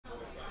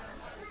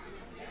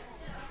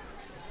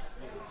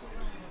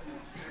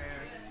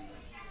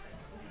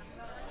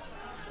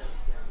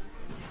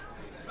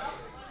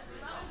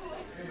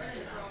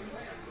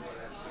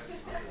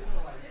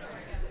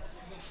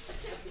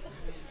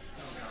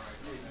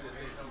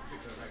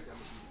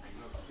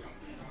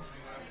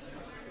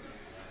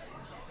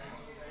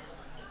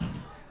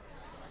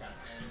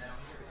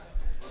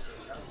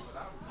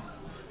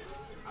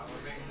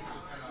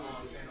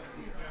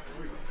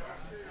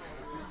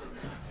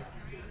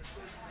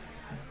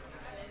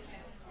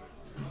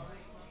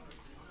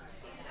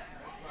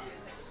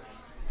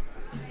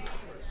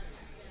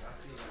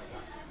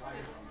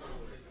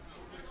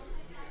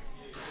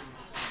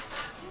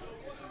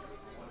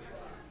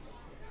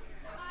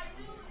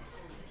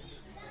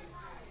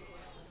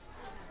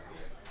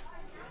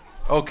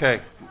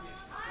Okay.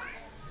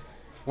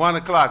 1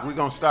 o'clock. We're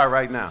going to start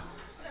right now.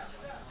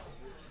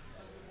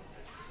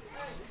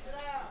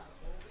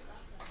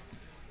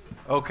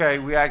 Okay,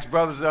 we ask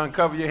brothers to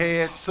uncover your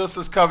heads.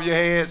 Sisters, cover your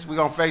heads. We're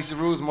going to face the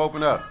rules and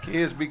open up.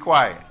 Kids, be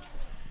quiet.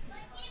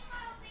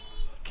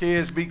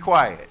 Kids, be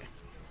quiet.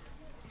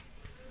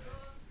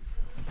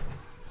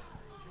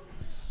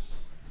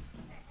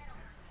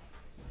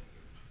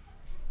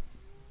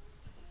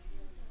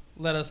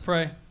 Let us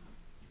pray.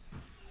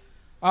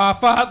 Our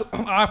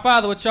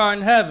Father which art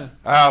in heaven.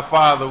 Our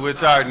Father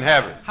which art in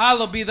heaven.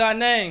 Hallowed be thy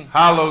name.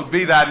 Hallowed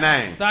be thy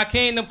name. Thy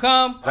kingdom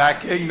come. Thy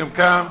kingdom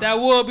come. Thy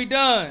will be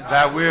done.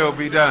 Thy will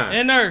be done.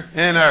 In earth.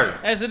 In earth.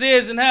 As it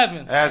is in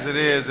heaven. As it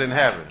is in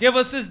heaven. Give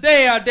us this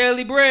day our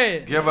daily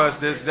bread. Give us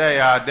this day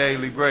our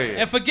daily bread.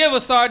 And forgive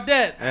us our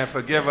debts. And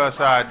forgive us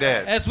our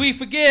debts. As we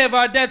forgive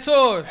our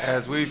debtors.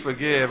 As we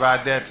forgive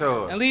our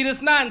debtors. And lead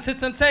us not into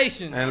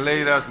temptation. And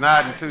lead us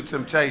not into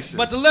temptation.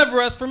 But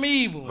deliver us from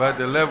evil. But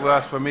deliver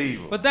us from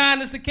evil. For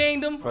thine is the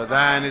kingdom. For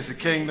thine is the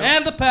kingdom.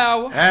 And the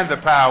power. And the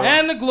power.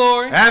 And the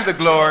glory. And the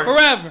glory.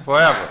 Forever.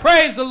 Forever.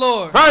 Praise the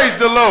Lord. Praise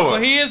the Lord.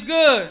 For he is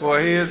good. For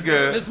he is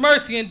good. His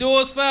mercy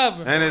endures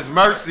forever. And his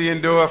mercy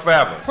endures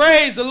forever.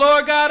 Praise the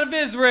Lord God of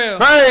Israel.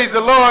 Praise the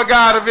Lord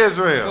God of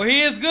Israel. For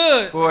he is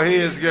good. For he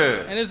is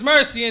good. And his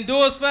mercy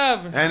endures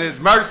forever. And his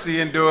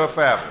mercy endures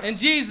forever. In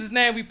Jesus'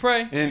 name we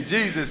pray. In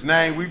Jesus'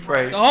 name we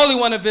pray. The Holy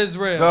One of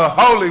Israel. The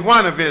Holy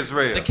One of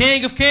Israel. The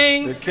King of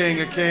kings. The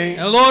King of kings.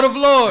 And Lord of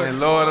lords. And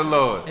Lord of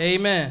lords.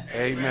 Amen.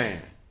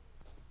 Amen.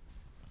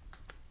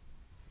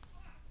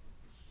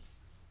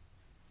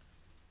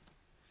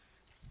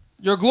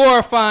 Your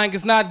glorifying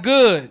is not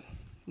good.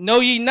 Know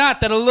ye not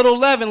that a little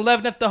leaven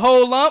leaveneth the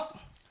whole lump?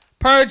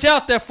 Purge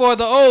out therefore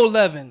the old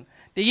leaven,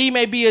 that ye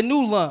may be a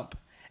new lump,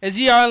 as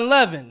ye are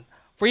unleavened.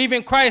 For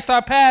even Christ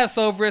our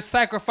Passover is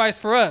sacrificed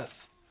for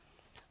us.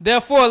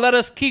 Therefore let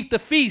us keep the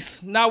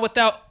feast not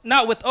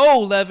with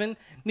old leaven,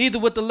 neither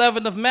with the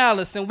leaven of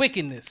malice and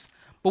wickedness,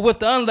 but with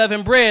the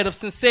unleavened bread of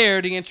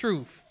sincerity and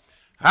truth.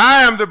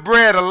 I am the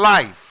bread of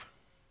life.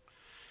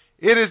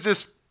 It is the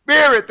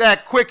spirit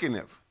that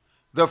quickeneth.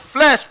 The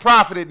flesh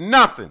profited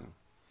nothing.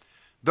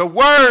 The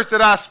words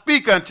that I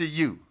speak unto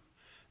you,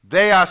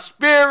 they are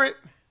spirit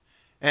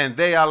and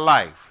they are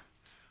life.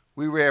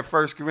 We read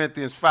 1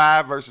 Corinthians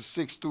 5, verses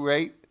 6 through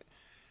 8.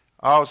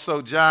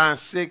 Also John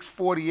 6,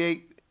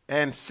 48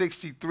 and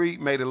 63.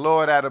 May the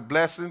Lord add a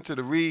blessing to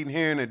the reading,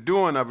 hearing, and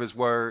doing of his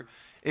word.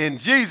 In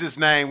Jesus'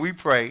 name we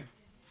pray.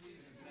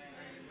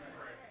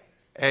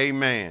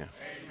 Amen.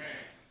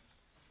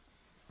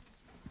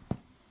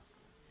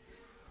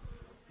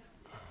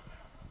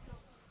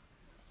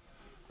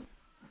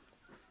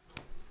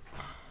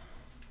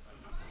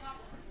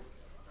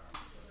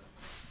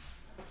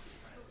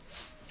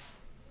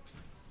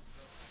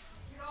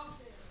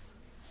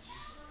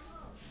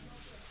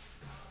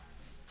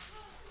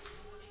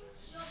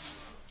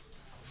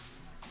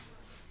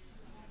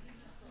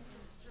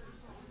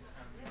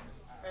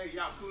 Hey,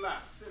 y'all, cool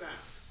out. Sit down.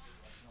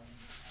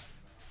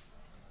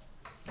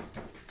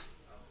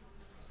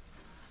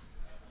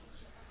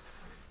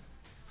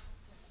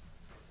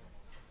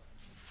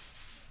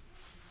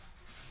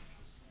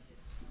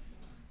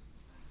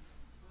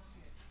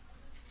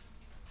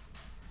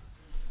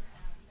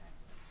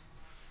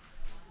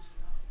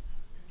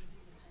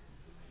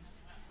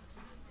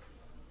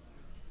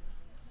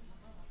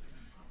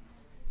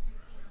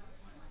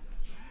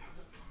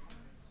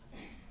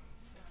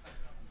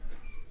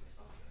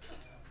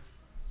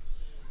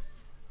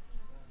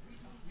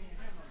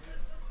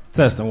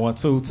 Testing, 1,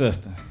 2,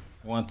 testing.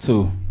 1,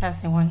 2.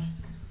 Testing 1.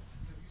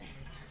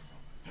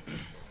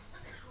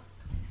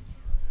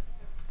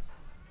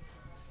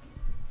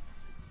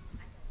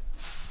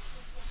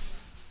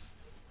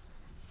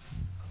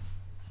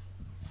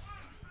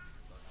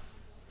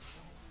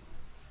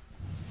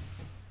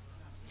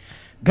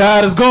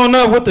 God is going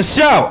up with a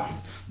shout,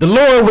 the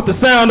Lord with the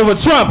sound of a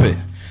trumpet.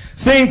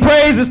 Sing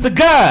praises to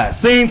God,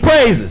 sing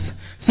praises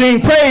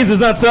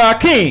unto our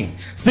King,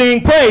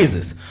 sing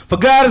praises. For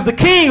God is the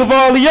King of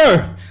all the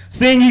earth.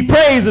 Sing ye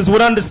praises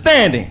with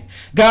understanding.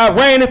 God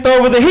reigneth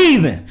over the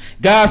heathen.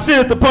 God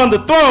sitteth upon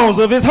the thrones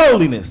of his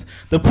holiness.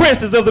 The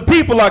princes of the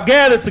people are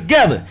gathered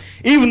together,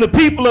 even the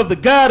people of the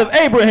God of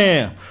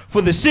Abraham.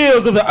 For the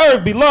shields of the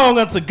earth belong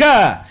unto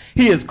God.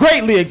 He is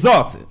greatly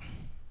exalted.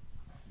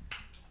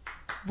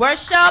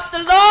 Worship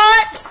the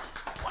Lord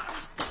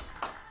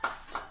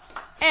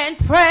and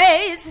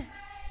praise.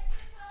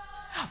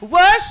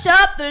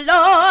 Worship the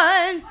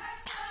Lord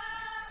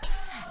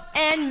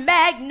and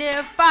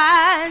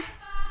magnify.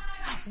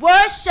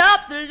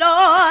 Worship the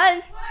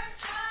Lord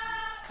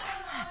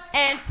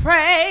and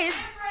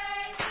praise.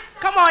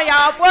 Come on,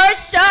 y'all.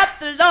 Worship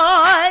the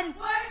Lord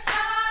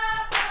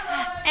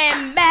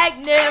and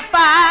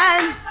magnify.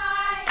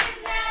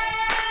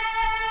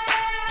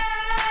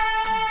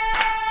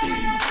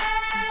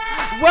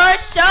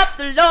 Worship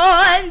the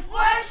Lord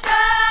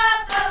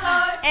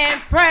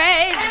and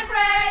praise.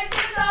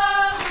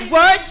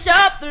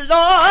 Worship the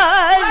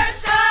Lord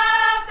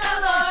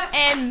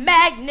and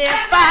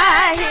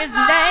magnify his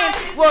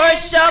name.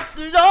 Worship Worship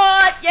the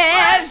Lord,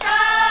 yes.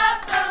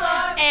 Worship the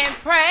Lord. And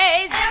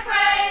praise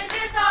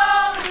His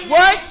holy name.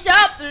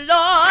 Worship the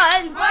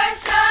Lord.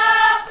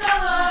 Worship the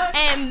Lord.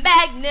 And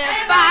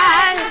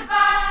magnify.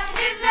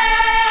 His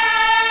name.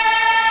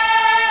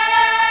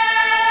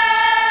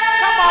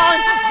 Come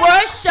on.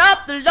 Worship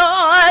the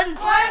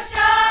Lord.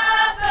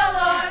 Worship the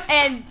Lord.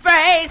 And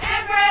praise.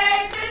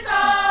 His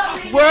holy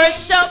name.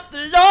 Worship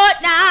the Lord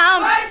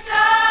now.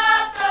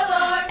 Worship the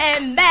Lord.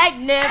 And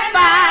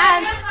magnify.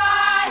 His name.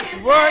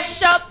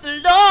 Worship the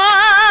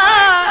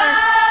Lord.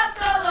 Worship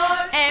the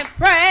Lord. And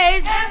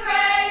praise.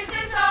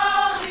 His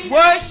holy name.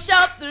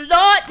 Worship the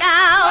Lord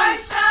now.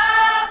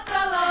 Worship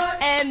the Lord.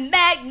 And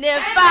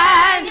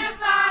magnify.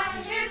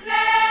 His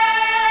name.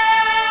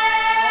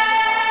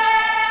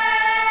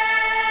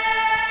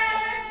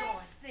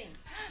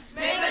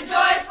 Make a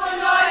joyful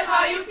noise,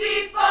 all you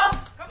people.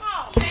 Come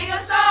on. Sing a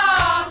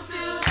song to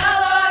the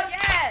Lord.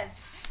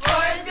 Yes.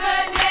 For his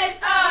goodness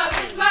of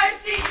his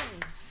mercy.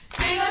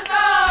 Sing a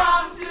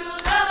song to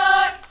the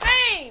Lord.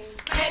 Sing.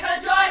 Make a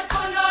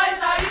joyful noise,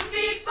 all you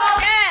people.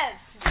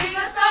 Yes. Sing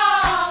a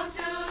song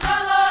to the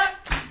Lord.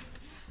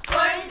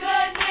 For his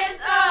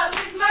goodness of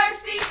his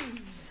mercy.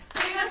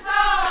 Sing a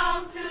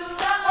song to the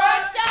Lord.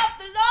 Worship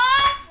the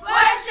Lord.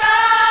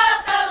 Worship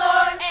the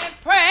Lord. And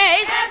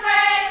praise.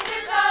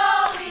 His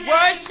holy name.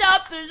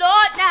 Worship the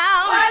Lord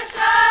now.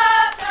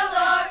 Worship the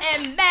Lord.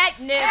 And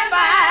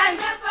magnify. His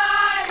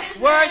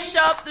name.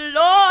 Worship the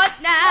Lord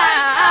now.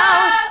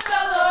 Worship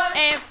the Lord.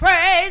 And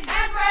praise.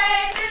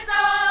 His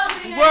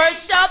holy name.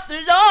 Worship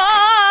the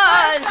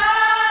Lord.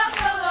 Worship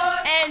the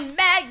Lord. And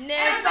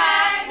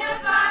magnify.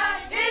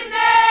 His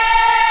name.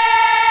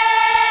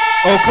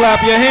 Oh,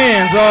 clap your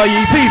hands, all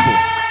ye people.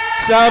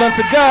 Shout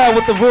unto God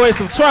with the voice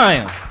of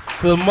triumph.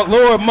 The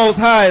Lord Most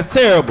High is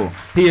terrible.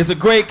 He is a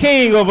great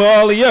king over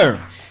all the earth.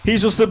 He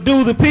shall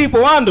subdue the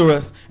people under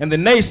us and the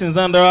nations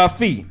under our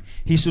feet.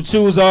 He shall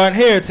choose our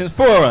inheritance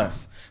for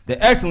us,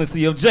 the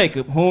excellency of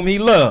Jacob, whom he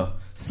loved.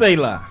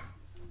 Selah.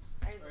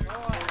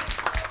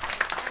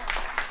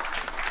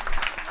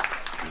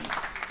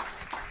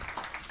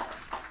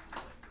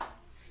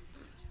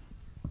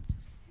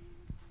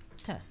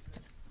 Test.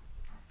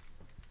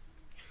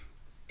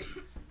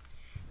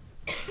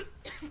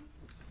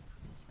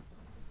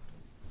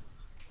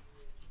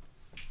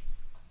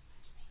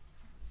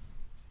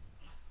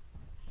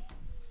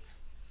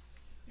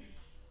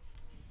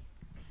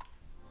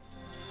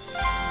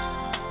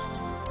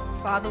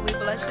 Father, we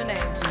bless your name,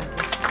 Jesus.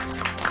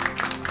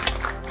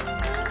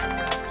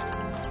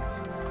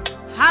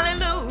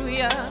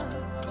 Hallelujah.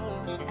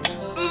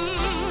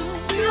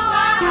 You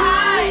are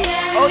high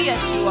and Oh,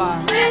 yes, you are.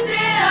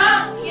 lifted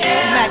up,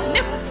 yeah.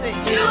 Magnificent,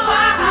 You Jesus.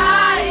 are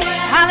high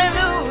and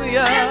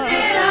Hallelujah.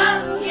 lifted up,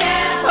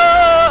 yeah.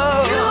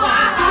 Oh. You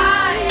are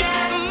high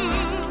and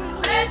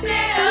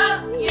lifted up,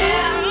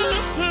 yeah.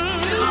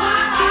 You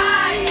are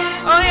high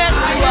and Oh, yes,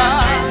 you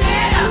are.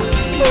 lifted up.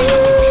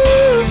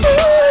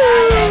 I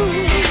lift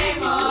your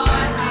name on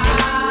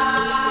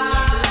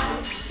high.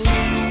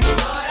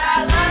 Lord, I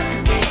love to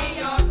sing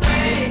your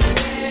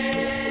praises.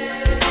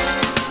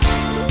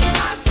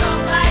 I'm so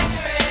glad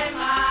you're in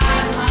my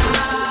life.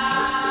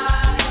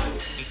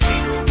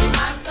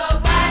 I'm so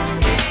glad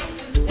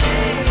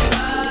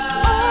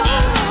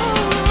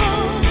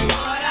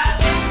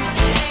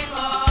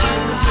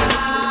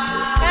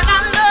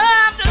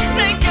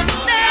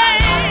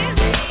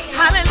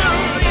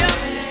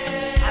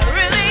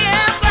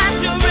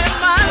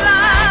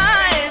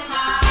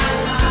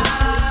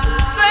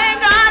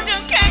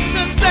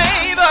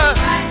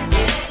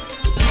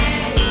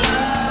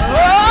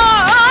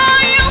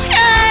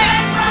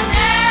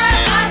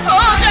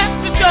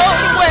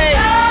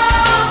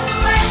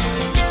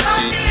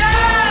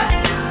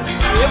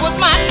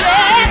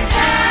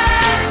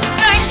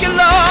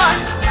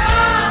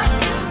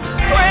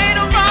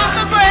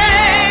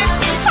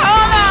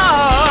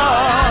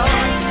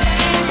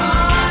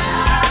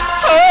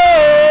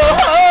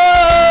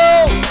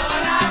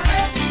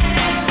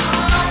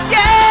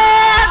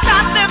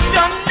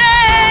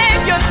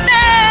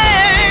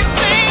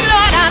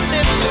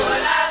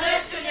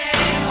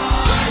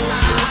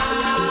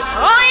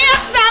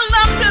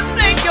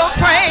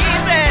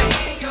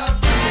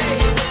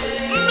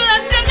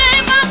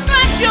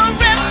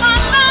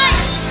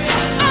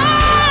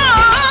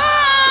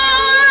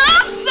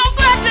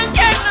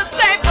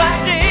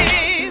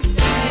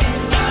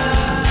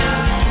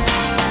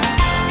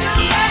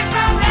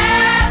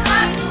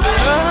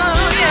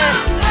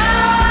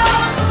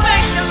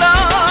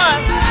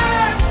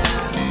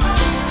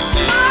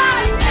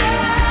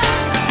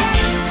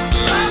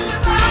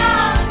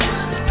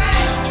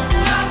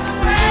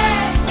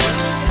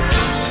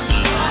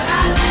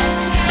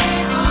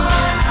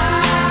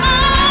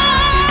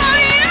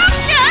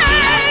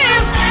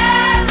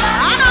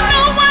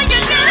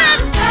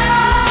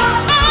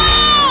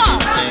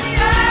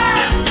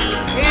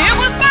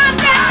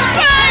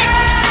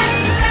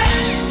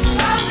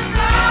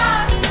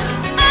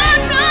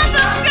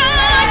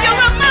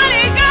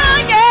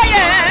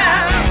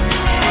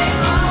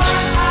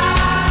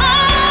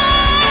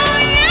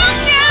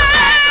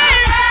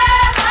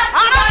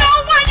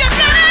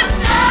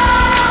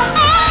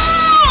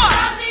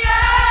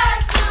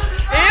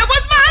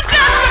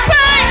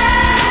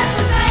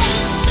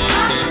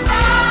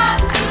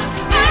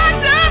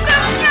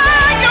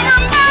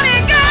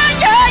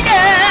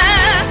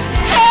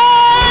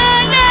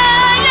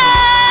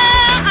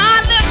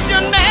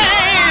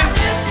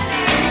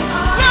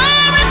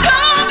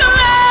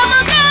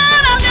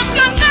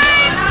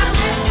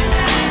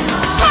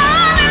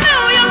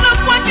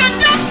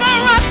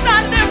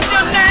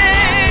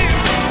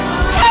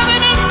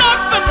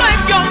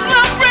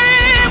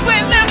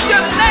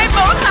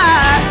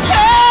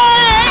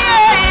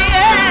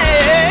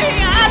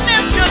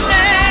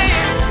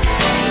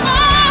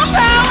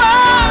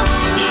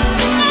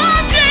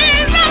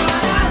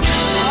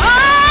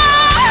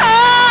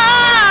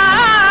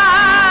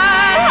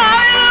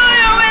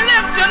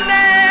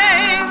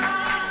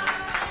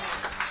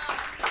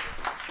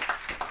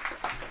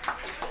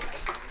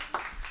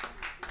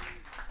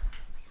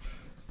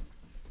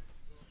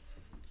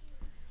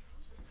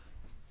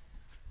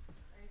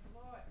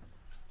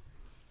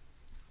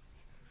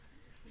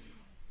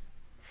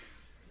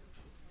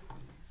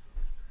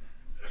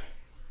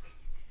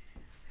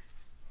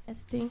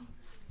Testing.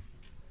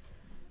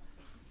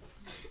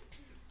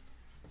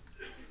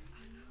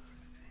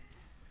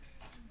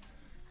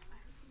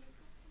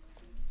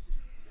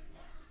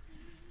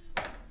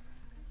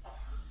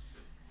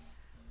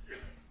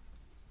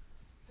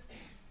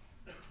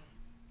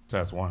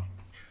 Test one.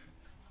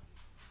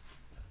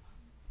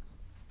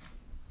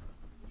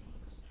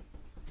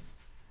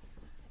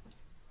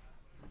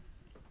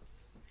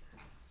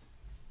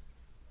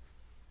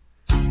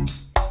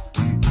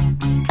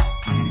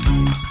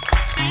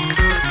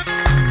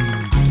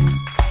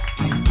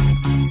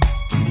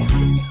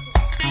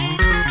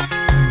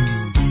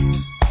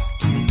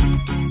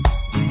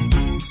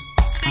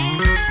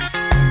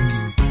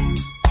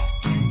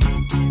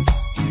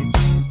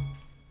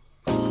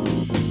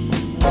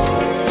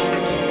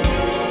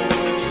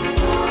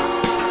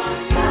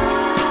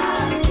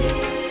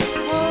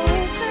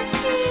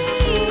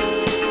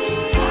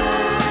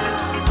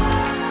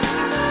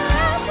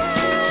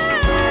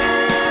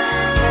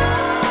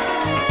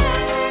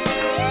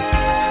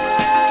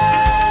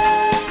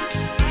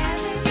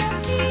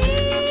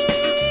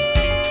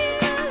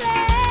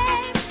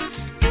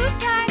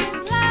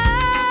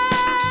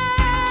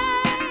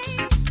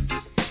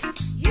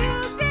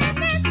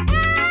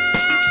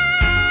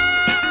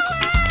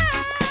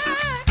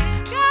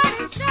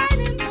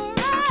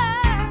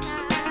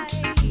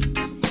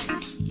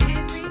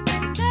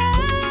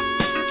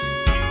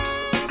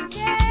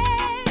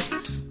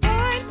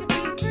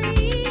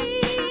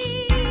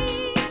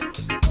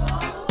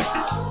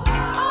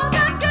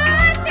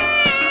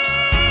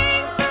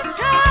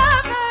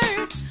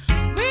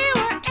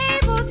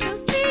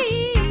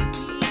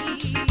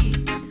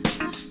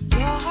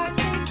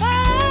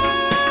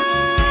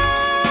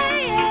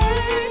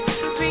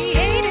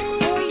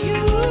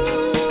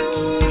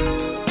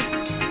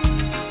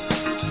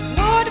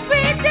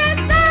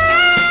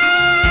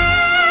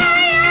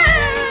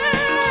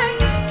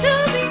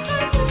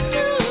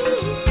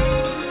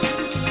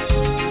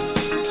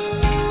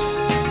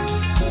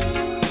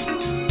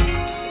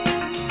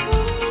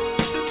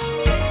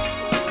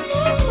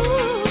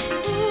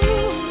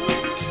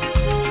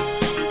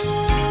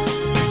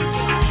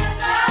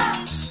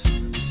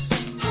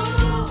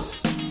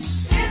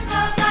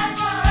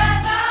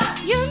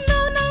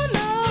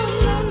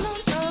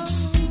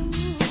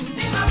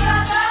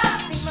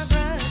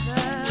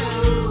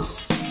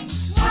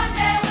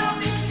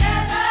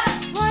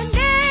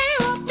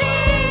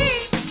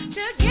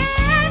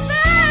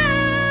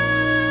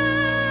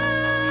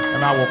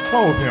 And I will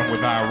clothe him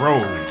with thy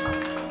robe,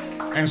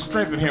 and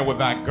strengthen him with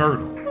thy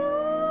girdle.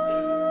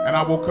 And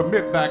I will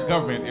commit thy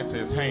government into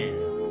his hand.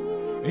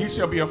 And he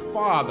shall be a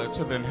father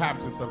to the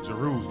inhabitants of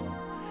Jerusalem,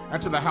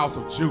 and to the house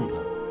of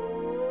Judah.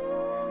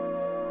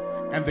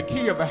 And the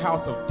key of the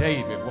house of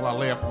David will I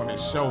lay upon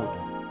his shoulder.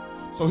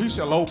 So he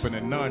shall open,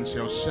 and none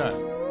shall shut.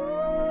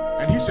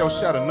 And he shall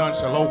shut, and none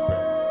shall open.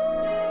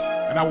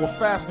 And I will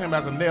fasten him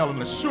as a nail in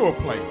a sure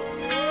place.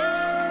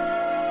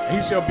 And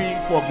he shall be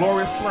for a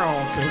glorious throne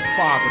to his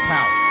father's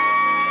house.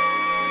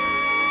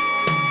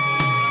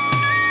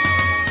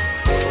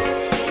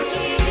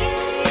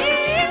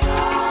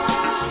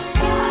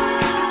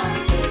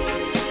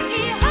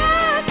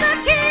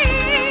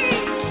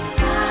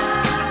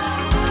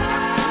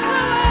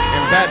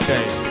 In that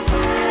day,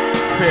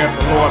 saith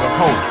the Lord of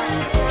hosts,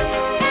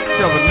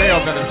 shall the nail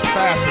that is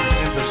fastened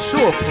in the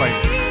sure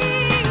place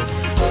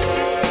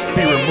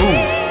be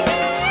removed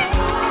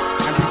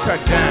and be cut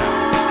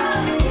down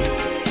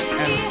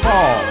and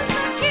fall,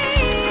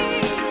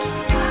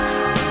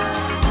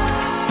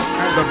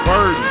 and the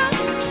burden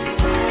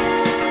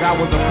that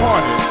was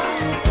upon it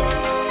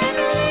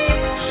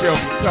shall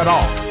be cut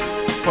off,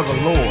 for the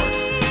Lord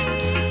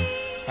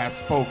has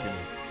spoken it.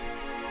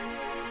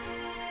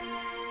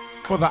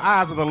 For the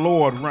eyes of the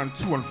Lord run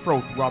to and fro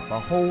throughout the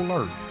whole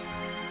earth,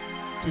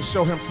 to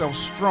show himself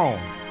strong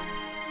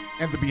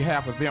in the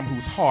behalf of them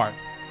whose heart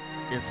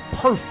is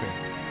perfect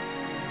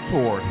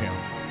toward him.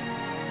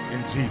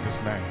 In Jesus'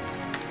 name.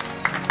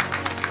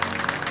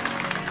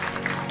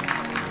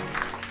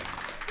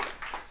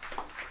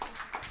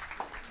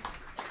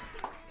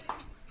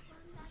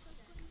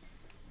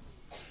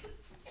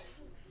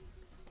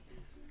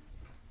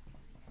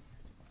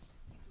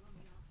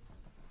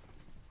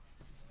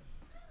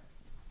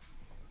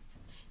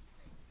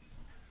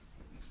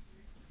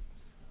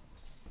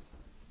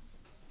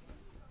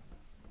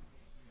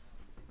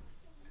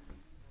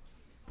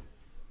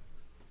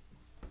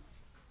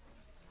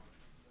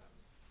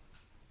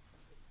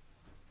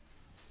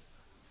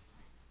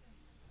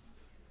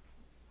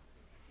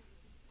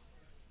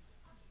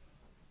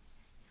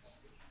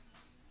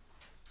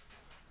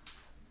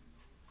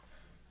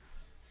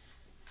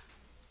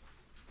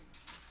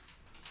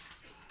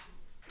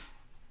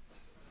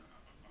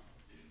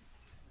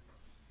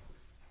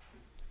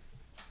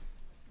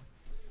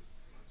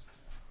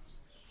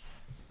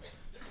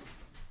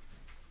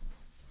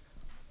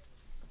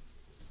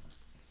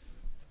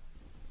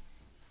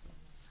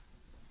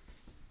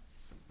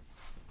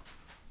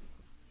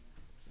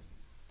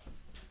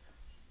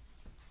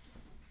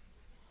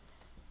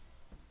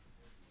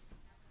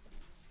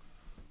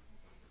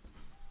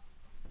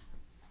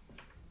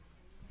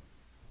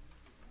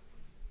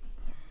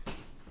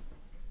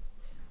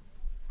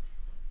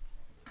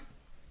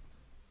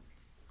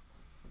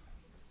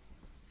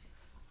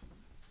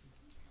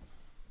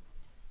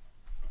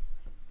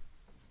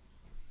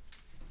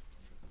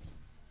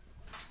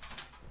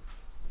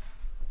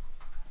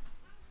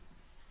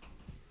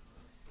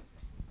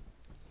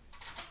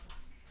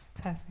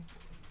 Testing.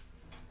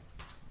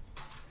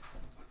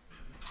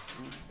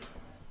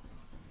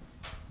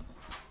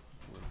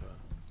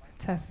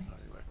 Testing.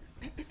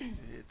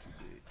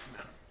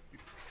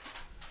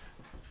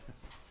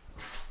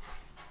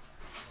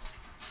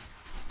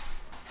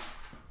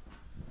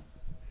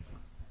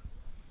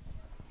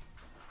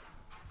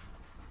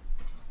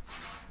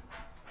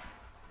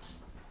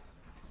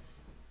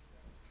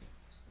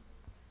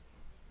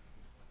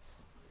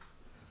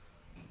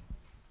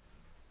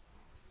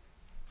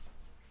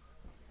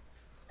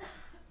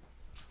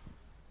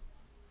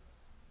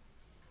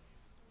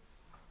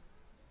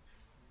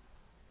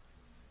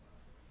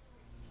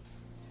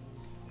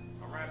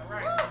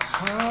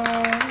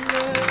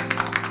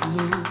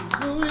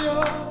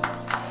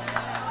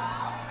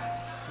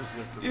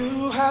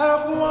 You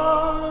have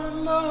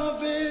won the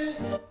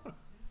victory.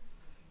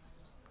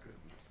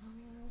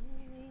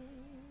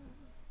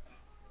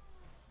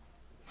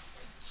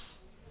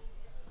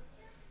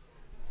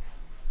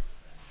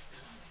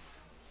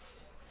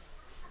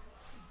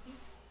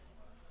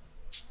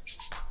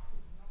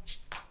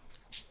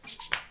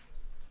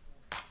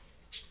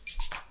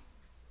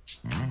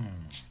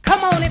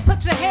 Come on and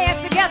put your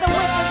hands together with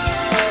us.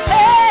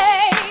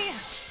 Hey,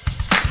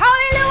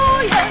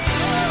 hallelujah.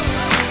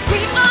 We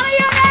honor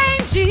your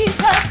name,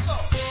 Jesus.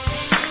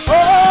 Oh,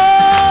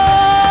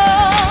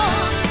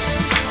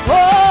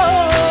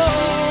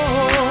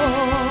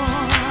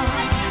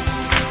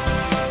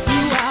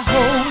 you are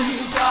holy.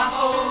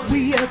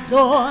 We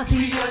adore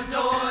thee.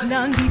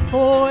 None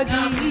before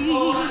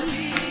thee.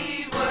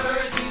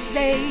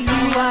 Say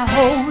you are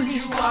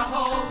holy.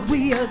 We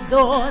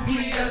adore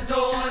thee.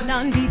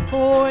 None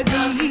before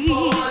thee.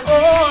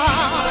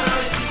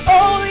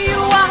 Oh, you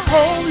are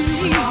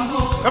holy.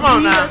 Come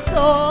on now. We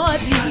adore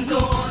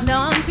thee.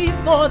 None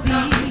before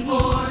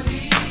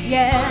thee.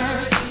 Yeah.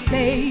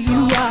 Say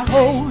you are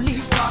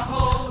holy.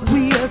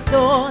 We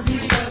adore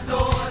thee.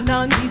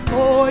 None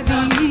before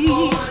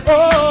thee.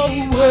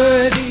 Oh,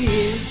 worthy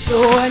is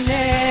your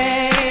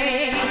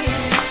name.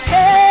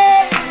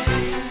 Hey,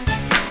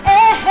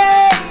 hey,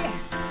 hey.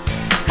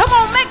 Come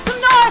on, make some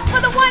noise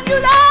for the one you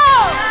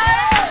love.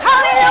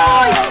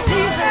 Hallelujah,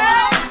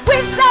 Jesus. We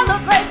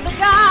celebrate the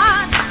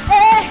God.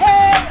 Hey,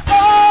 hey,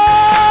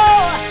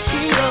 oh,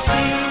 King of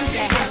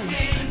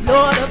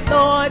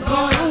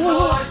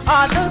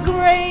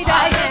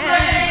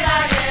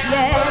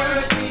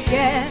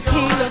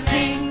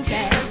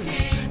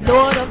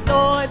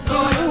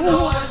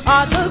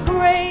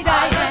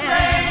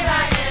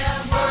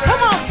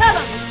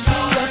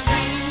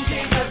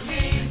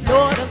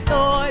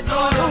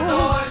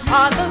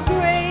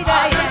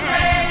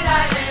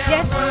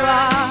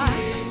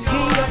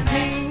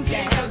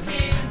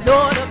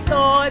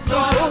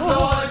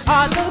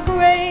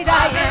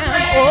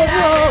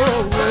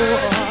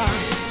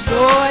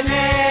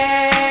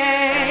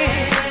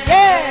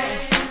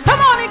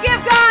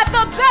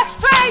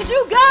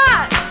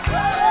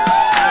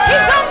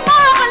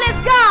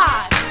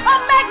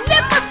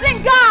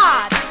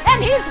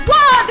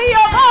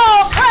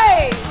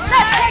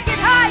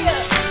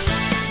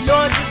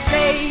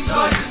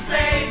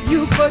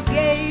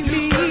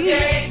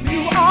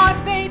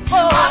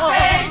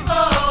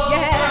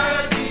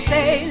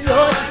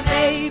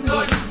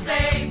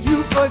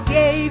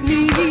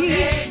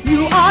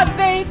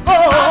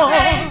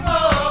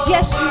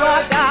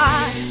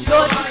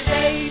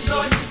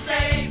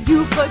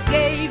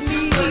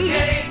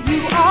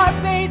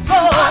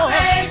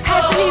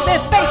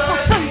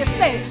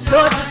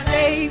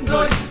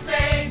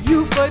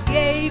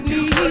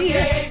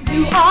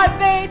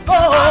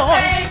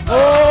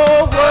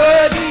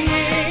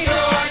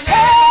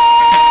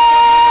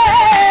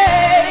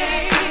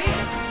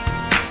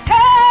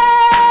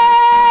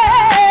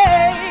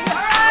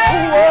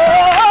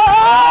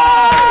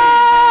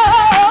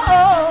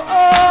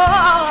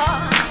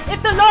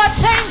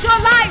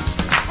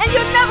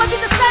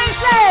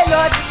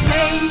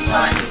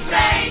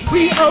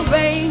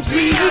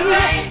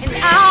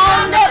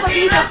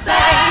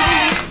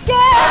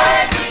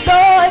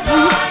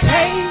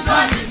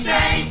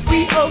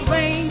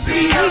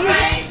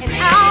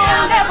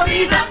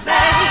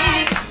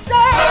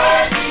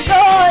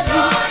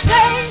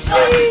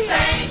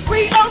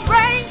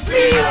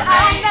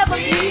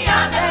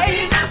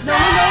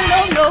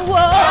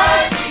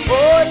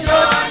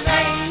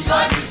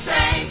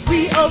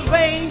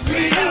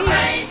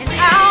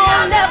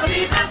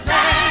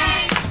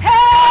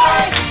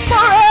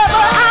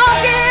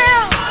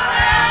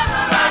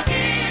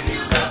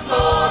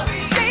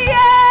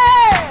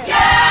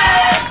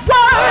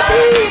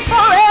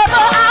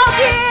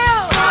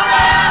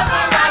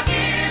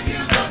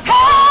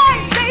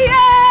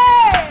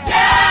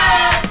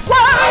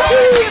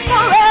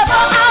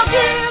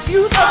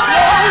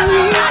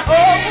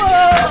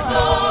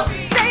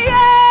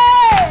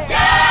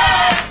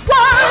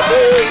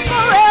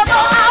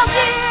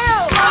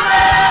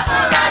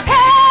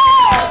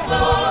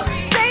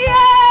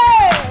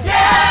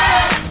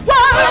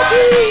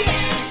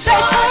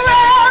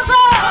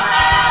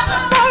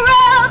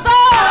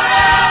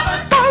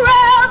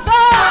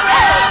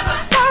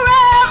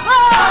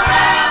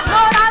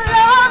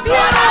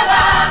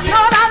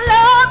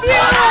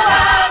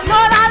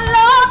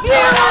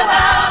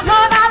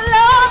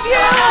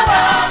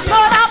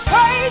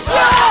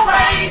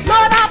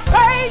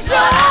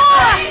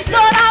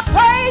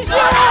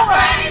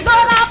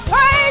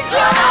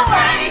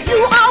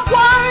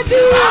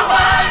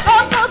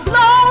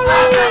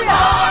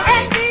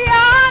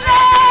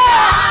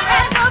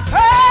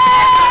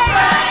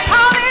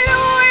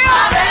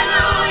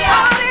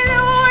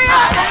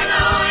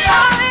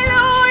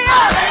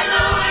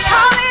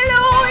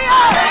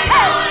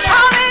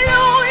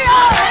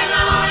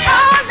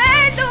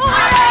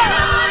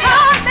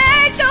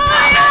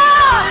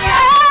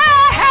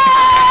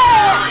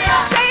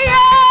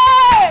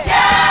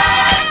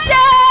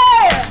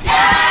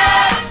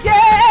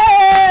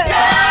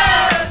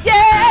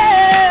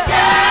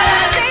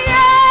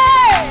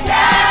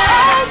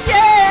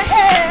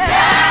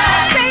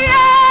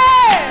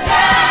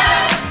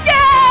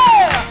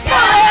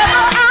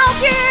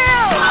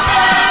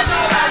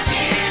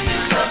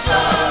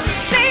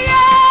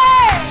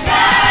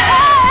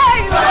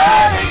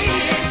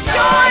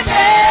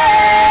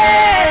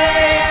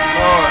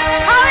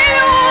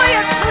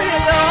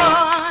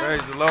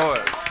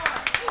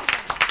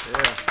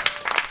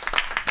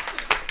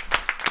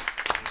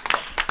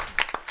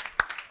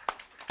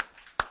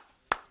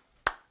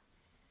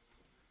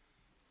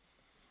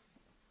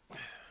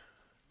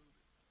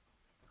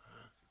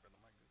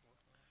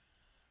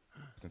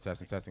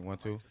Testing, 1,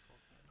 2.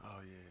 Oh,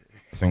 yeah.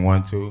 Testing,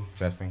 1, 2,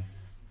 testing.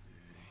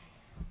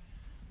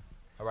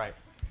 All right.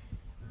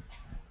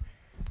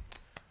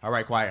 All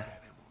right, choir.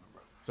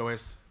 So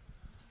it's,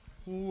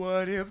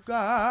 what if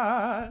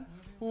God,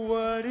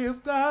 what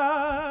if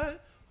God,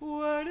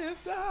 what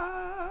if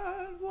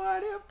God,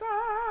 what if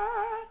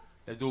God.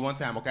 Let's do it one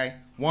time, okay?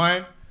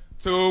 1,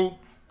 2,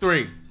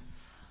 3.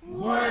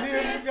 What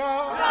if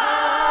God?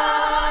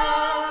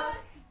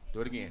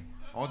 Do it again.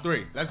 On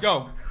 3. Let's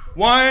go.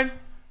 1,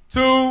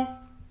 2,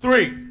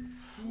 3.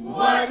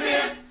 What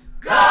if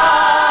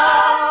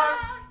God?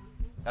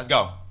 Let's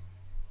go.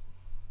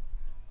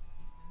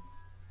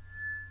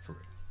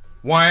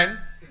 1,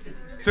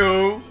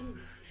 2,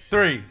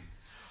 3.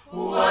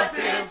 What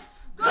if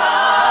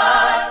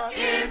God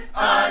is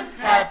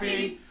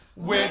unhappy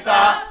with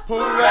our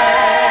praise?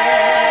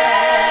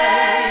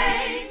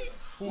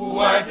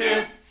 What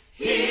if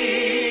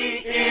He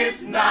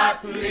is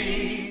not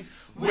pleased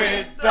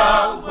with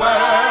the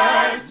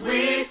words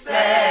we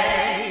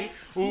say?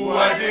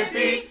 What if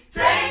He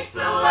takes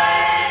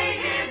away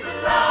His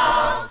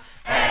love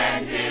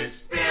and His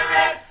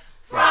Spirit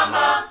from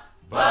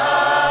above?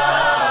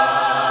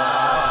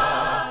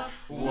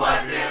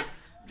 What if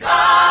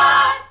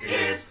God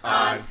is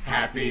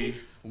unhappy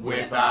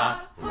with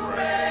our praise?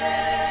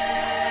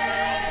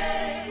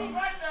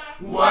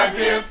 What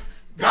if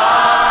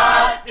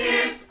God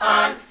is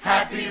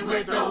unhappy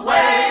with the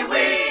way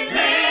we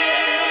live?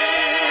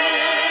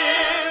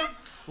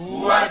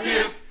 What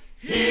if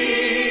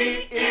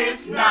He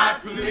is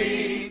not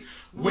pleased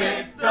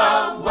with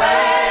the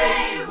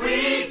way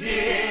we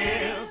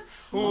give?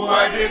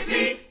 What if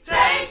He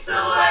takes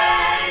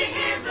away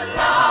His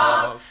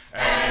love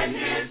and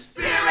His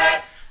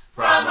Spirit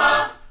from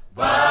above?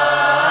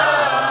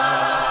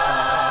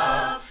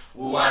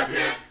 What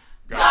if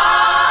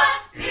God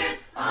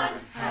is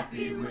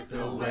unhappy with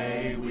the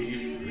way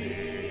we live?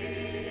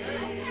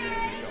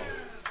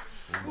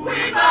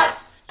 We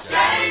must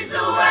change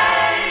the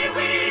way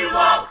we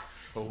walk.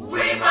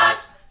 We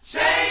must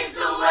change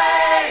the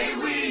way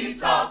we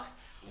talk.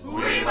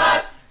 We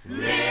must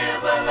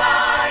live a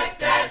life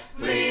that's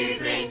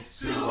pleasing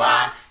to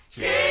our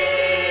King.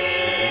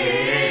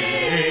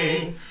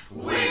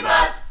 We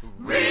must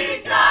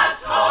read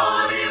God's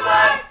holy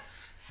words.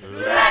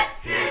 Let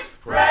His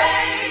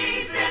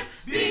praises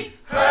be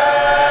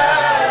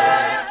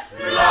heard.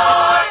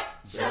 Lord,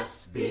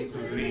 just be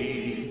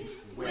pleased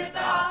with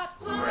our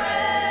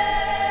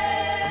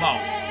praise. Come on.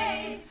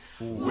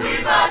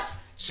 We must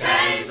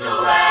change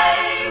the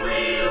way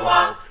we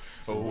walk.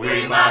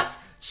 We must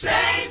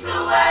change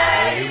the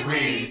way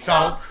we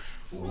talk.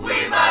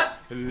 We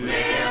must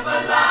live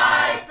a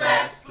life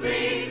that's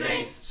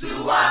pleasing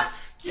to our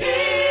King.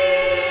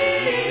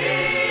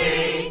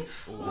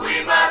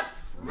 We must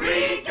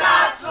read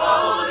God's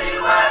holy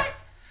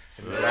words.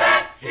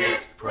 Let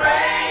His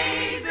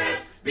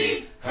praises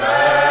be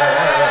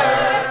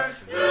heard.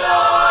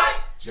 Lord,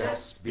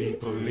 just be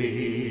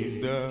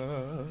pleased.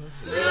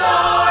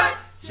 Lord,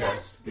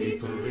 just be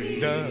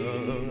pleased.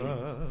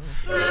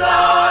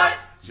 Lord,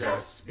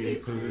 just be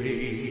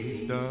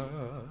pleased.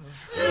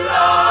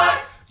 Lord,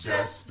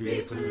 just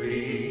be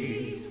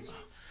pleased.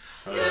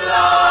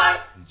 Lord,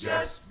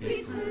 just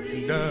be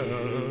pleased.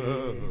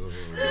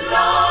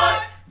 Lord,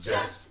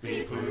 just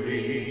be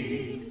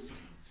pleased.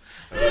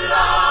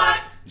 Lord,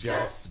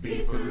 just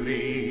be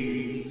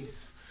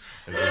pleased.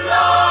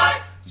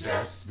 Lord,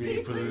 just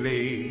be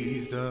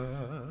pleased.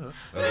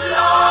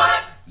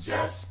 Lord,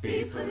 just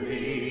be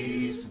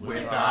pleased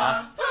with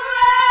our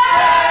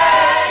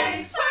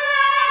praise.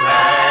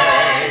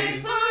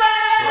 Praise.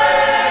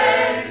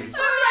 Praise.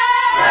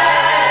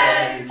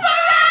 Praise.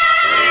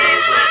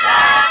 Please with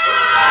our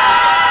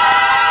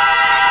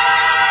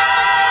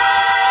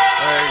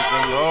Praise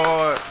the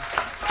Lord.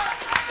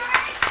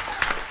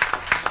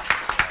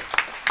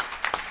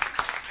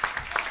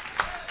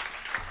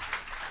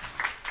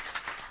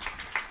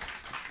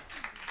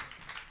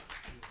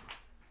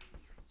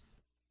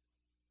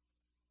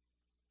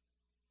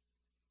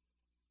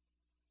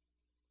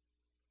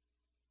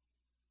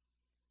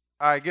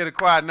 All right, get a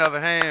quiet another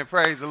hand.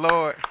 Praise the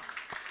Lord.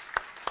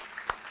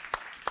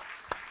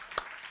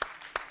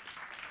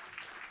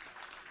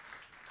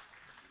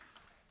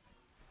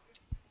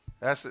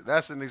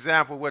 That's an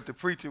example of what the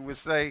preacher would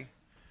say.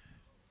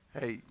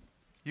 Hey,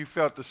 you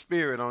felt the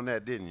Spirit on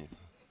that, didn't you?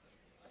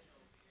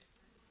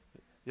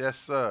 Yes,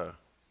 sir.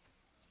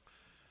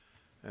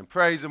 And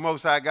praise the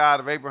Most High God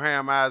of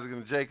Abraham, Isaac,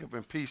 and Jacob,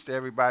 and peace to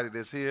everybody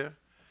that's here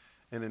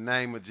in the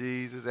name of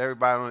Jesus.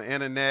 Everybody on the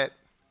internet,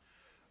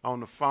 on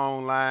the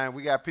phone line.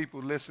 We got people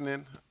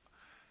listening,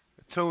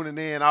 tuning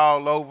in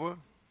all over.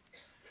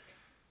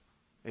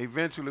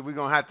 Eventually, we're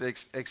going to have to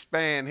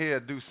expand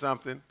here, do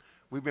something.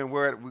 We've been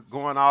worried we're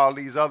going all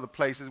these other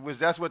places, which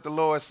that's what the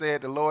Lord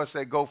said. The Lord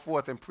said, go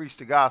forth and preach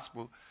the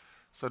gospel.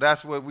 So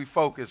that's what we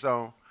focus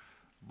on.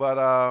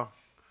 But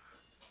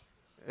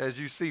as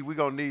you see, we're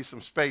going to need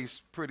some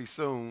space pretty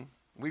soon.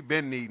 We've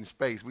been needing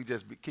space. We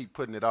just keep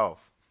putting it off.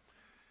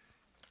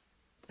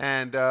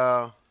 And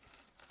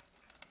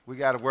We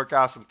got to work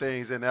out some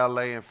things in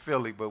L.A. and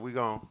Philly, but we're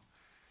going to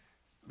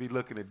be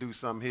looking to do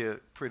something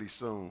here pretty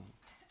soon,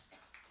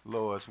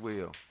 Lord's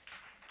will.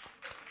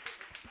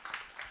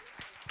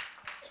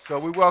 So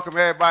we welcome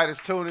everybody that's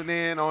tuning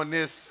in on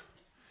this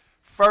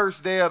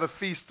first day of the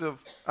Feast of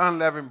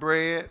Unleavened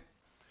Bread.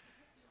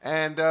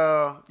 And,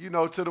 you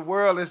know, to the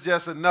world, it's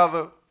just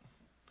another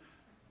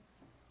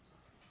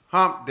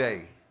hump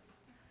day.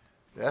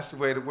 That's the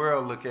way the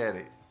world look at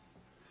it.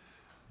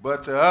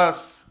 But to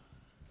us,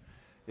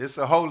 it's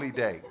a holy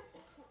day.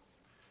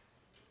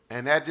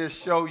 And that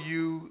just show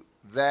you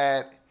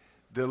that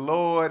the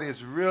Lord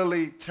is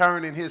really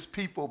turning his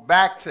people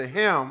back to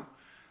him.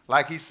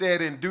 Like he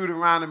said in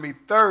Deuteronomy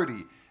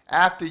 30,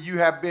 after you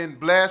have been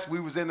blessed, we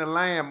was in the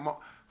land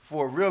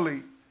for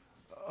really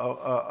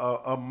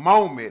a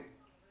moment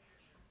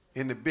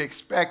in the big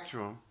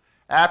spectrum.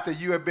 After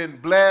you have been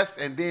blessed,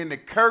 and then the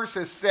curse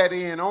has set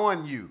in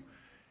on you.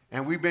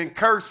 And we've been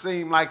cursed,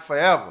 seem like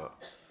forever.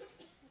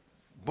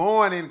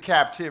 Born in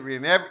captivity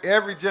in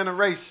every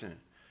generation.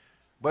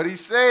 But he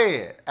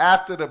said,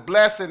 after the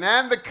blessing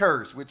and the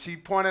curse, which he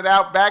pointed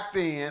out back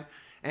then,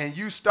 and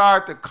you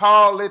start to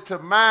call it to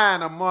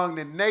mind among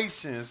the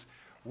nations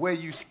where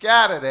you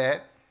scattered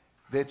at,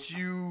 that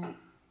you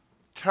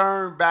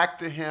turn back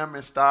to him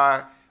and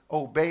start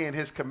obeying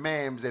his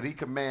commands that he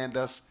commanded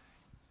us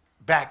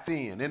back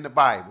then in the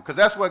Bible. Because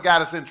that's what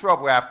got us in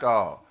trouble after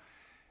all.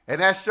 And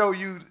that show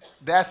you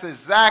that's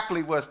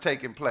exactly what's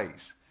taking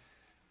place.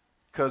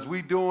 Because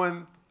we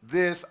doing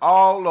this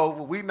all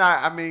over.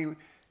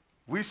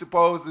 We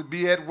supposed to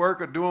be at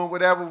work or doing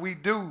whatever we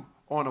do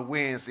on a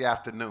Wednesday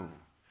afternoon.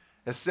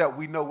 Except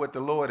we know what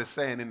the Lord is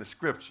saying in the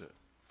scripture.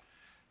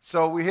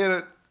 So we're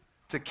here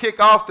to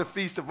kick off the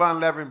Feast of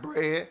Unleavened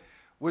Bread,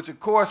 which of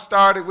course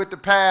started with the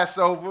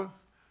Passover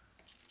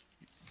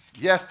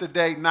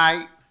yesterday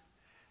night.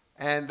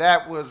 And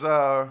that was,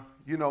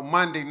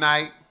 Monday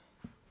night.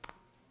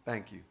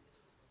 Thank you.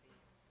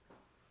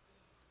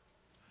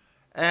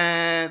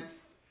 And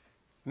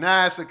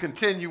now it's a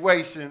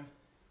continuation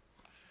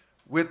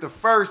with the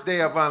first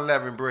day of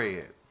Unleavened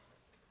Bread.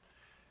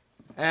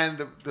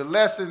 And the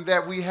lesson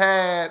that we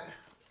had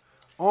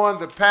on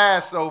the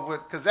Passover,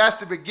 because that's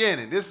the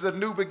beginning. This is a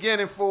new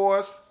beginning for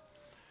us.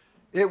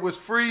 It was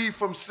free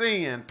from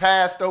sin,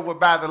 passed over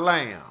by the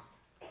Lamb.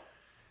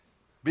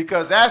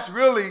 Because that's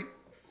really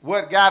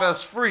what got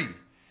us free.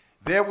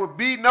 There would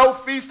be no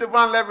Feast of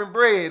Unleavened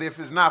Bread if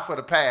it's not for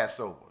the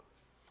Passover.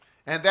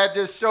 And that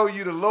just shows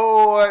you the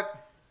Lord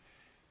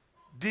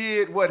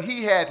did what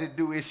he had to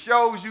do. It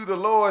shows you the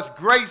Lord's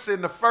grace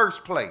in the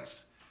first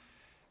place.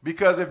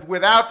 Because if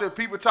without the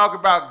people talk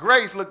about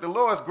grace, look, the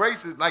Lord's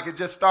grace is like it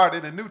just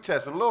started in the New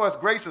Testament. The Lord's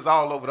grace is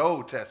all over the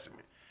Old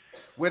Testament.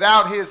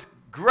 Without his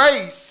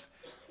grace,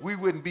 we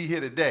wouldn't be here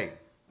today.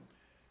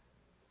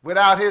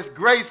 Without his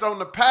grace on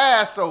the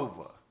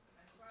Passover,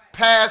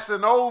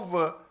 passing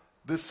over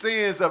the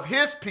sins of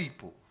his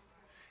people,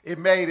 it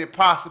made it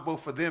possible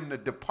for them to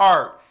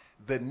depart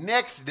the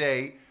next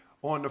day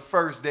on the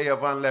first day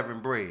of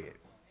Unleavened Bread.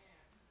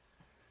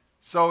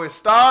 So it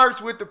starts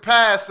with the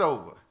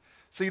Passover.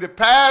 See, the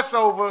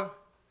Passover,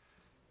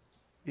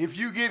 if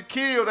you get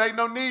killed, ain't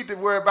no need to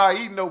worry about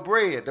eating no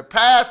bread. The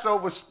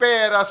Passover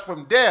spared us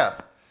from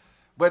death.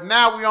 But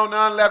now we on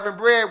the unleavened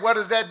bread. What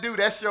does that do?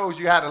 That shows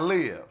you how to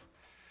live.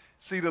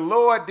 See, the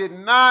Lord did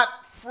not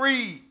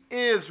free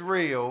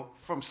Israel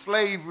from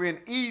slavery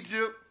in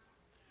Egypt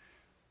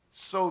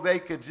so they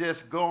could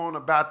just go on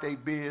about their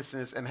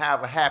business and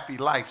have a happy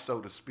life, so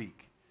to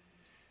speak.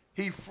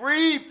 He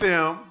freed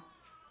them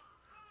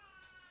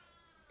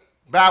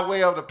by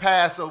way of the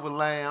Passover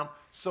lamb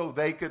so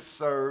they could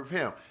serve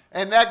him.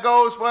 And that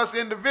goes for us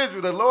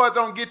individuals. The Lord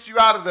don't get you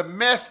out of the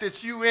mess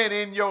that you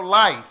in your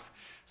life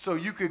so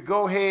you could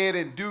go ahead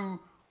and do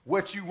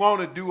what you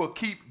want to do or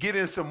keep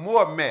getting some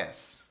more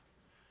mess.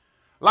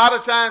 A lot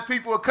of times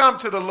people will come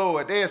to the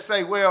Lord. They'll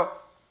say,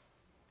 well,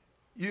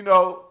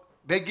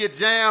 they get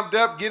jammed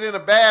up, get in a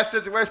bad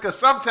situation, because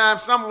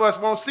sometimes some of us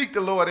won't seek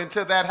the Lord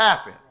until that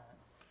happens.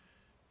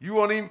 You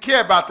won't even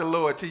care about the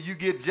Lord till you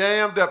get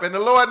jammed up. And the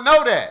Lord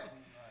know that.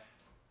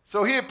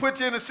 So he'll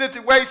put you in a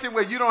situation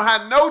where you don't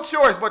have no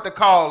choice but to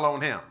call on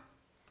him.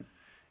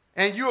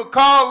 And you'll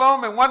call on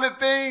him, and one of the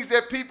things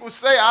that people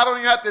say, I don't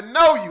even have to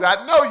know you.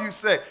 I know you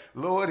say,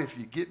 Lord, if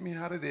you get me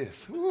out of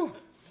this,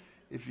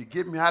 if you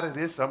get me out of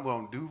this, I'm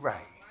going to do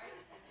right.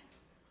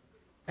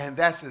 And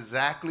that's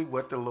exactly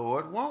what the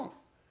Lord wants.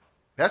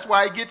 That's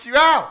why he gets you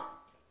out.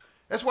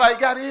 That's why he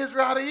got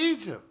Israel out of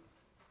Egypt.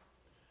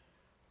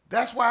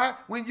 That's why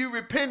when you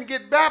repent and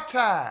get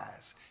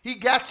baptized, he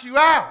got you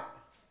out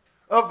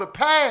of the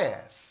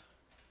past.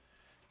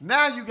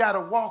 Now you got to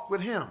walk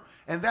with him.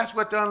 And that's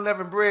what the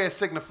unleavened bread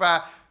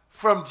signifies.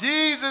 From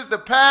Jesus, the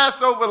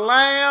Passover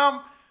lamb,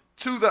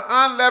 to the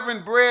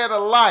unleavened bread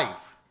of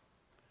life.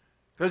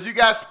 Because you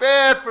got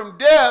spared from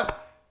death.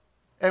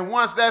 And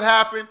once that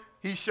happened,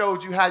 he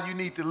showed you how you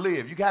need to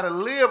live. You got to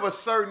live a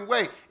certain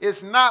way.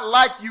 It's not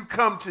like you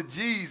come to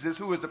Jesus,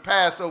 who is the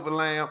Passover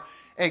lamb,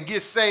 and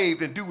get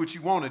saved and do what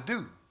you want to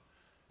do.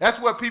 That's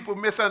what people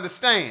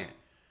misunderstand.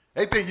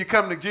 They think you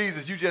come to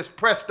Jesus, you just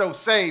presto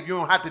save, you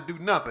don't have to do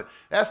nothing.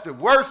 That's the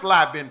worst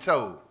lie been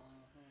told.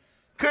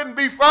 Couldn't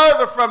be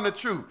further from the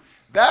truth.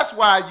 That's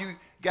why you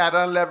got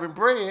unleavened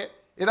bread.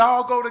 It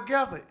all go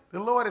together. The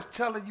Lord is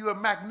telling you a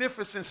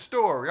magnificent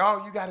story.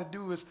 All you got to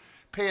do is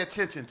pay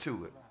attention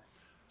to it.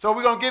 So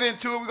we're going to get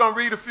into it. We're going to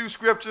read a few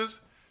scriptures.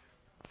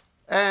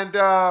 And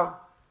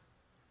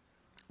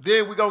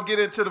then we're going to get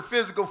into the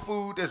physical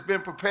food that's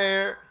been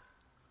prepared.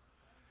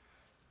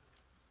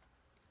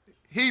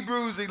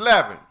 Hebrews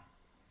 11.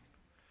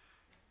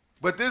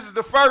 But this is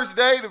the first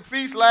day. The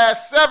feast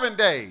lasts 7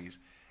 days.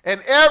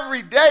 And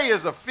every day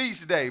is a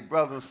feast day,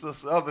 brothers and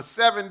sisters, of the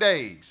 7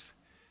 days.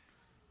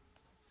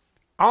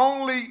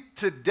 Only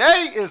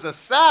today is a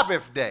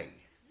Sabbath day.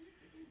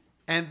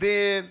 And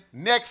then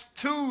next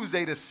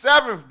Tuesday, the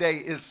 7th day,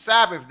 is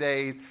Sabbath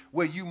days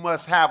where you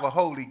must have a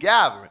holy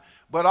gathering.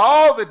 But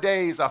all the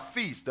days are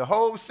feasts, the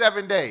whole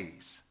 7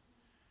 days.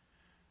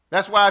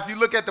 That's why if you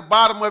look at the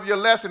bottom of your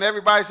lesson,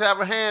 everybody's have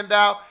a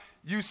handout.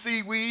 You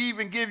see, we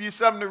even give you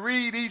something to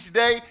read each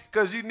day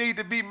because you need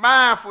to be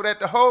mindful that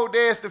the whole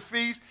day is the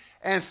feast.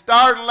 And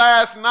starting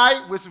last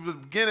night, which was the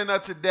beginning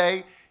of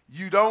today,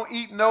 you don't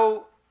eat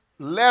no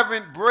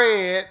leavened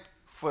bread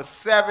for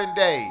 7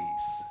 days.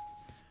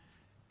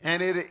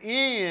 And it'll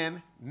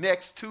end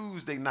next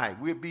Tuesday night.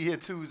 We'll be here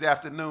Tuesday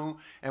afternoon,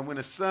 and when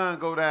the sun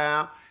go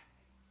down,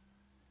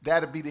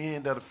 that'll be the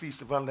end of the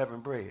Feast of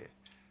Unleavened Bread.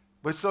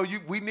 But so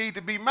we need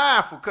to be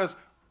mindful because,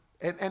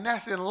 and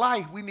that's in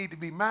life, we need to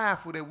be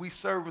mindful that we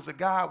servants of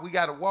God. We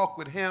got to walk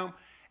with him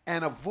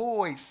and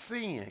avoid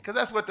sin, because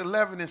that's what the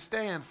leavening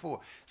stands for.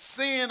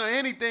 Sin or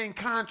anything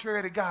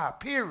contrary to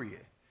God,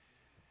 period.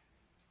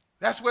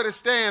 That's what it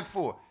stands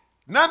for.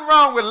 Nothing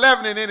wrong with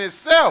leavening in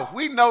itself.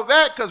 We know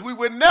that because we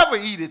would never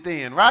eat it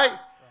then, right?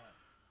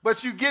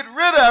 But you get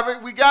rid of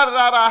it. We got it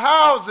out of our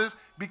houses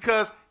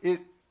because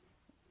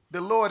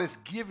the Lord is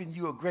giving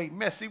you a great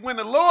message. See, when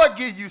the Lord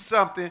gives you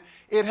something,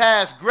 it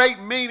has great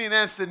meaning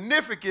and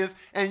significance,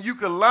 and you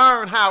can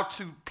learn how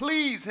to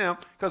please him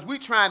because we're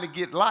trying to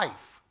get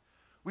life.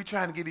 We're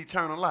trying to get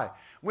eternal life.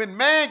 When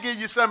man gives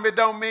you something, it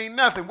don't mean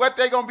nothing. What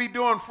they going to be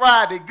doing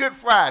Friday, Good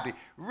Friday,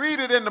 read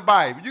it in the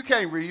Bible. You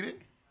can't read it.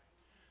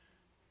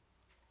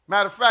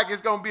 Matter of fact,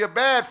 it's going to be a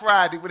bad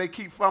Friday where they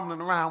keep fumbling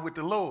around with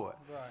the Lord.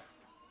 Right.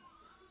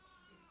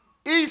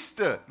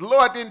 Easter, the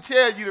Lord didn't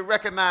tell you to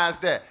recognize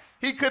that.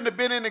 He couldn't have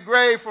been in the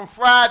grave from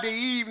Friday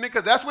evening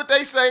because that's what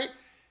they say.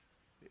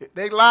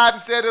 They lied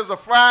and said it was a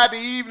Friday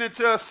evening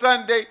to a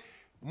Sunday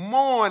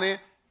morning.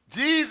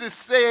 Jesus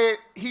said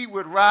he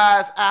would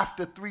rise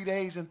after 3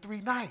 days and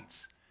 3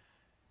 nights.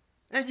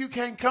 And you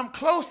can't come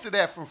close to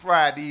that from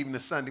Friday evening to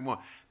Sunday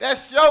morning. That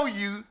show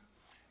you,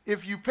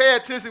 if you pay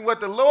attention to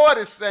what the Lord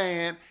is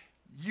saying,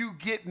 you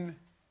getting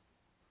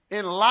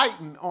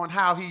enlightened on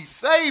how he's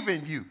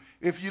saving you.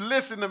 If you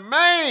listen to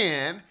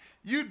man,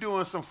 you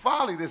doing some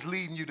folly that's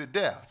leading you to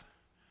death.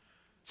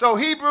 So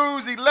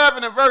Hebrews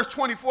 11 and verse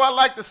 24, I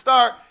like to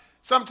start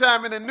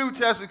sometime in the New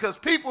Testament because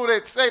people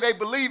that say they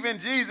believe in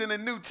Jesus in the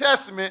New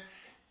Testament,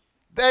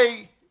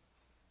 they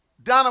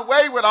done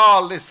away with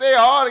all this. Say,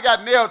 oh, they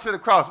got nailed to the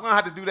cross. We don't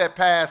have to do that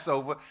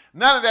Passover.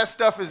 None of that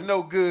stuff is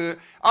no good.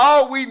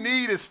 All we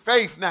need is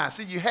faith now.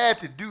 See, you had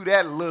to do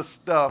that little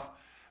stuff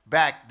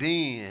back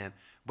then.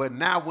 But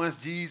now once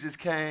Jesus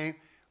came,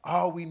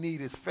 all we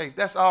need is faith.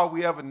 That's all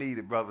we ever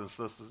needed, brothers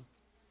and sisters.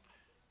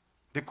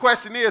 The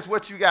question is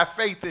what you got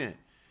faith in.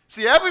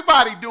 See,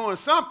 everybody doing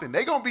something.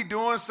 They're going to be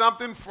doing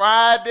something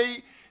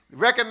Friday,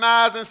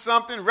 recognizing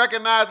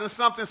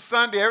something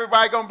Sunday.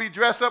 Everybody going to be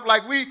dressed up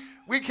like we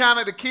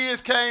counted. The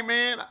kids came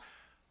in.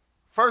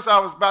 First, I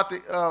was about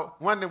to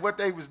wonder what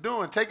they was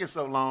doing, taking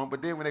so long.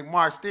 But then when they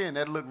marched in,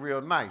 that looked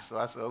real nice. So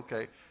I said,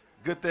 okay,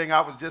 good thing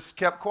I was just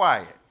kept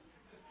quiet.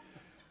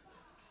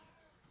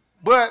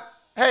 But,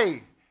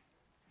 hey,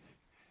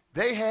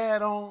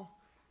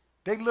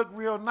 they looked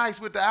real nice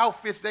with the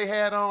outfits they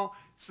had on.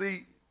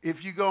 See,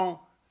 if you're going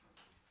to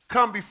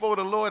come before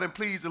the Lord and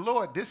please the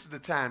Lord, this is the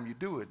time you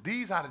do it.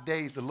 These are the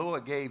days the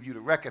Lord gave you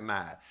to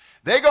recognize.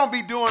 They're going to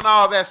be doing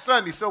all that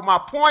Sunday. So my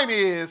point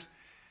is,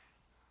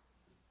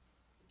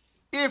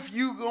 if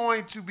you're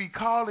going to be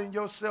calling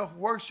yourself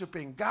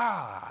worshiping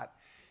God,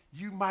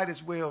 you might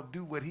as well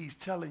do what he's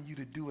telling you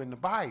to do in the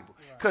Bible.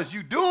 Because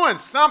you're doing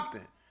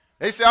something.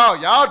 They say, oh,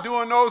 y'all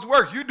doing those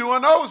works. You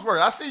doing those works.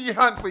 I see you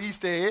hunting for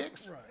Easter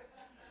eggs. Right.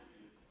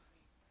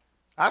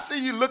 I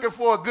see you looking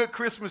for a good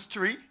Christmas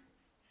tree.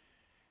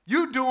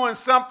 You doing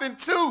something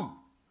too.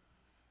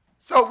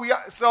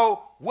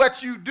 So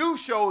what you do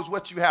shows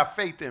what you have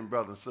faith in,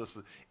 brothers and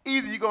sisters.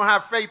 Either you're going to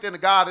have faith in the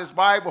God of this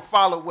Bible,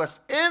 follow what's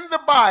in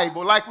the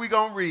Bible like we're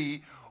going to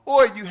read,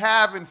 or you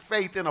having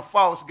faith in a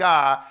false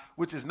God,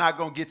 which is not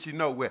going to get you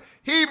nowhere.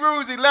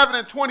 Hebrews 11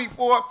 and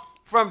 24,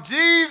 from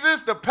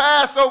Jesus, the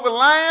Passover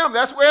lamb,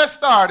 that's where it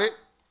started,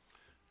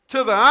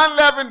 to the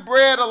unleavened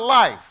bread of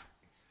life.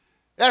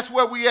 That's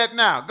where we at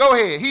now. Go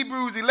ahead.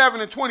 Hebrews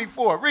 11 and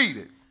 24. Read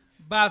it.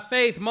 By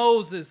faith,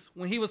 Moses,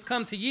 when he was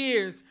come to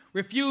years,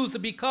 refused to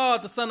be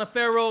called the son of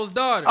Pharaoh's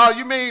daughter. Oh,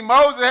 you mean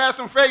Moses had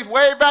some faith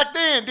way back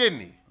then, didn't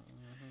he?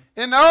 Mm-hmm.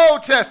 In the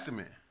Old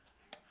Testament,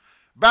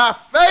 by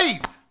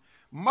faith,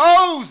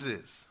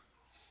 Moses,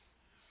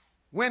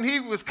 when he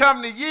was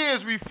coming to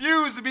years,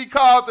 refused to be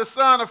called the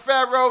son of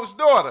Pharaoh's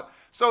daughter.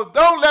 So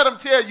don't let them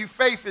tell you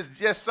faith is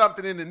just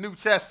something in the New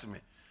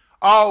Testament.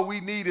 All we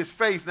need is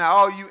faith. Now,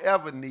 all you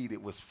ever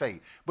needed was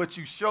faith. But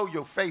you show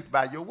your faith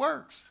by your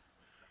works.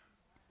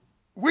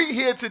 We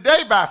here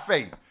today by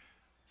faith.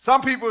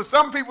 Some people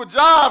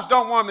jobs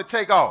don't want them to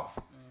take off.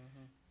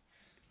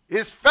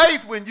 It's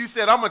faith when you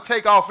said, I'm going to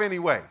take off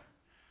anyway.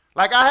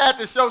 Like I had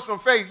to show some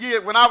faith. Yeah,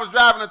 when I was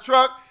driving a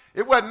truck,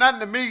 it wasn't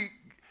nothing to me.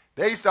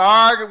 They used to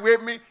argue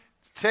with me.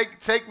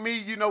 Take me,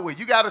 you know, where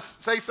you got to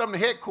say something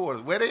to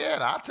headquarters. Where they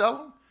at? I'll tell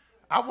them.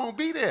 I won't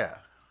be there.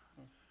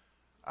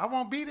 I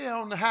won't be there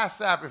on the high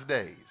Sabbath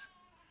days.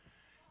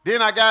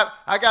 Then I got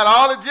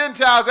all the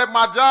Gentiles at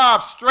my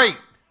job straight.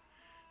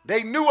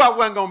 They knew I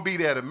wasn't going to be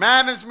there. The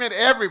management,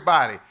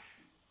 everybody.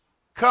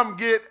 Come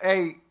get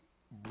a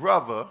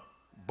brother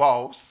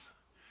boss.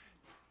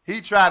 He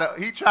tried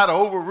to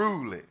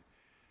overrule it.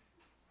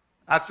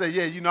 I said,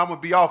 yeah, you know, I'm going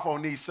to be off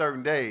on these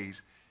certain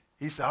days.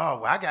 He said,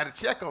 oh, well, I got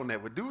to check on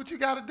that. Well, do what you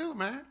got to do,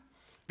 man.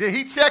 Then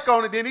he check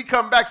on it. Then he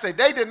come back and say,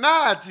 they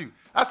denied you.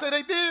 I said,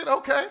 they did?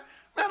 Okay.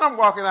 Man, I'm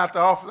walking out the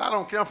office. I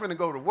don't care. I'm finna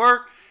go to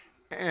work.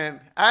 And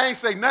I ain't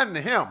say nothing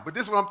to him. But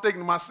this is what I'm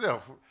thinking to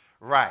myself.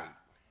 Right.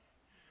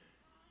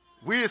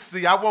 We'll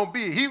see. I won't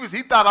be. He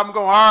thought I'm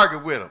going to argue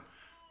with him.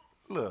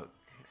 Look,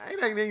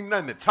 it ain't even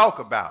nothing to talk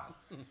about.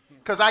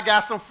 Because I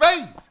got some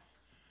faith.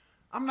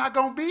 I'm not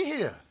going to be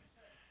here.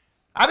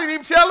 I didn't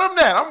even tell him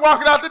that. I'm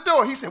walking out the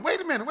door. He said,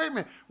 wait a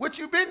minute. What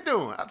you been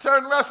doing? I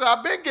turned around and said,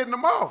 I've been getting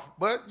them off.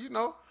 But, you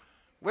know,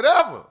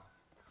 whatever.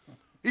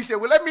 He said,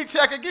 well, let me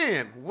check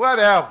again.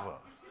 Whatever.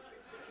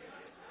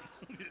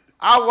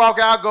 I walk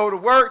out, go to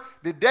work.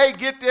 The day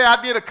get there, I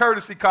did a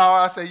courtesy call.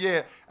 I said,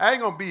 yeah, I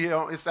ain't going to be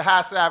here. It's the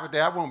high Sabbath day.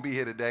 I won't be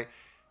here today.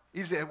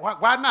 He said,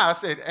 why not? I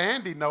said,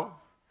 Andy, no.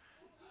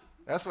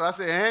 That's what I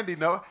said, Andy,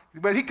 no.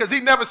 But because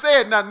he never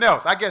said nothing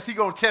else. I guess he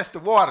going to test the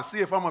water, see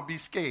if I'm going to be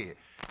scared.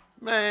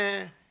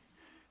 Man,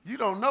 you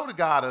don't know the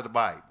God of the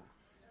Bible.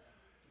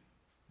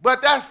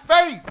 But that's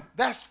faith.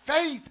 That's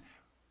faith.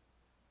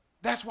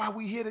 That's why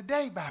we here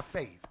today by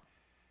faith.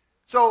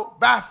 So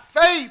by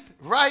faith,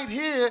 right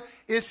here,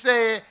 it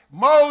said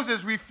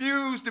Moses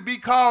refused to be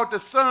called the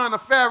son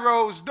of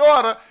Pharaoh's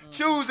daughter,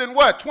 choosing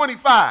what?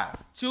 25.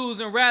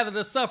 Choosing rather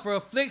to suffer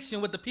affliction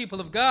with the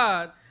people of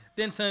God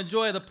than to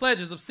enjoy the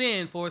pleasures of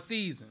sin for a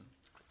season.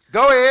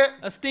 Go ahead.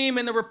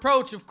 Esteeming the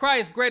reproach of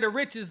Christ greater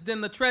riches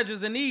than the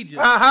treasures in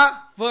Egypt.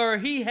 For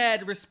he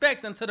had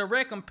respect unto the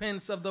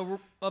recompense of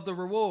the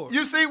reward.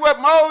 You see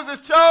what Moses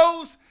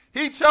chose?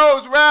 He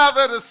chose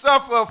rather to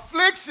suffer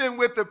affliction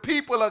with the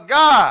people of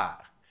God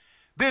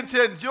than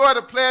to enjoy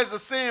the pleasures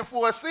of sin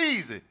for a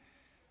season.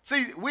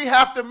 See, we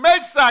have to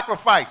make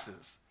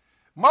sacrifices.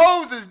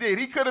 Moses did.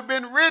 He could have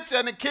been rich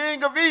and the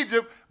king of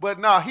Egypt, but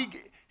no,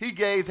 he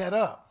gave that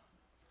up.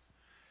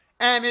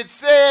 And it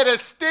said,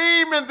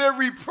 esteeming the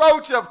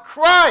reproach of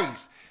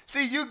Christ.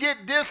 See, you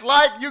get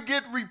disliked, you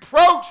get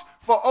reproached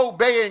for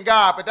obeying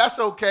God, but that's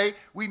okay.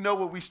 We know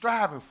what we're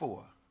striving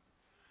for.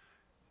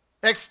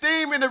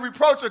 Esteeming the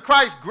reproach of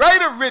Christ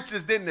greater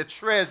riches than the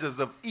treasures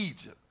of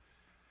Egypt.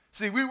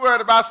 See, we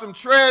worried about some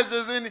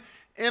treasures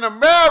in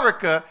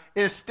America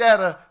instead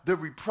of the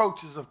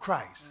reproaches of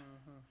Christ.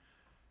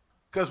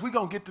 Because we're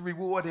going to get the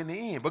reward in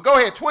the end. But go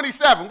ahead,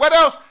 27. What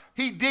else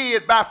he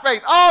did by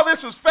faith? All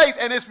this was faith,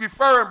 and it's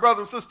referring,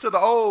 brothers and sisters, to the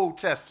Old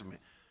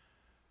Testament.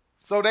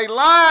 So they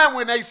lie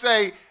when they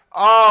say,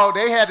 oh,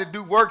 they had to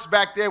do works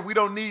back there. We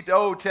don't need the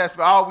Old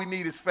Testament. All we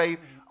need is faith.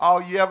 All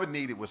you ever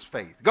needed was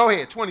faith. Go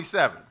ahead,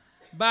 27.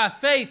 By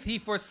faith he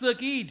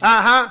forsook Egypt,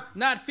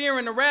 not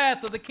fearing the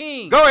wrath of the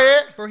king. Go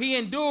ahead. For he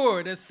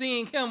endured as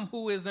seeing him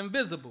who is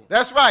invisible.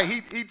 That's right.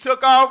 He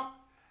took off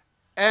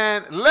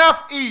and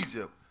left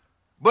Egypt.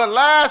 But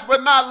last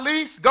but not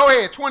least, go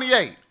ahead,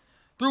 28.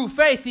 Through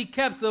faith he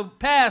kept the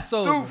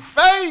Passover. Through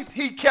faith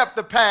he kept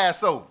the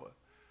Passover.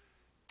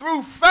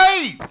 Through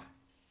faith.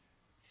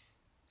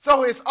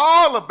 So it's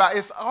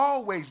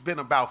always been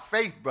about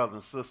faith, brothers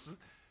and sisters.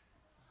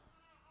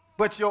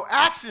 But your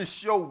actions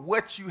show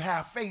what you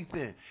have faith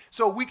in.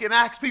 So we can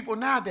ask people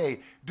nowadays,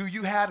 do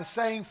you have the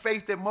same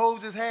faith that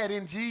Moses had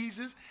in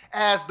Jesus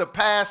as the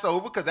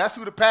Passover? Because that's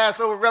who the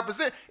Passover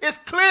represents. It's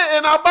clear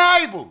in our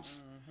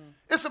Bibles.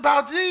 It's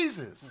about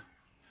Jesus.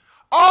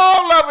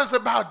 All of it's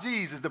about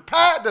Jesus.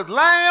 The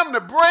lamb, the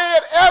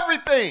bread,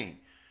 everything.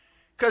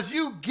 Because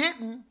you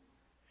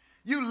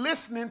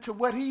listening to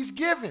what he's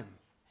given.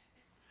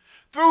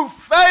 Through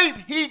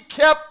faith, he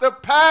kept the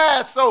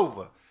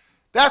Passover.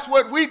 That's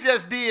what we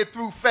just did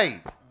through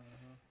faith.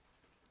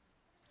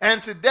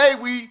 And today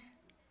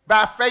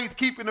by faith,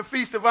 keeping the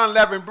feast of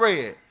unleavened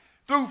bread.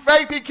 Through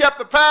faith, he kept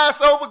the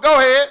Passover. Go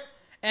ahead.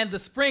 And the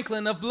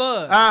sprinkling of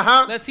blood,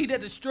 lest he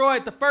that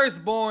destroyed the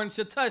firstborn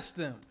should touch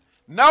them.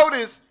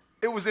 Notice,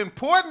 it was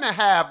important to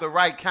have the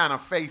right kind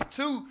of faith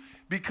too,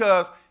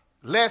 because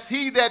lest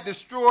he that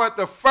destroyed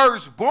the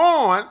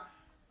firstborn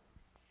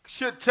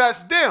should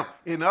touch them.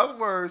 In other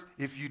words,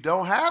 if you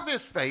don't have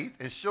this faith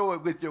and show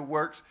it with your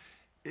works,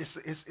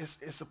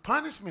 it's a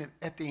punishment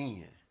at the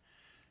end.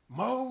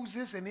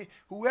 Moses and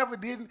whoever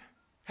didn't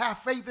have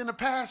faith in the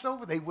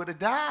Passover, they would have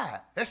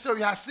died. Let's show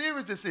you how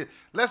serious this is.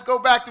 Let's go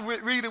back to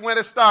read it when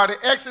it started.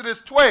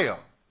 Exodus 12.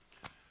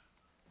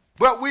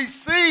 But we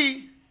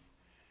see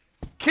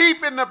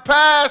keeping the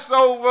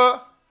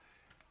Passover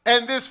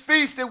and this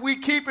feast that we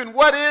keeping,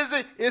 what is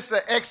it? It's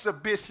an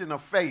exhibition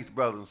of faith,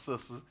 brothers and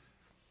sisters.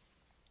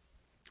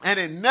 And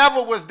it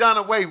never was done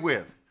away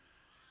with.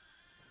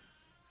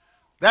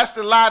 That's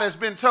the lie that's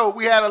been told.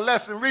 We had a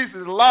lesson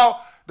recently.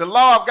 The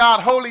law of God,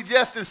 holy,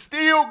 just, is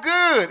still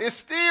good. It's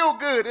still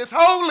good. It's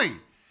holy.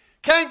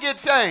 Can't get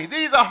changed.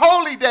 These are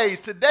holy days.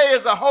 Today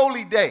is a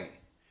holy day.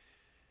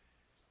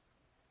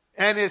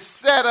 And it's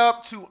set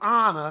up to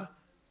honor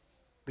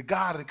the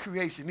God of the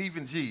creation,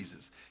 even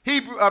Jesus.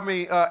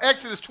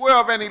 Exodus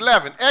 12 and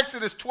 11.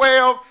 Exodus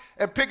 12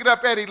 and pick it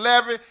up at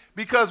 11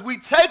 because we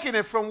taking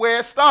it from where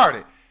it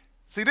started.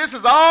 See, this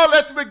is all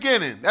at the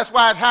beginning. That's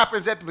why it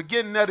happens at the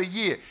beginning of the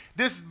year.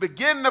 This is the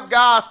beginning of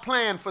God's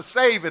plan for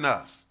saving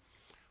us.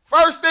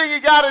 First thing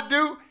he got to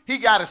do, he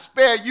got to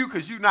spare you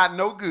because you're not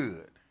no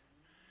good.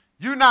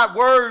 You're not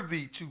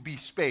worthy to be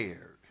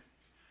spared.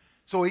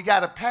 So he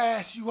got to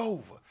pass you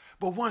over.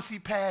 But once he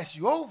passed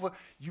you over,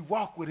 you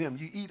walk with him.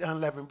 You eat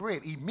unleavened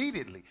bread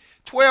immediately.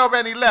 12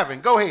 and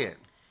 11. Go ahead.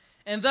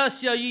 And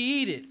thus shall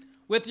ye eat it,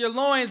 with your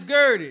loins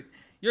girded,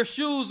 your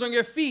shoes on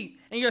your feet,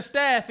 and your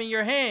staff in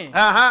your hand.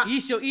 Ye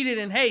shall eat it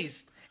in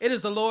haste. It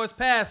is the Lord's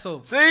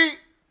Passover. See,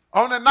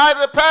 on the night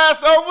of the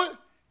Passover,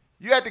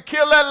 you had to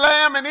kill that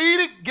lamb and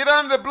eat it, get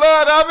under the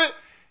blood of it.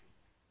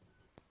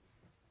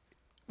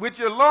 With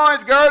your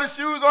loins girded,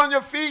 shoes on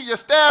your feet, your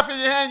staff in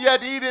your hand, you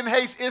had to eat it in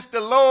haste. It's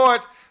the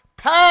Lord's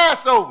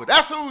Passover.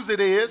 That's whose it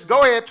is.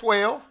 Go ahead,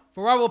 12.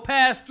 For I will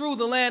pass through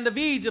the land of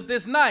Egypt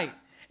this night,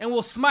 and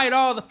will smite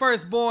all the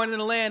firstborn in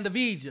the land of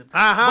Egypt,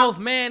 both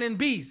man and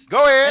beast.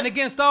 Go ahead. And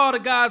against all the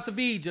gods of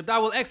Egypt I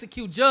will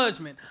execute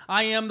judgment.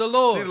 I am the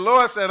Lord. See, the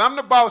Lord said, I'm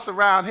the boss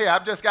around here.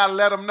 I've just got to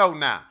let them know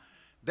now.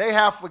 They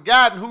have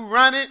forgotten who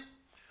run it.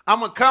 I'm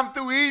going to come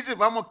through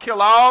Egypt. I'm going to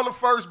kill all the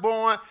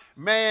firstborn,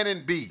 man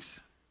and beast.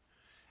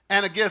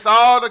 And against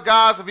all the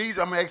gods of Egypt,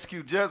 I'm going to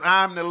execute judgment.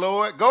 I'm the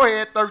Lord. Go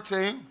ahead,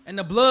 13. And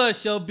the blood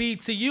shall be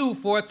to you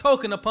for a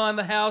token upon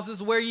the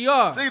houses where ye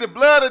are. See, the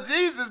blood of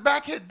Jesus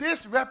back here,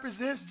 this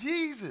represents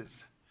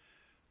Jesus.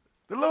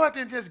 The Lord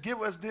didn't just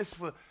give us this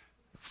for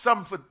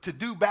something to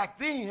do back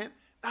then.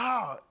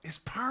 No, it's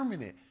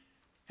permanent.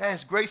 It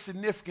has great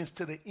significance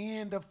to the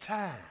end of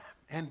time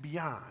and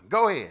beyond.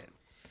 Go ahead.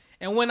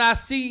 And when I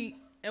see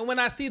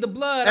the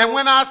blood. And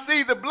when I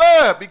see the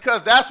blood,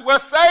 because that's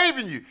what's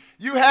saving you.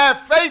 You have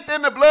faith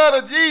in the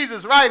blood of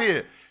Jesus right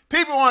here.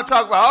 People want to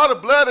talk about, the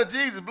blood of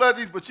Jesus,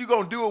 but you're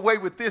going to do away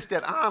with this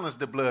that honors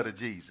the blood of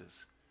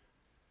Jesus.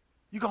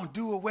 You're going to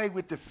do away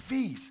with the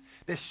feast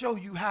that show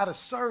you how to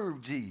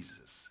serve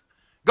Jesus.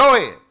 Go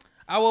ahead.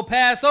 I will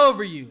pass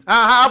over you.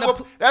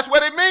 That's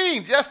what it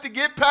means, just to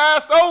get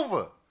passed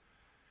over,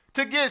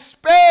 to get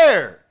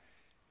spared.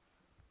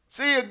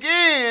 See,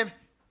 again,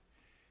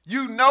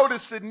 you know the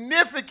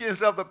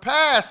significance of the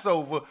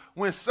Passover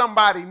when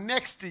somebody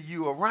next to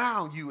you,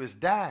 around you, is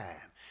dying.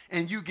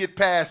 And you get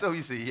passed over.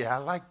 You say, yeah, I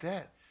like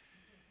that.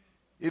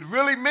 It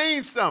really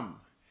means something.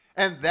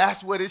 And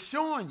that's what it's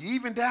showing you,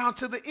 even down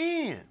to the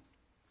end.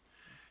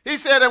 He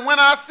said, and when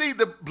I see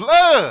the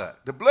blood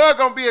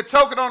going to be a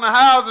token on the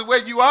houses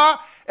where you are.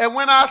 And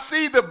when I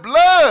see the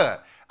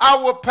blood, I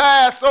will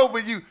pass over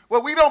you.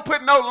 Well, we don't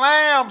put no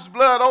lamb's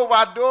blood over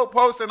our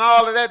doorposts and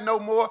all of that no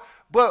more.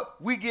 But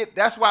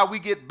that's why we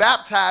get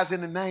baptized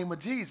in the name of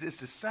Jesus. It's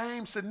the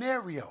same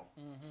scenario.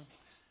 Mm-hmm.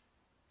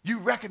 You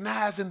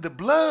recognizing the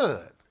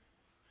blood.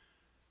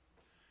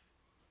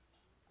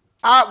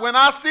 When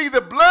I see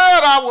the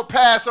blood, I will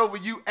pass over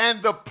you.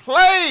 And the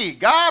plague,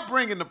 God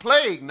bringing the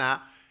plague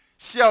now,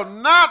 shall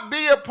not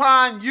be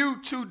upon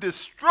you to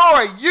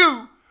destroy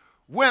you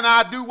when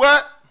I do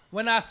what?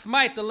 When I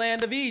smite the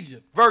land of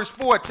Egypt. Verse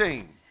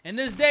 14. And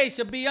this day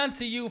shall be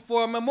unto you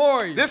for a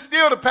memorial. This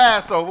still the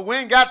Passover. We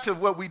ain't got to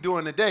what we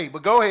doing today,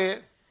 but go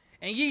ahead.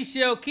 And ye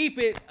shall keep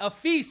it a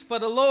feast for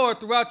the Lord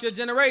throughout your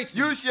generations.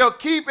 You shall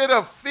keep it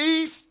a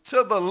feast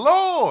to the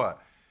Lord.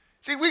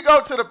 See, we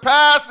go to the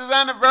pastor's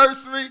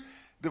anniversary,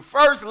 the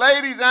first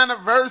lady's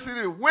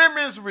anniversary, the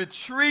women's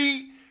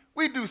retreat.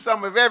 We do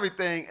some of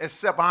everything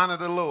except honor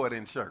the Lord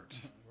in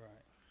church. Right.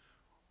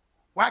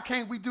 Why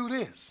can't we do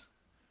this?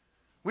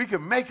 We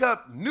can make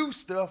up new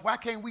stuff. Why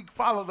can't we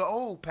follow the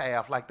old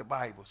path like the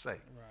Bible say? Right.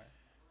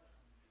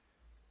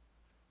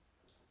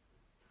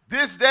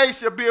 This day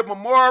shall be a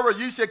memorial.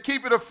 You shall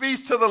keep it a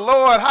feast to the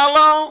Lord. How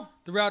long?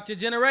 Throughout your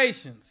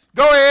generations.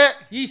 Go ahead.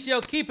 Ye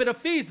shall keep it a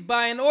feast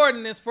by an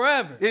ordinance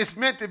forever. It's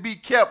meant to be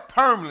kept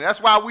permanent.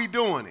 That's why we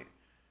doing it.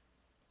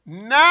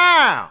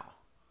 Now,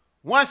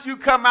 once you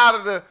come out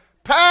of the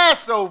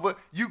Passover,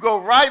 you go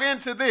right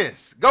into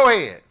this. Go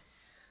ahead.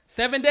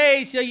 7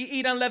 days shall you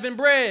eat unleavened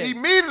bread.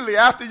 Immediately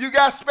after you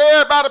got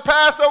spared by the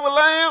Passover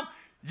lamb,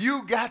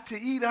 you got to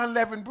eat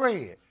unleavened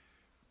bread.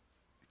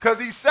 Because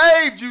he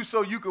saved you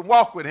so you can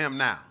walk with him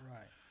now.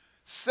 Right.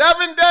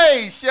 7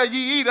 days shall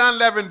ye eat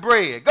unleavened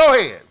bread. Go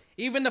ahead.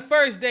 Even the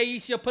first day ye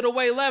shall put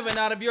away leaven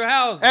out of your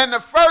houses. And the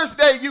first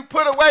day you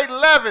put away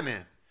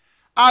leavening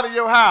out of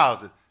your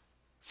houses.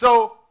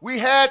 So we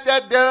had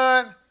that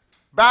done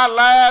by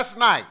last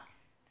night.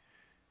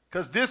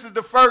 Because this is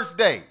the first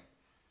day,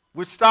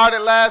 which started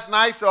last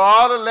night, so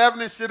all the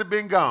leavening should have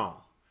been gone.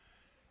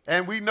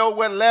 And we know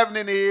what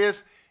leavening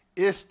is.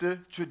 It's the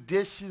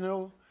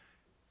traditional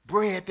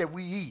bread that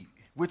we eat,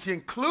 which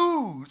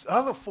includes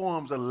other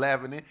forms of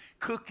leavening,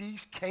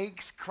 cookies,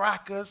 cakes,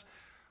 crackers,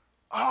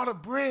 all the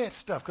bread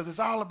stuff, because it's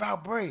all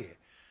about bread.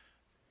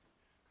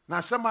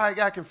 Now, somebody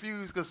got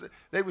confused because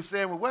they were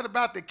saying, well, what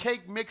about the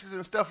cake mixes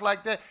and stuff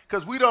like that?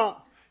 Because we don't,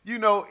 you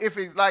know, if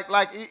it's like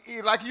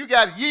you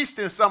got yeast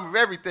in some of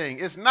everything.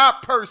 It's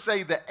not per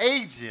se the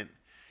agent.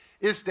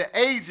 It's the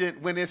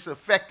agent when it's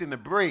affecting the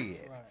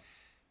bread. Right.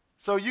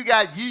 So you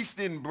got yeast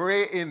in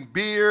bread, in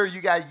beer. You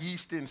got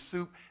yeast in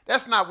soup.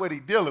 That's not what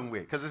he's dealing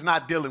with because it's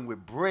not dealing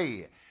with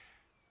bread.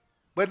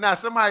 But now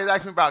somebody's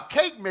asking about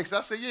cake mixes.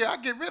 I said, yeah, I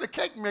get rid of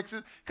cake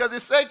mixes because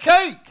it say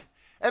cake.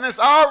 And it's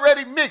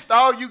already mixed.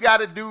 All you got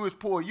to do is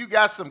pour. You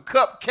got some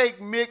cupcake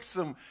mix,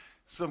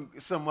 some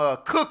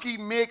cookie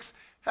mix.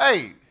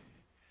 Hey,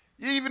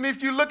 even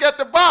if you look at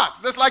the box,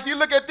 just like you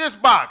look at this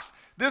box.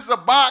 This is a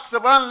box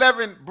of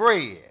unleavened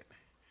bread.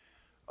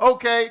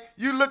 Okay,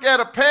 you look at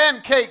a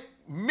pancake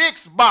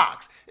mix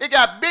box. It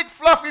got big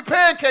fluffy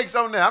pancakes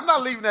on there. I'm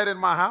not leaving that in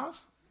my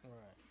house.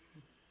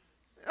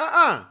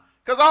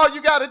 Because all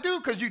you got to do,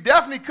 because you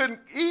definitely couldn't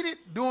eat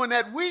it during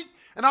that week,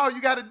 and all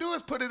you got to do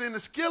is put it in the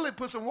skillet,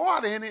 put some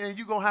water in it, and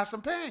you're going to have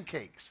some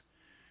pancakes,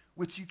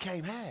 which you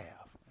can't have.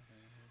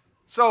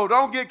 So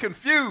don't get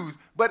confused.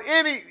 But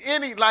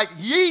any like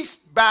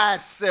yeast by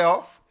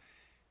itself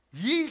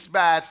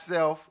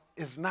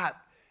is not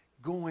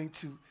going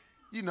to,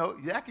 you know,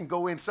 that can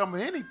go in some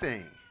of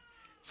anything.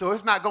 So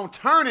it's not going to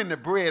turn into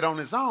bread on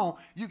its own.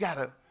 You got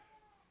to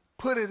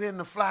put it in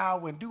the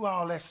flour and do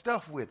all that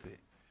stuff with it.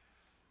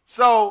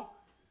 So,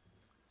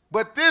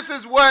 but this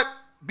is what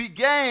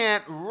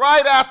began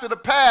right after the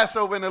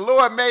Passover, and the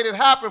Lord made it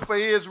happen for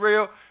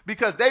Israel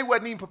because they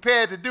wasn't even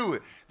prepared to do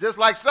it. Just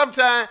like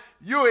sometimes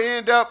you'll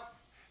end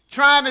up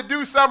trying to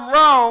do something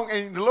wrong,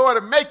 and the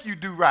Lord will make you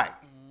do right.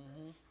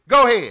 Mm-hmm.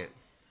 Go ahead.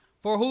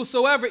 For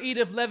whosoever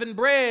eateth leavened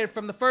bread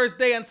from the first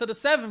day until the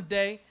seventh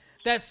day,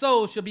 that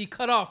soul shall be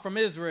cut off from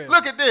Israel.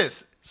 Look at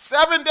this.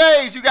 7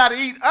 days you got to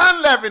eat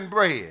unleavened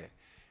bread.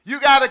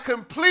 You got to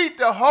complete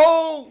the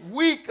whole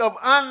week of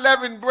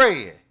unleavened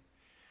bread.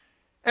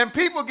 And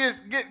people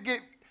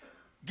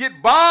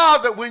get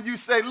bothered when you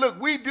say, look,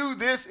 we do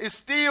this. It's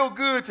still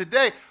good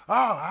today.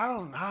 Oh, I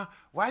don't know.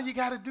 Why you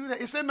got to do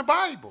that? It's in the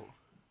Bible.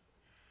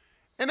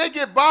 And they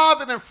get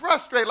bothered and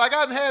frustrated. Like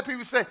I done had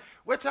people say,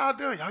 what y'all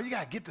doing? Oh, you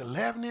got to get the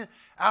leavening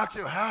out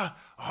your house.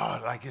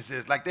 Oh, like it's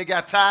just, like they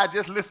got tired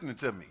just listening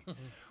to me.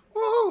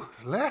 Woo,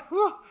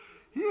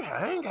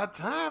 I ain't got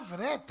time for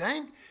that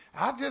thing.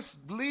 I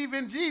just believe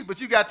in Jesus. But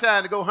you got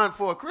time to go hunt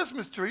for a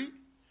Christmas tree.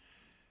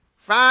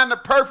 Find the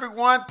perfect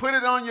one, put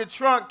it on your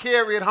trunk,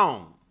 carry it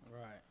home.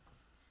 Right.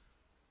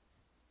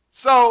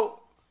 So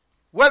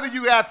whether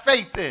you have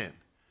faith in,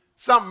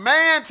 some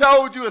man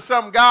told you or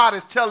some God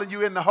is telling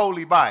you in the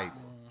Holy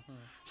Bible.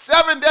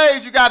 7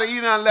 days you got to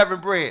eat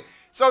unleavened bread.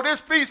 So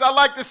this piece, I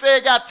like to say,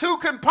 it got two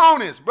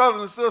components,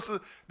 brothers and sisters.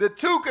 The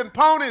two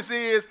components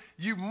is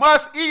you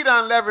must eat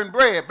unleavened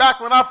bread. Back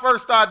when I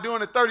first started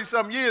doing it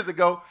 30-something years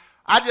ago,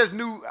 I just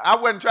knew I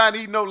wasn't trying to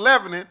eat no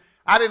leavening.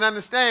 I didn't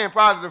understand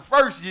probably the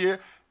first year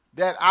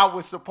that I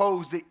was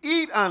supposed to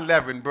eat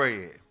unleavened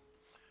bread.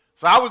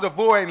 So I was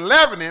avoiding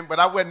leavening, but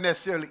I wasn't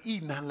necessarily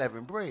eating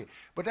unleavened bread.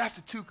 But that's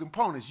the two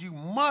components. You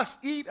must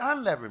eat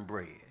unleavened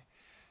bread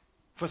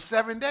for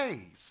 7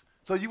 days.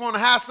 So you want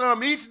to have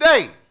some each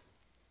day.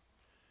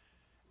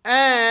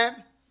 And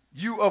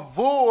you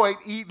avoid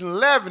eating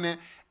leavening,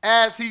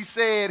 as he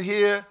said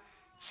here.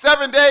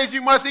 7 days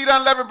you must eat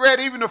unleavened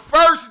bread. Even the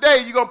first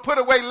day you're going to put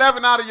away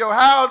leaven out of your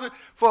houses.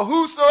 For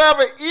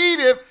whosoever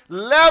eateth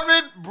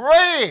leavened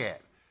bread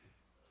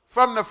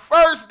from the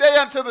first day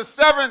until the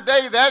seventh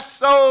day, that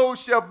soul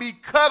shall be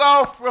cut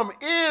off from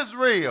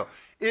Israel.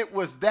 It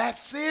was that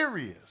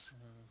serious.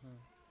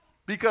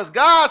 Because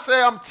God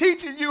said, I'm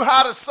teaching you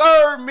how to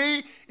serve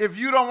me. If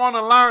you don't want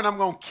to learn, I'm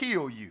going to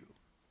kill you.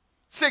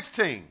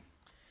 16.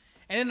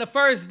 And in the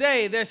first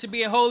day, there should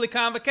be a holy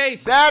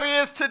convocation. That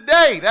is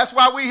today. That's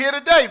why we're here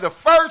today, the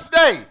first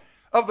day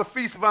of the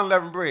Feast of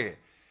Unleavened Bread.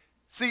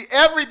 See,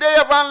 every day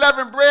of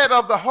unleavened bread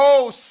of the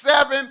whole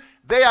 7,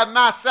 they are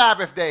not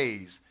Sabbath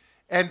days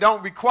and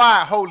don't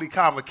require holy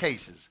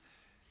convocations.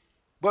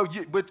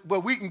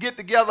 But we can get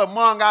together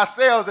among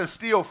ourselves and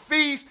still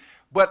feast,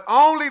 but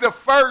only the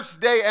first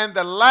day and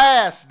the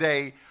last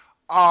day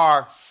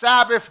are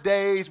Sabbath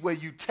days where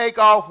you take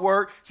off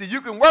work. See, you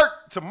can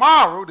work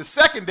tomorrow, the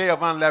second day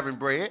of unleavened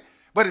bread,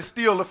 but it's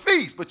still a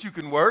feast, but you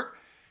can work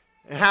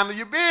and handle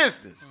your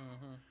business.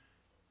 Mm-hmm.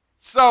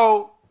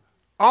 So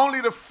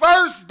only the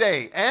first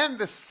day and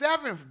the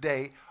seventh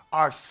day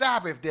are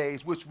Sabbath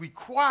days, which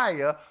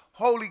require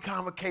holy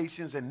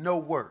convocations and no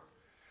work.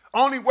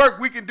 Only work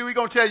we can do, he's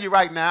going to tell you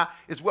right now,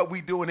 is what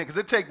we doing here, because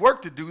it take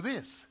work to do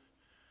this.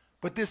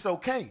 But this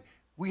okay.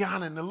 We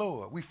honoring the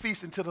Lord. We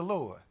feasting to the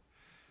Lord.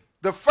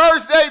 The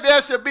first day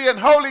there shall be an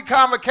holy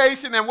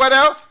convocation, and what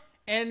else?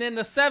 And then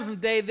the 7th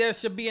day there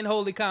shall be an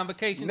holy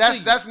convocation.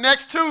 That's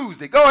next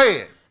Tuesday. Go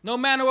ahead. No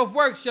manner of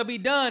work shall be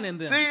done in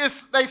them.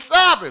 See, they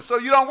Sabbath, so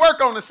you don't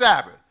work on the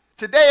Sabbath.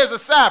 Today is a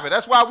Sabbath.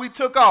 That's why we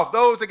took off.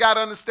 Those that got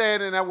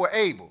understanding that were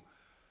able.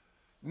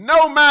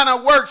 No manner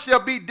of work shall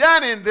be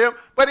done in them,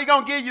 but he's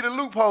going to give you the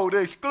loophole,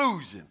 the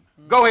exclusion.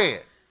 Go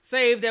ahead.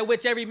 Save that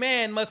which every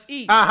man must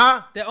eat,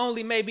 that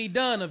only may be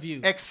done of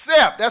you.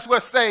 Except, that's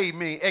what save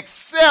means,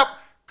 except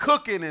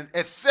cooking and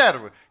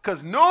etc.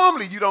 Because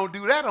normally you don't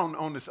do that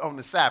on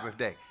the Sabbath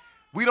day.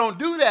 We don't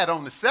do that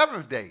on the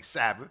 7th day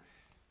Sabbath.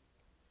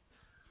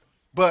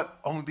 But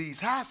on these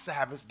high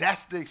Sabbaths,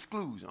 that's the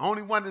exclusion.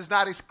 Only one that's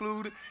not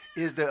excluded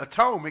is the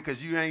atonement,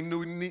 because you ain't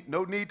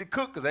no need to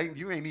cook, because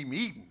you ain't even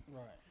eating.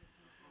 Right.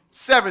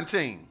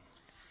 17.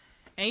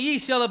 And ye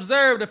shall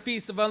observe the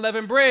feast of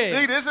unleavened bread.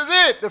 See, this is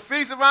it, the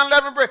feast of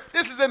unleavened bread.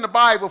 This is in the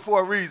Bible for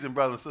a reason,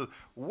 brothers and sisters.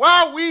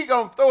 Why we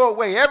going to throw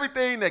away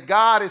everything that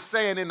God is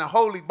saying in the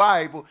Holy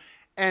Bible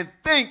and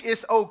think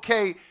it's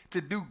okay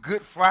to do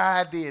Good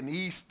Friday and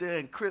Easter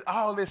and Christmas,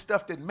 all this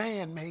stuff that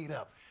man made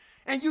up?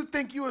 And you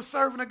think you are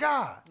serving a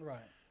God. Right.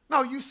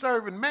 No, you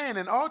serving man,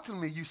 and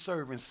ultimately you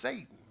serving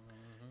Satan.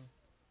 Mm-hmm.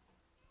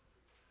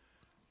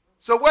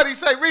 So what did he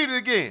say? Read it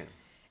again.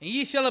 And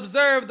ye shall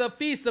observe the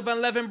feast of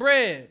unleavened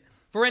bread.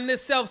 For in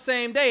this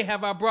selfsame day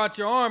have I brought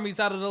your armies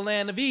out of the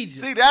land of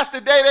Egypt. See, that's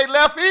the day they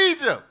left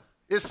Egypt.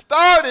 It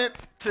started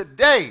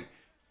today.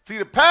 See,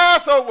 the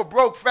Passover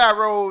broke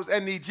Pharaoh's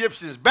and the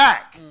Egyptians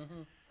back.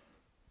 Mm-hmm.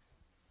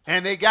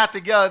 And they got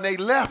together and they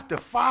left the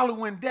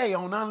following day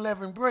on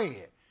unleavened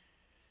bread.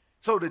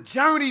 So the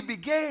journey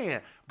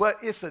began, but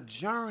it's a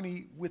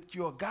journey with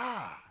your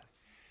God.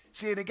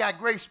 See, and it got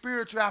great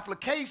spiritual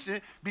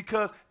application,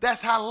 because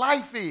that's how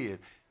life is.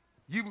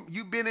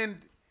 You've been in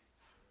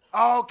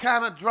all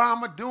kind of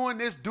drama, doing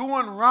this,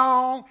 doing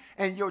wrong,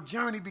 and your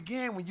journey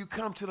began when you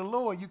come to the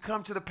Lord. You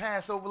come to the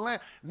Passover lamb.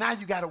 Now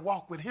you got to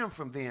walk with him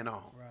from then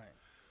on. Right.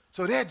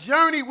 So that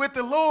journey with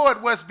the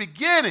Lord was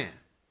beginning.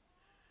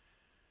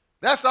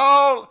 That's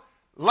all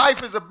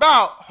life is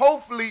about.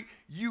 Hopefully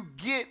you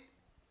get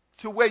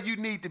to where you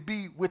need to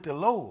be with the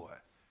Lord.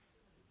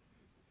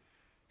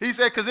 He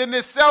said, because in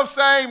this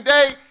self-same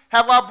day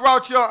have I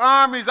brought your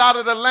armies out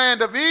of the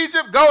land of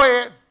Egypt. Go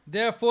ahead.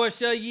 Therefore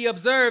shall ye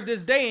observe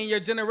this day in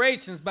your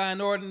generations by an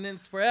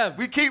ordinance forever.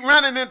 We keep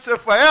running into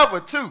forever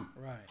too.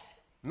 Right.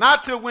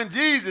 Not till when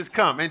Jesus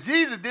come. And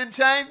Jesus didn't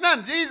change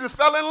nothing. Jesus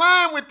fell in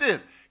line with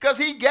this because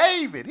he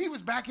gave it. He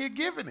was back here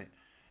giving it.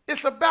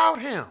 It's about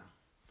him.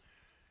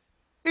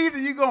 Either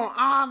you're going to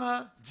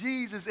honor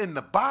Jesus in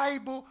the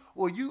Bible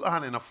or you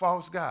honoring a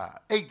false God.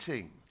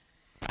 18.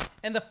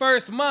 And the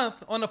first month,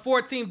 on the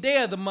 14th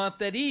day of the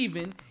month at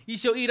even, ye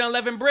shall eat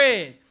unleavened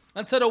bread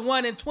until the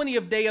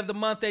 21st day of the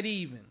month at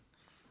even.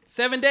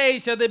 7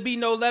 days shall there be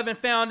no leaven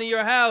found in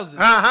your houses.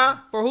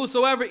 For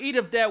whosoever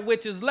eateth that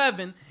which is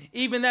leavened,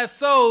 even that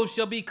soul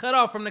shall be cut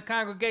off from the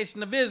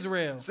congregation of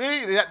Israel.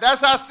 See,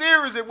 that's how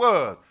serious it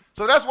was.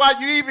 So that's why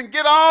you even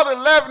get all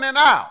the leavening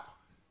out.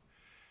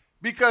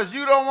 Because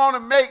you don't want to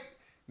make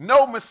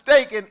no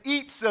mistake and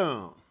eat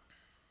some.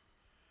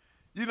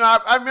 You know,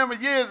 I remember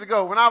years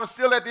ago when I was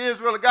still at the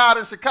Israel of God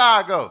in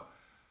Chicago,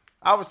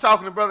 I was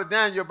talking to Brother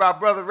Daniel about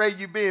Brother Ray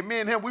being me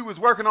and him. We was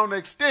working on the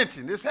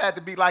extension. This had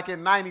to be like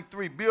in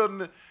 93,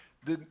 building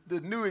the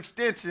new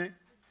extension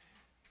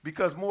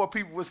because more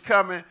people was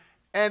coming.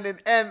 And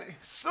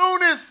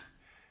soon as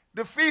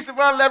the Feast of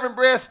Unleavened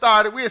Bread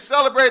started, we had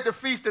celebrated the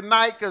feast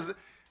tonight because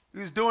we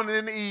was doing it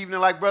in the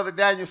evening like Brother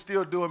Daniel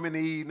still do them in the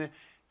evening.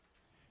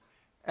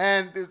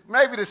 And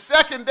maybe the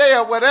second day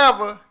or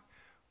whatever,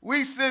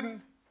 we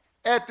sitting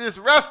at this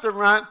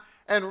restaurant,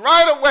 and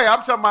right away, I'm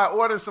talking about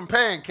ordering some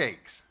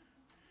pancakes.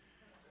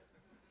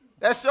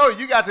 That shows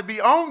you got to be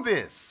on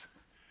this.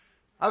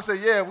 I said,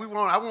 yeah,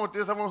 I want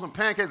this, I want some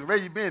pancakes.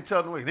 Ray, you been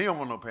telling me, he don't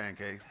want no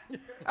pancakes.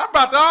 I'm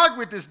about to argue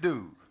with this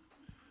dude.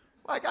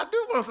 Like, I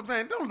do want some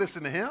pancakes. Don't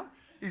listen to him.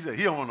 He said,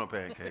 he don't want no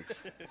pancakes.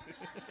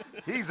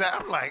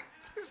 I'm like,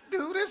 this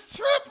dude is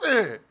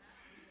tripping.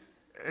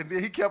 And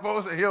then he kept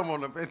on saying, he don't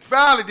want no pancakes.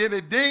 Finally, then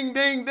it ding,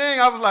 ding, ding.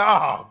 I was like,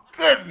 oh,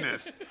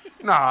 goodness.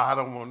 Nah, I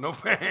don't want no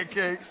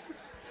pancakes.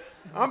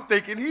 I'm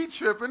thinking he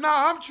tripping.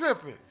 Nah, I'm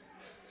tripping.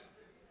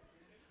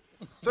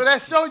 So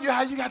that shows you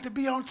how you got to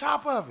be on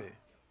top of it.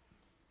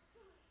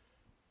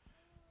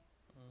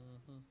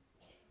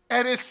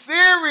 And it's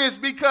serious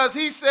because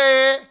he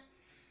said,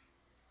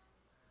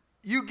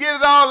 you get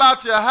it all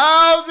out your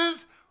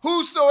houses,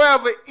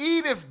 whosoever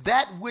eateth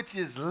that which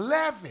is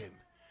leavened.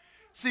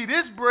 See,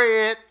 this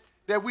bread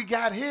that we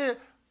got here,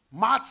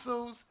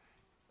 matzos,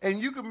 and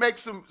you can make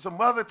some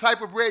other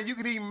type of bread. You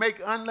can even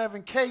make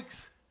unleavened cakes.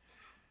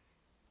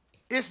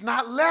 It's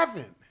not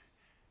leavened.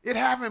 It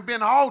haven't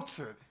been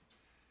altered.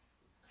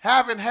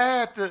 Haven't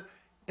had the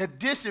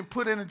addition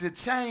put in it to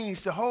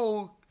change the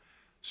whole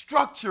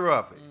structure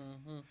of it.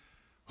 Mm-hmm.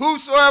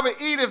 Whosoever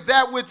eateth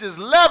that which is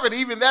leavened,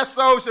 even that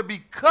soul shall be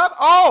cut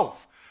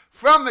off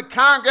from the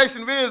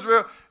congregation of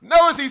Israel.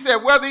 Notice he said,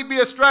 whether he be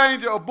a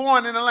stranger or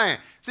born in the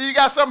land. So you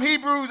got some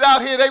Hebrews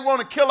out here, they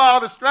want to kill all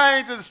the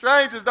strangers. The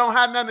strangers don't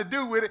have nothing to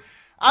do with it.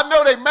 I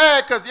know they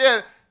mad because,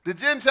 yeah, the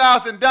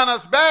Gentiles done done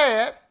us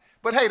bad,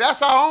 but hey,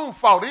 that's our own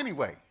fault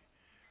anyway.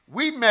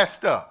 We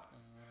messed up.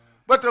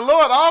 But the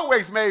Lord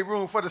always made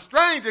room for the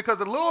stranger because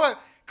the Lord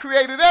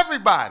created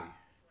everybody.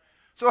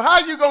 So how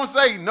you going to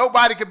say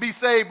nobody could be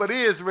saved but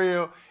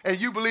Israel and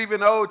you believe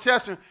in the Old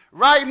Testament?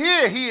 Right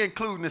here, he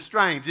including the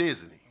stranger,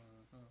 isn't he?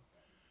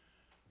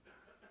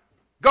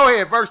 Go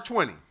ahead, verse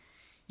 20.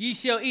 Ye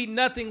shall eat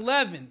nothing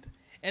leavened,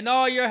 and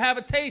all your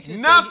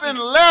habitations. Nothing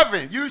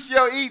leavened. You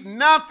shall eat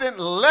nothing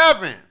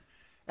leavened.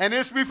 And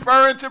it's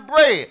referring to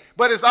bread.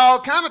 But it's all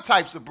kind of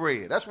types of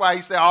bread. That's why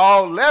he said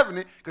all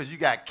leavened, because you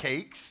got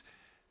cakes.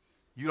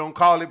 You don't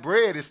call it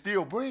bread. It's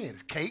still bread.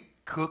 It's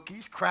cake,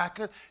 cookies,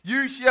 crackers.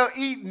 You shall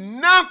eat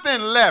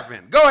nothing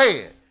leavened. Go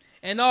ahead.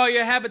 And all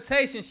your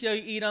habitations shall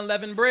you eat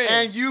unleavened bread.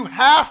 And you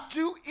have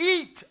to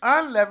eat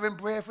unleavened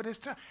bread for this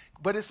time.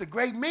 But it's a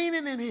great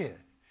meaning in here.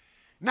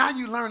 Now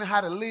you learning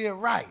how to live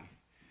right.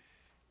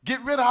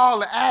 Get rid of all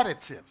the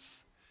additives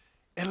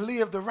and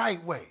live the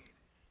right way.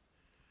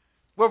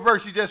 What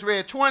verse you just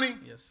read? 20?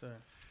 Yes, sir.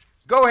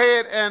 Go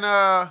ahead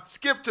and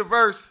skip to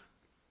verse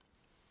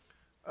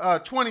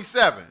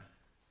 27.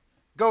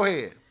 Go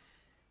ahead.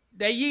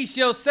 That ye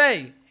shall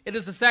say, it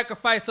is the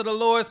sacrifice of the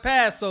Lord's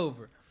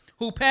Passover,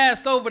 who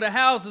passed over the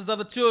houses of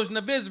the children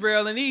of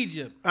Israel in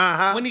Egypt,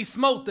 when he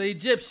smote the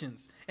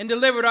Egyptians and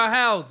delivered our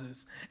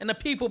houses. And the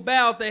people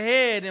bowed their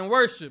head and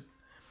worshiped.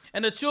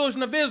 And the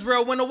children of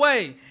Israel went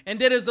away and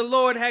did as the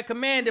Lord had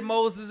commanded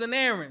Moses and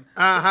Aaron.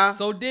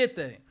 So did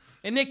they.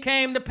 And it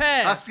came to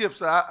pass. I skipped,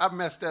 so I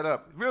messed that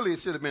up. Really, it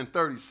should have been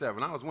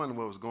 37. I was wondering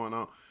what was going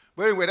on.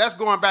 But anyway, that's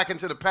going back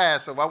into the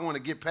past, so I want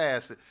to get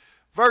past it.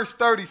 Verse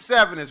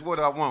 37 is what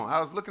I want.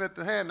 I was looking at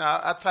the hand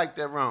now. I typed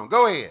that wrong.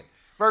 Go ahead.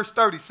 Verse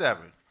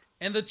 37.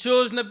 And the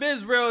children of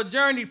Israel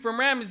journeyed from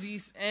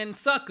Ramses and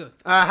Succoth,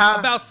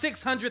 about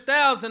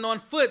 600,000 on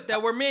foot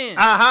that were men,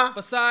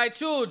 beside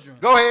children.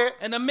 Go ahead.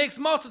 And a mixed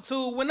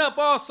multitude went up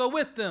also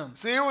with them.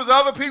 See, it was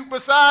other people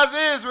besides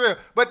Israel.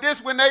 But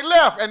this when they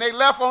left, and they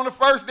left on the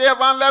first day of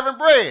unleavened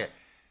bread.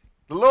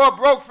 The Lord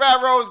broke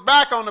Pharaoh's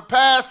back on the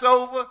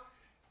Passover.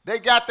 They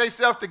got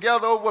themselves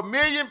together, over 1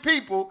 million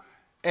people,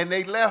 and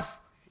they left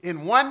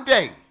in one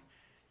day.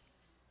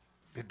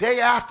 The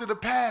day after the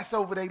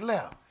Passover, they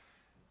left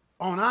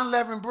on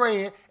unleavened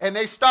bread, and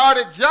they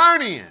started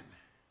journeying.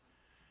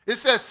 It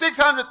says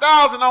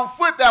 600,000 on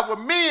foot that were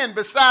men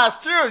besides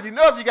children. You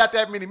know, if you got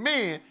that many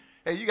men,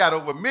 hey, you got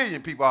over 1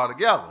 million people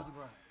altogether.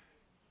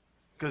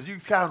 Because you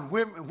count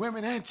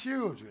women and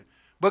children.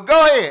 But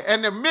go ahead.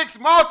 And the mixed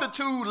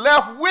multitude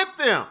left with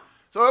them.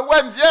 So it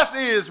wasn't just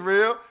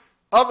Israel.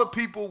 Other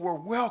people were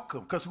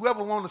welcome, because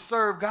whoever want to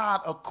serve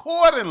God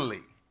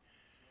accordingly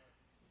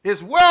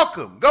is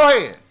welcome. Go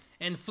ahead.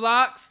 And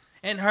flocks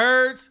and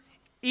herds,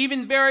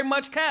 even very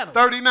much cattle.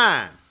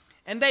 39.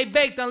 And they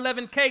baked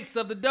unleavened cakes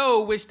of the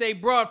dough which they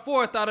brought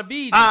forth out of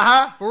Egypt,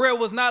 for it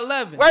was not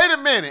leavened. Wait a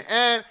minute.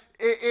 And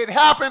it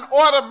happened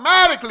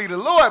automatically. The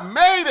Lord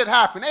made it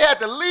happen. They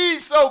had to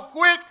leave so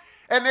quick,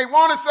 and they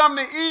wanted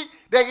something to eat.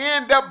 They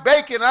end up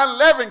baking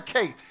unleavened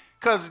cakes.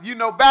 Because, you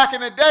know, back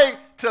in the day,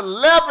 to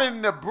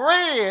leaven the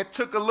bread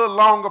took a little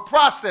longer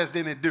process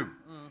than it do.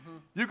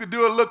 You could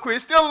do it a little quick.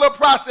 It's still a little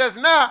process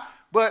now,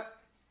 but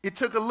it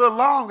took a little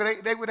longer.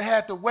 They would have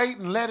had to wait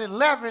and let it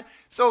leaven.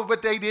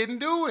 But they didn't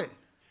do it.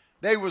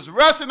 They was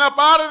rushing up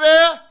out of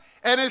there,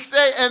 and it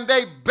say, and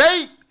they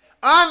baked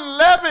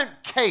unleavened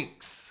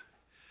cakes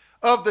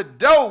of the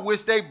dough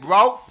which they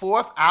brought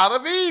forth out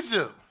of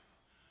Egypt.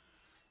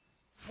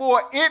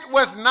 For it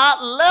was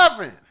not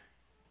leavened.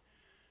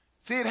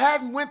 See, it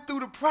hadn't went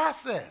through the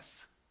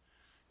process.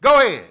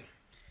 Go ahead.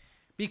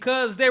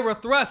 Because they were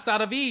thrust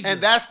out of Egypt.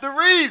 And that's the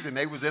reason.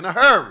 They was in a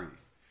hurry.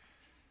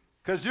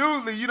 Because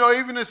usually, you know,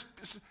 even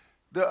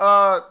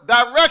the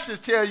directions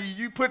tell you,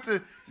 you put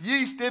the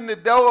yeast in the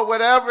dough or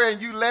whatever,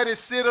 and you let it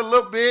sit a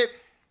little bit,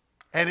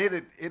 and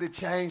it'll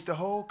change the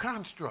whole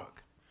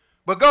construct.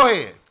 But go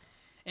ahead.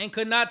 And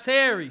could not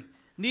tarry,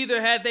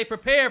 neither had they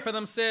prepared for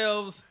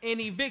themselves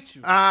any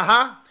victual.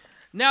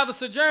 Now the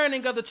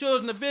sojourning of the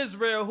children of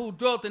Israel who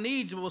dwelt in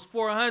Egypt was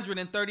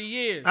 430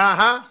 years.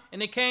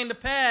 And it came to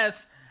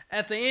pass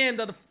at the end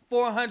of the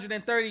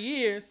 430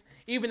 years,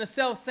 even the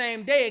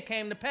self-same day it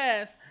came to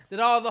pass,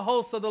 that all the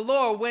hosts of the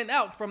Lord went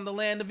out from the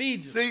land of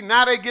Egypt. See,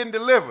 now they're getting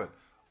delivered.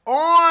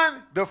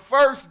 On the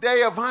first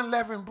day of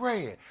unleavened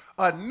bread,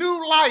 a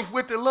new life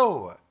with the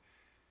Lord.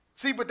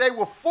 See, but they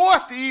were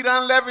forced to eat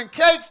unleavened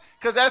cakes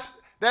because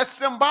that's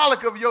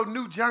symbolic of your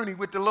new journey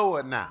with the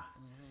Lord now.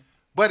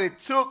 But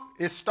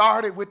it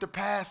started with the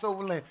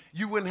Passover lamb.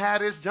 You wouldn't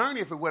have this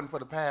journey if it wasn't for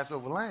the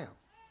Passover lamb.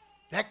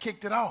 That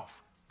kicked it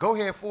off. Go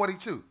ahead,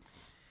 42.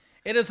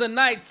 It is a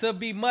night to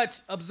be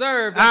much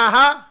observed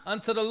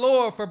unto the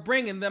Lord for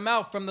bringing them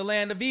out from the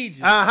land of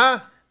Egypt.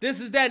 This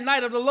is that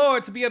night of the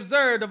Lord to be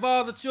observed of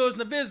all the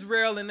children of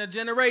Israel in their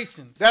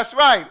generations. That's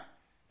right.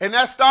 And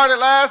that started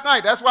last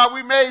night. That's why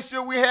we made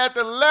sure we had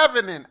the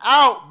leavening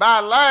out by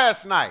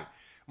last night.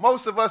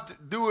 Most of us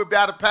do it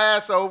by the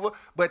Passover,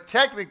 but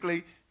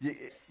technically,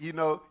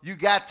 you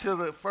got to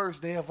the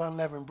first day of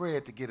unleavened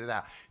bread to get it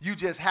out. You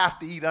just have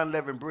to eat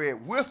unleavened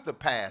bread with the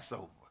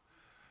Passover.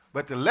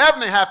 But the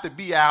leavening have to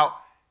be out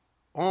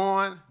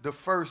on the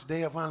first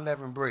day of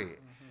unleavened bread.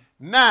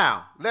 Mm-hmm.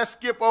 Now, let's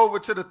skip over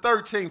to the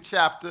 13th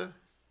chapter.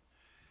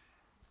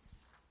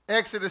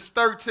 Exodus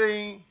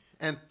 13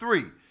 and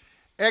 3.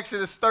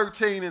 Exodus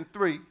 13 and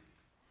 3.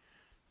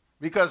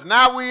 Because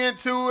now we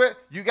into it.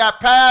 You got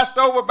passed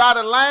over by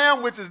the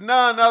Lamb, which is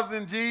none other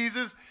than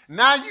Jesus.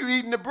 Now you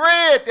eating the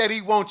bread that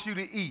he wants you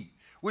to eat,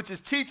 which is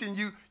teaching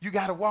you, you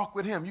got to walk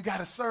with him. You got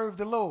to serve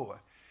the Lord.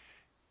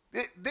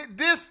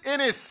 This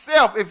in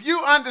itself, if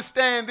you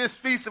understand this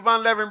Feast of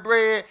Unleavened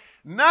Bread,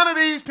 none of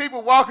these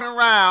people walking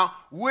around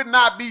would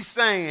not be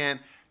saying,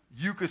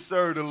 you could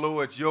serve the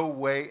Lord your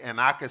way and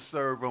I could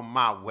serve him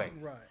my way.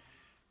 Right.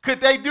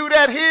 Could they do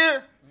that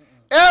here?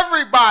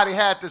 Everybody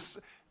had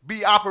to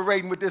be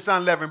operating with this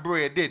unleavened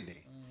bread, didn't he?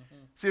 Mm-hmm.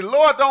 See, the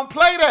Lord don't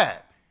play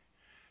that.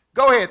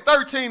 Go ahead,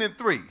 13 and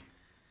 3.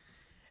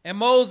 And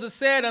Moses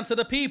said unto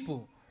the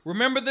people,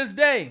 remember this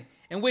day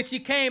in which ye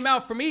came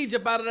out from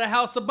Egypt out of the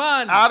house of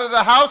bondage. Out of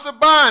the house of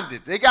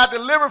bondage. They got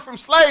delivered from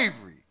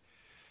slavery.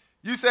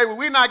 You say, well,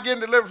 we're not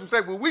getting delivered from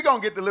slavery. Well, we're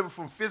going to get delivered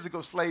from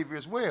physical slavery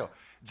as well.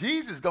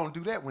 Jesus is going to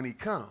do that when he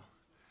comes.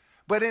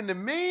 But in the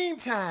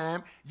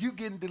meantime, you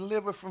getting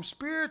delivered from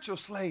spiritual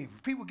slavery.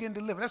 People getting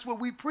delivered. That's what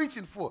we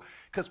preaching for,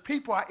 because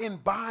people are in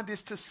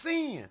bondage to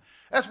sin.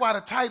 That's why the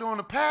title on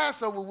the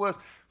Passover was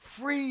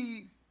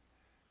free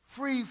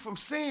from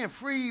sin,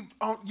 free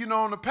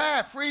on the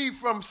path, free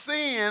from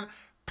sin,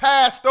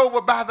 passed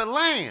over by the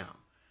Lamb,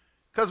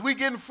 because we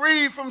getting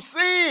free from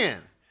sin.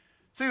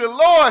 See, the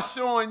Lord's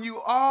showing you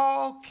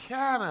all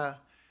kind of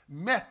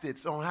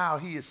methods on how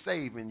he is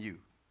saving you.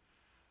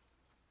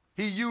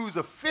 He used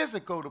a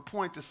physical to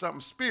point to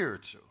something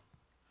spiritual.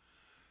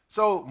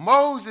 So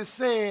Moses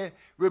said,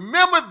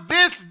 remember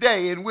this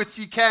day in which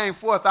ye came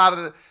forth out of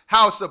the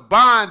house of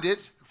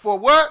bondage. For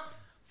what?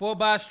 For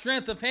by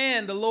strength of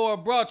hand the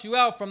Lord brought you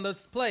out from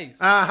this place.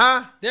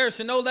 There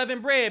shall no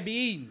leavened bread be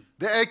eaten.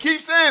 They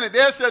keep saying it.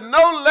 There shall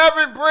no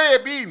leavened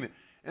bread be eaten.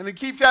 And they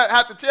keep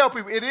have to tell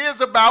people it is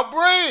about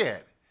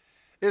bread.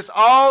 It's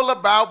all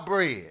about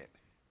bread.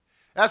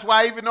 That's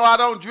why even though I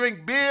don't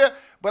drink beer,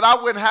 but I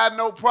wouldn't have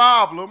no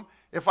problem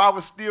if I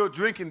was still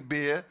drinking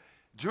beer,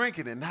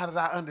 drinking it. Now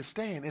that I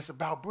understand it's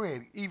about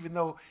bread, even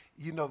though,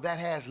 that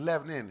has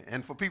leaven in it.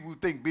 And for people who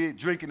think beer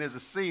drinking is a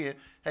sin,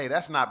 hey,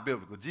 that's not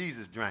biblical.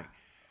 Jesus drank.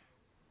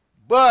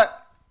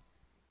 But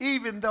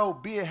even though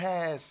beer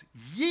has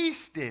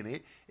yeast in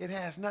it, it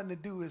has nothing to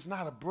do, it's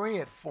not a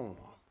bread form.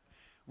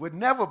 Would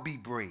never be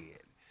bread.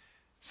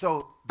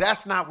 So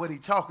that's not what he's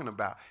talking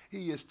about.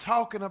 He is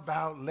talking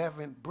about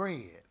leavened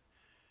bread.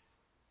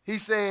 He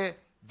said,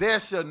 there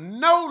shall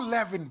no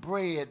leavened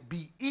bread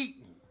be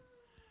eaten.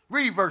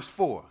 Read verse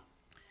 4.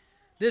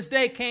 This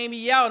day came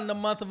ye out in the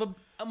month of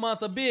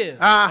Abib.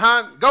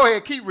 Go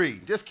ahead, keep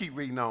reading. Just keep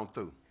reading on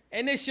through.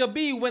 And it shall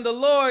be when the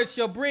Lord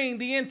shall bring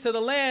thee into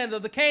the land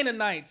of the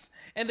Canaanites,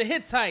 and the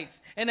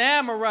Hittites, and the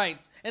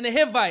Amorites, and the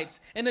Hivites,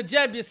 and the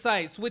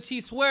Jebusites, which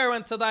he sware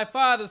unto thy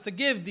fathers to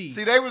give thee.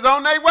 See, they was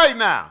on their way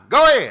now.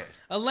 Go ahead.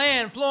 A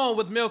land flowing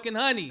with milk and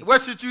honey.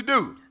 What should you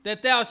do?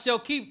 That thou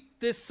shalt keep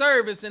this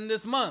service in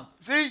this month.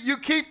 See, you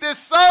keep this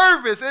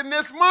service in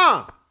this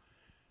month.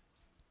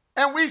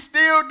 And we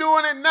still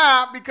doing it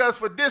now because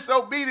for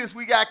disobedience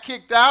we got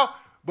kicked out,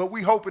 but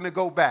we hoping to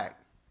go back.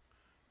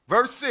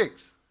 Verse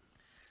 6.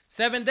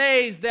 7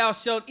 days thou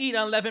shalt eat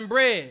unleavened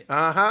bread.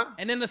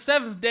 And in the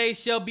 7th day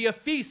shall be a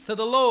feast to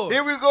the Lord.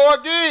 Here we go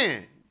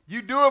again.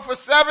 You do it for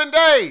 7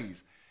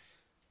 days.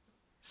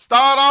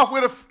 Start off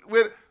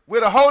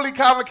with a holy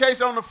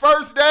convocation on the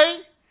first day,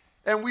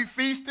 and we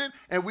feasted,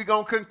 and we're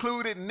going to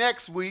conclude it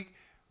next week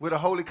with a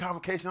holy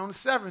convocation on the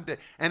 7th day.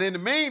 And in the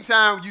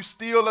meantime, you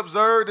still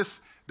observe the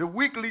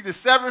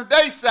 7th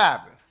day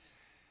Sabbath.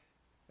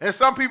 And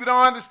some people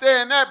don't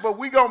understand that, but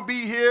we're going to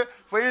be here.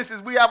 For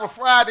instance, we have a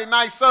Friday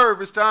night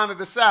service to honor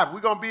the Sabbath. We're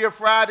going to be here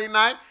Friday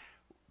night.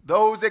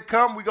 Those that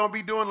come, we're going to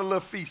be doing a little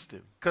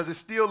feasting because it's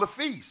still a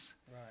feast.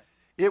 Right.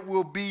 It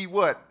will be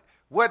what?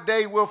 What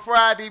day will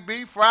Friday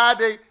be?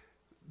 Friday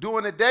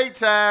during the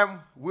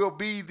daytime will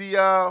be the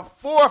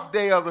 4th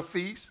day of the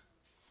feast.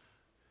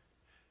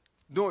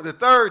 During the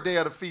 3rd day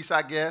of the feast,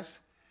 I guess.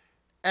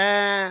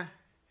 And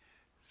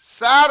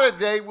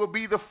Saturday will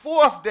be the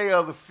 4th day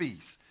of the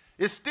feast.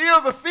 It's still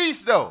the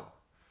feast, though.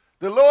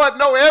 The Lord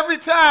know every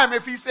time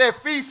if he said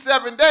feast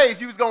 7 days,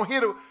 you was going to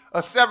hit a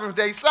 7th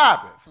day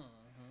Sabbath.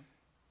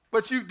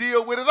 But you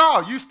deal with it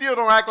all. You still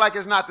don't act like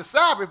it's not the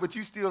Sabbath, but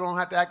you still don't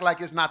have to act like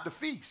it's not the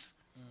feast.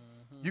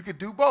 You could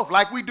do both,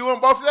 like we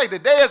doing both today. The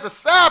day is a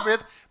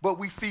Sabbath, but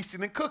we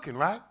feasting and cooking,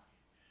 right?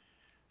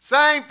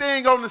 Same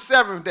thing on the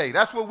 7th day.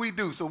 That's what we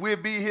do. So we'll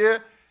be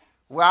here.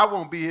 Well, I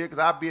won't be here because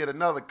I'll be at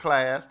another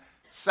class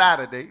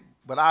Saturday.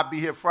 But I'll be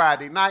here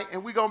Friday night,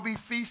 and we're going to be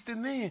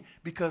feasting then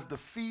because the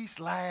feast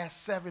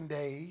lasts 7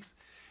 days.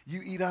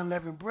 you eat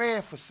unleavened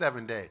bread for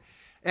 7 days.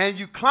 And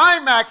you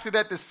climax it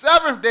at the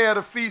 7th day of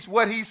the feast,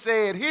 what he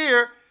said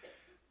here,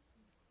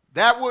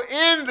 that will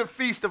end the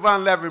feast of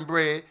unleavened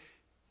bread.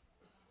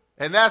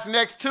 And that's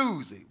next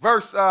Tuesday.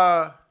 Verse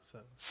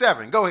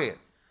 7. Go ahead.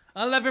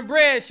 Unleavened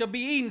bread shall be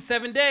eaten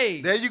 7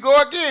 days. There you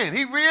go again.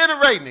 He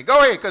reiterating it. Go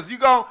ahead, because you're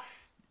going to,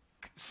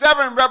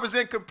 7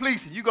 represent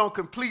completion. You're going to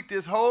complete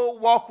this whole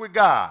walk with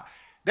God.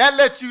 That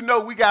lets you know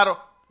we got to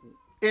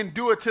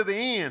endure to the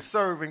end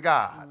serving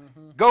God.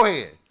 Go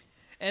ahead.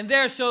 And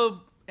there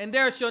shall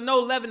no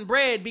leavened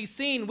bread be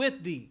seen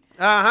with thee.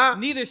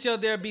 Neither shall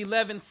there be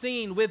leaven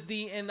seen with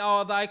thee in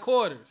all thy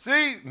quarters.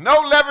 See,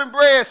 no leavened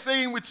bread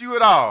seen with you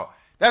at all.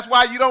 That's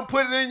why you don't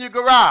put it in your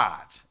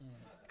garage,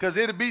 because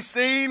it'll be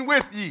seen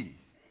with ye.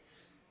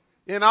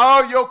 In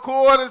all your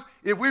quarters,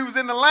 if we was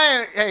in the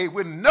land, hey,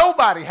 when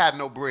nobody had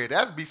no bread,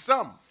 that'd be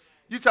something.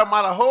 You talking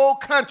about a whole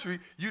country,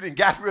 you done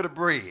got rid of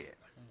bread.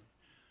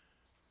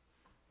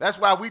 That's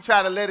why we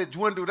try to let it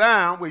dwindle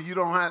down where you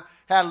don't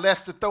have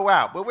less to throw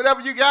out. But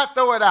whatever you got,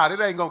 throw it out.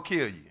 It ain't going to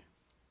kill you.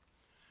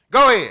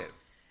 Go ahead.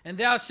 And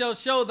thou shalt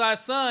show thy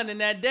son in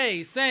that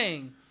day,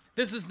 saying,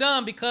 this is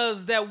done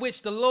because that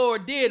which the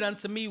Lord did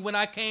unto me when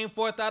I came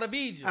forth out of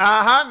Egypt.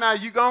 Now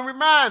you're going to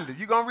remind him.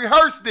 You're going to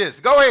rehearse this.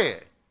 Go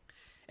ahead.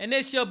 And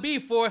it shall be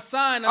for a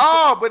sign.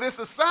 But it's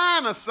a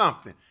sign of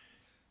something.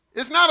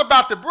 It's not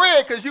about the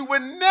bread, because you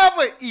would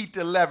never eat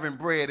the leavened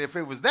bread if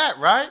it was that,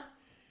 right?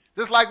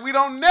 Just like we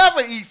don't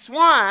never eat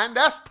swine.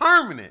 That's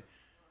permanent.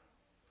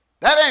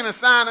 That ain't a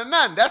sign of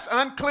nothing. That's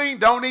unclean.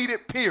 Don't eat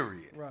it,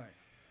 period. Right.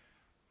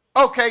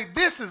 Okay,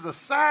 this is a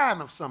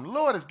sign of something.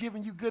 Lord is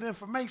giving you good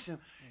information.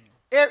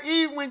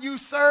 Even when you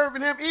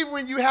serving him, even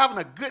when you having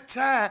a good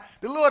time,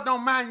 the Lord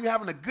don't mind you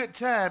having a good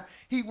time.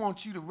 He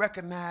wants you to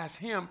recognize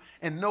him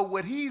and know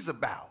what he's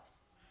about.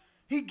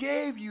 He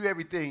gave you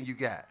everything you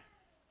got.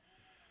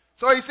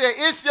 So he said,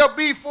 it shall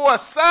be for a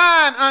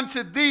sign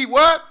unto thee,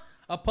 what?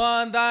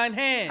 Upon thine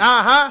hand.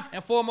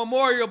 And for a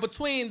memorial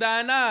between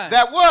thine eyes.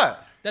 That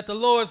what? That the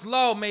Lord's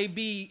law may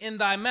be in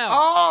thy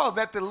mouth.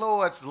 That the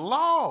Lord's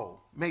law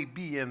may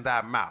be in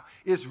thy mouth.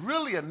 It's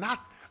really not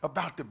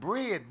about the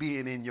bread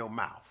being in your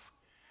mouth.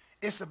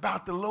 It's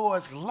about the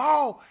Lord's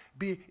law.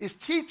 It's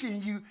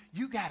teaching you,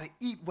 you got to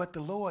eat what the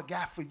Lord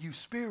got for you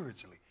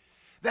spiritually.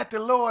 That the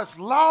Lord's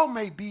law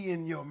may be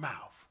in your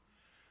mouth.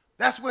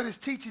 That's what it's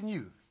teaching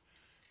you.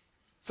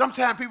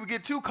 Sometimes people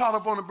get too caught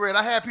up on the bread.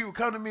 I had people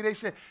come to me, they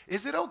said,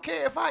 is it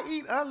okay if I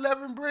eat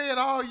unleavened bread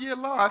all year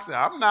long? I said,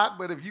 I'm not,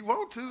 but if you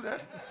want to,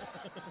 that's...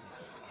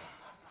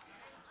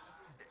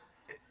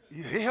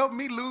 It helped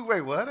me lose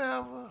weight,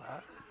 whatever.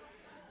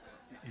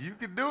 You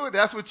can do it.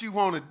 That's what you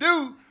want to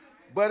do.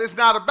 But it's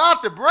not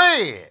about the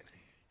bread.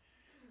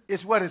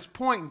 It's what it's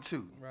pointing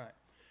to. Right.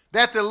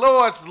 That the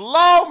Lord's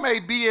law may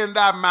be in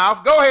thy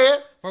mouth. Go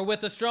ahead. For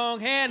with a strong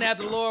hand hath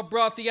the Lord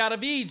brought thee out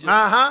of Egypt.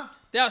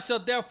 Thou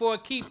shalt therefore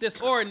keep this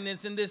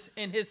ordinance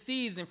in his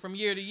season from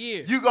year to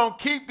year. You're going to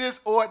keep this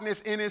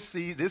ordinance in his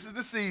season. This is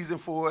the season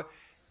for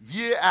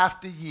year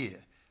after year.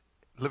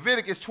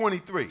 Leviticus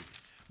 23.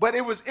 But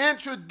it was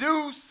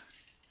introduced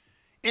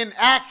in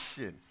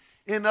action.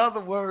 In other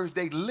words,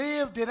 they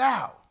lived it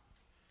out.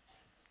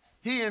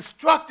 He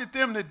instructed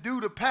them to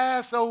do the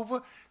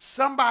Passover.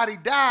 Somebody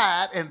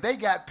died and they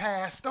got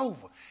passed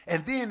over.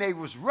 And then they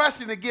was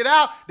rushing to get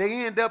out.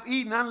 They end up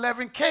eating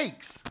unleavened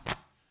cakes.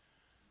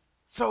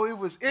 So it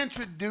was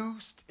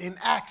introduced in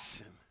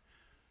action.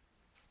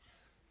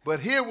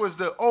 But here was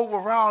the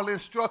overall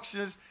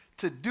instructions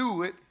to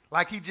do it,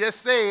 like he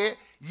just said,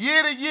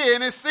 year to year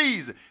in his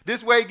season.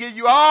 This way it gives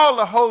you all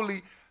the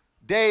holy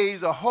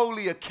days or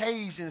holy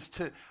occasions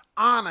to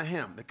honor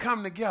him, to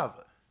come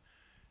together.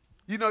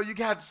 You know, you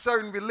got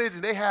certain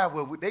religions, they have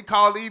what they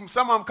call, even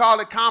some of them call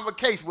it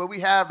convocation, where we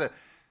have the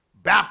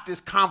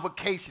Baptist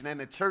convocation and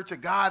the Church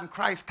of God in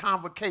Christ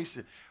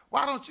convocation.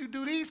 Why don't you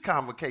do these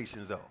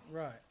convocations, though?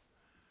 Right.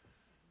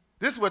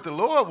 This is what the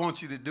Lord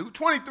wants you to do.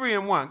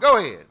 23:1. Go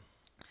ahead.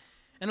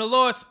 And the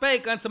Lord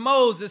spake unto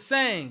Moses,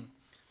 saying,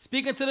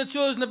 speak unto the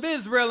children of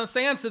Israel and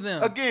say unto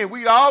them. Again,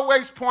 we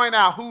always point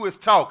out who is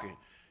talking,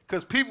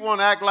 because people want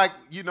to act like,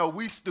 you know,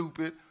 we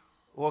stupid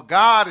or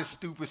God is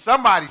stupid.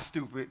 Somebody's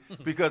stupid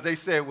because they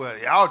say, well,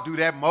 y'all do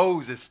that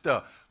Moses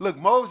stuff. Look,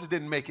 Moses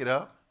didn't make it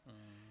up.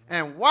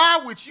 And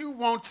why would you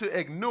want to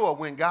ignore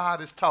when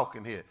God is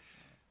talking here?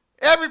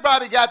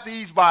 Everybody got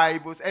these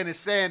Bibles, and it's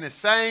saying the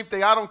same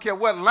thing. I don't care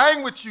what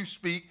language you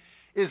speak.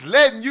 It's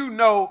letting you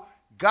know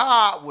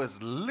God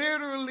was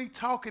literally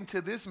talking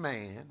to this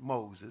man,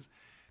 Moses,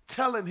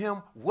 telling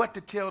him what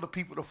to tell the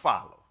people to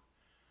follow.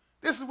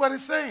 This is what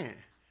it's saying.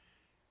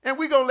 And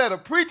we're going to let a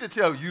preacher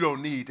tell you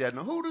don't need that.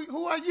 Now,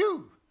 who are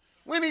you?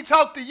 When he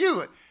talked to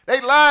you? They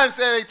lied and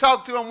said they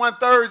talked to him one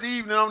Thursday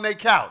evening on their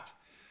couch.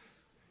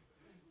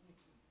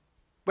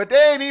 But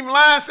they ain't even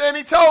lying saying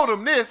he told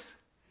them this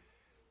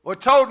or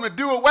told them to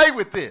do away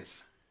with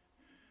this.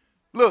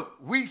 Look,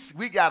 we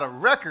got a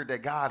record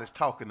that God is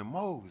talking to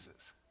Moses.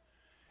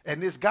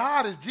 And this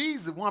God is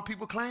Jesus, the one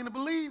people claim to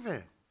believe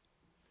in.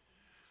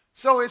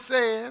 So it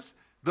says,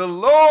 the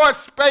Lord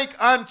spake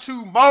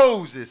unto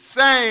Moses,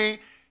 saying,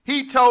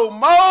 he told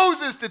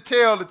Moses to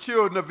tell the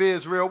children of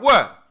Israel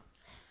what?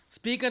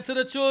 Speak unto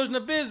the children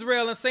of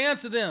Israel and say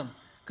unto them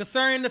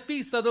concerning the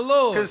feast of the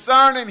Lord.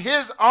 Concerning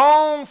his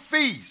own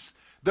feast,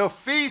 the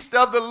feast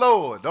of the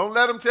Lord. Don't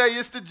let them tell you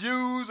it's the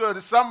Jews or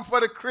it's something for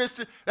the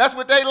Christians. That's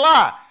what they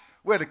lie.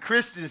 Well, the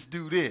Christians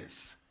do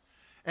this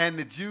and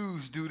the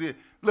Jews do this.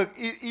 Look,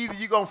 either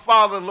you're going to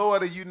follow the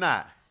Lord or you're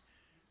not.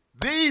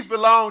 These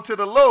belong to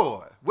the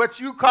Lord. What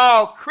you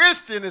call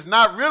Christian is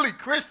not really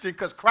Christian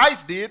because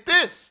Christ did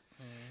this.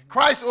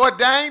 Christ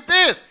ordained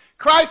this.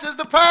 Christ is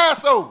the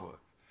Passover.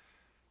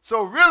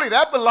 So really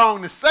that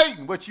belonged to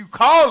Satan, what you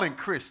calling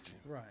Christian.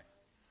 Right.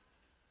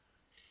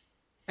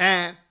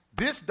 And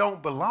this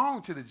don't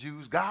belong to the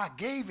Jews. God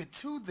gave it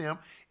to them.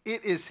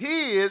 It is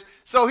his.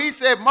 So he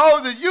said,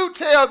 Moses, you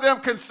tell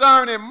them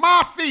concerning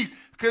my feast,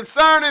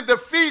 concerning the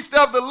feast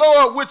of the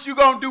Lord, which you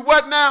going to do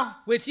what now?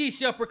 Which ye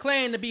shall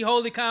proclaim to be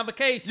holy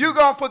convocations. You're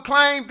going to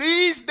proclaim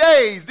these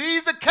days,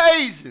 these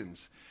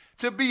occasions,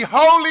 to be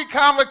holy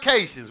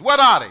convocations. What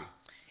are they?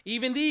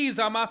 Even these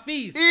are my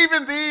feasts.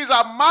 Even these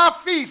are my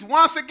feasts.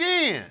 Once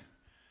again,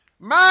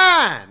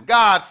 mine,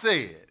 God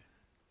said.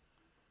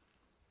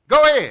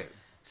 Go ahead.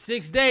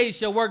 6 days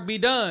shall work be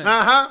done.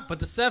 But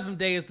the seventh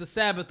day is the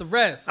Sabbath of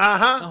rest. The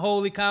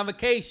holy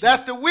convocation.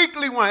 That's the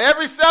weekly one.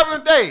 Every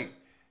seventh day.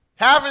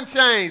 Haven't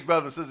changed,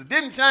 brothers and sisters.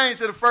 Didn't change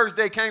to the first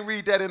day. Can't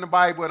read that in the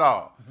Bible at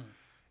all.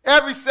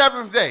 Every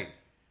seventh day.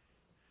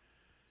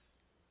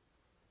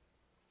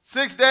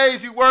 6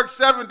 days you work,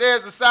 7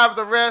 days the Sabbath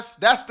of rest.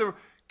 That's the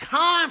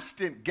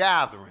constant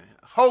gathering.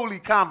 Holy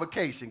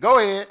convocation. Go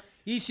ahead.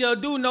 Ye shall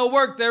do no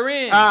work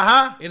therein.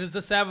 It is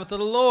the Sabbath of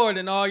the Lord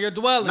in all your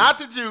dwellings. Not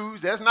the Jews.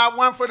 There's not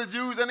one for the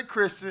Jews and the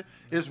Christian.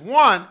 It's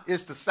one.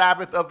 It's the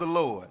Sabbath of the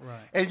Lord.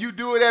 Right. And you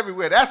do it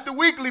everywhere. That's the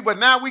weekly, but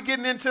now we're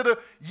getting into the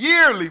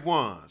yearly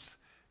ones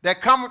that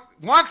come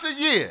once a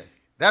year.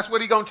 That's what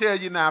he's going to tell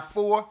you now.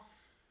 4.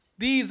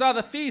 These are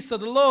the feasts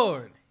of the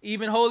Lord,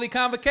 even holy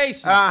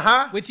convocations,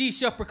 which ye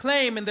shall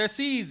proclaim in their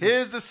seasons.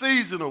 Here's the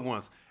seasonal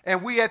ones.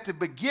 And we at the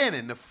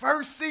beginning, the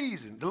first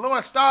season, the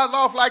Lord started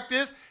off like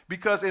this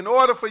because in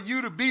order for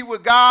you to be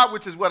with God,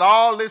 which is what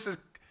all this is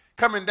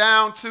coming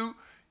down to,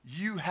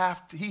 he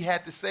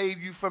had to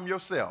save you from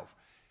yourself.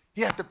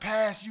 He had to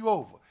pass you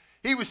over.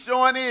 He was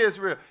showing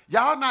Israel,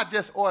 y'all not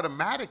just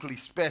automatically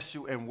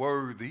special and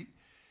worthy.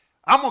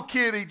 I'm going to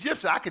kill the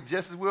Egyptians. I could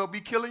just as well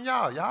be killing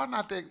y'all. Y'all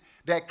not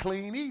that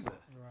clean either.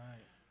 Right.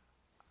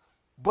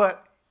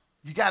 But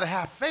you got to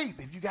have faith.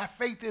 If you got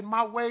faith in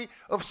my way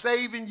of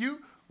saving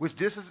you, which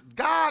this is,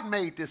 God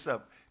made this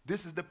up.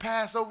 This is the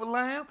Passover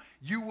lamb.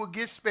 You will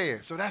get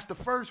spared. So that's the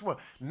first one.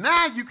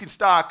 Now you can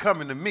start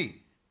coming to me.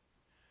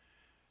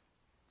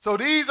 So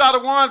these are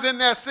the ones in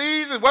that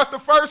season. What's the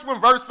first one?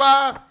 Verse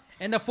 5.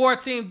 And the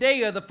 14th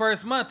day of the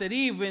first month at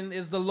even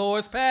is the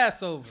Lord's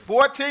Passover.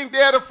 14th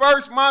day of the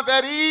first month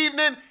at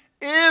evening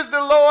is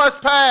the Lord's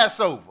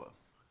Passover.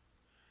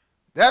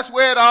 That's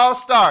where it all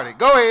started.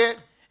 Go ahead.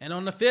 And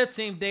on the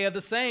 15th day of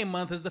the same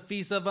month is the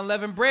Feast of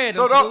Unleavened Bread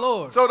unto the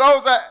Lord. So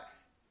those are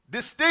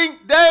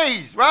distinct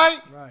days, right?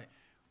 Right.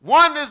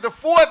 One is the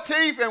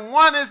 14th and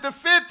one is the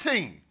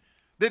 15th.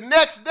 The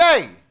next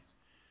day.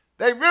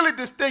 They really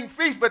distinct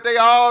feasts, but they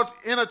all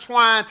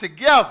intertwine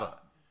together.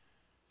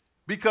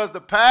 Because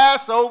the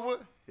Passover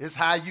is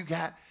how you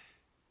got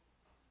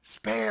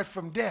spared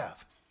from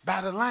death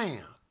by the Lamb.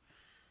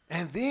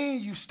 And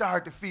then you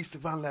start the Feast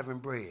of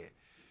Unleavened Bread.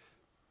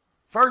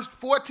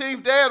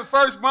 14th day of the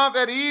first month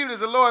at evening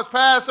is the Lord's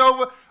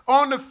Passover.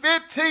 On the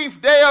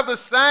 15th day of the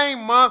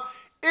same month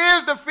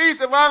is the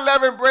Feast of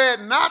Unleavened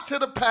Bread, not to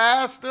the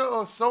pastor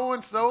or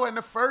so-and-so and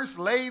the first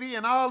lady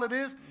and all of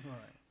this,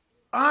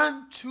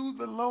 unto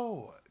the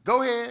Lord.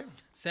 Go ahead.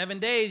 7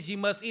 days ye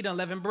must eat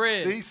unleavened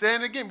bread. See, he's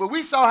saying it again. But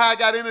we saw how it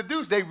got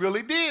introduced. They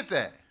really did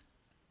that.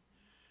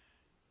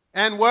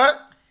 And what?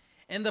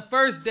 And the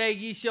first day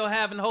ye shall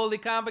have an holy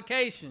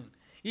convocation.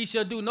 Ye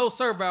shall do no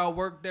servile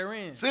work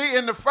therein. See,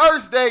 in the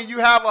first day you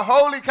have a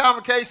holy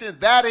convocation.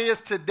 That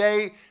is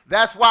today.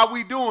 That's why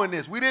we doing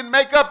this. We didn't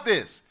make up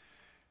this.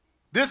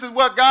 This is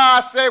what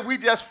God said. We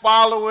just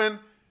following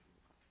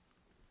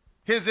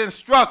his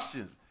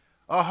instructions.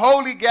 A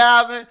holy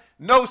gathering,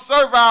 no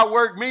servile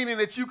work, meaning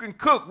that you can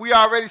cook. We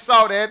already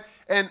saw that,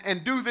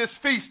 and do this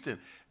feasting.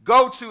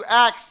 Go to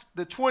Acts,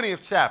 the 20th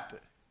chapter.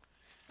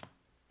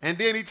 And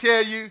then he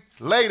tell you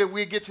later,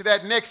 we'll get to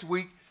that next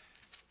week.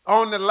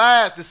 On the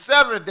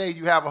 7th day,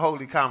 you have a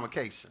holy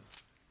convocation.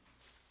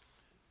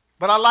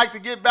 But I like to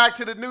get back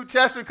to the New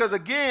Testament because,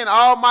 again,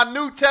 all my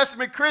New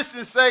Testament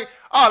Christians say,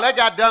 oh, that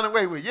got done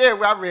away with. Yeah,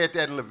 well, I read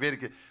that in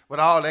Leviticus, but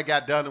all that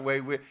got done away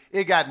with.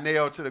 It got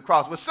nailed to the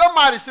cross. Well,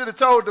 somebody should have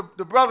told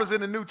the brothers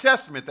in the New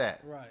Testament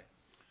that. Right.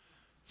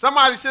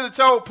 Somebody should have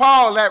told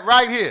Paul that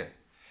right here.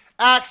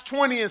 Acts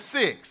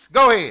 20:6.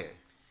 Go ahead.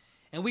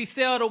 And we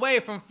sailed away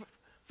from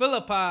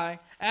Philippi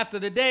after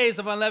the days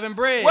of unleavened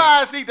bread.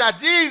 Why is he that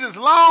Jesus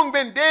long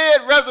been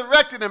dead,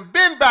 resurrected, and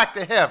been back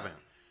to heaven?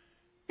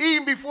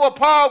 Even before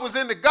Paul was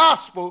in the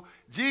gospel,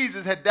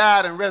 Jesus had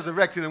died and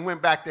resurrected and went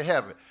back to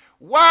heaven.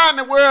 Why in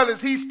the world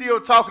is he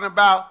still talking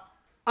about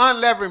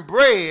unleavened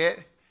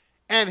bread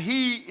and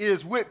he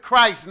is with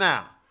Christ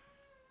now.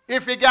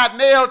 If it got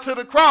nailed to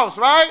the cross,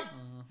 right?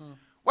 Mm-hmm.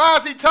 Why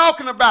is he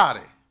talking about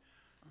it?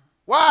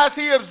 Why is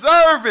he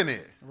observing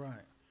it? Right.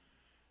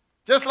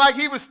 Just like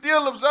he was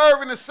still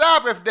observing the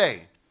Sabbath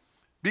day,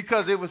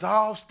 because it was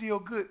all still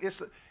good.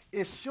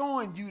 It's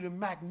showing you the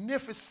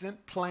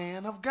magnificent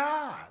plan of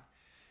God.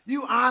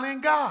 You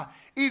honoring God.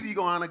 Either you're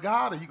going to honor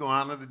God or you're going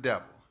to honor the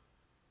devil.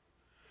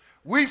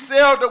 We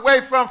sailed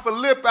away from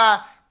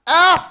Philippi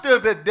after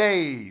the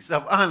days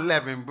of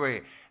unleavened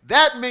bread.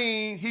 That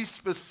means he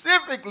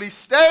specifically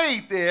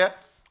stayed there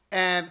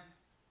and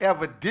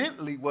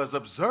evidently was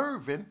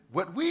observing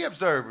what we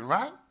observing,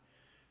 right?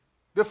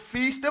 The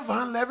Feast of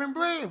Unleavened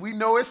Bread. We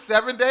know it's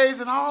 7 days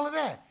and all of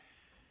that.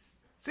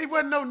 See, there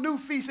wasn't no new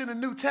feast in the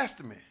New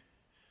Testament.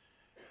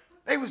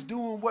 They was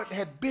doing what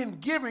had been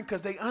given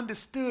because they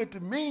understood the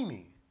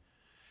meaning.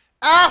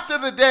 After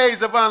the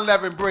days of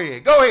unleavened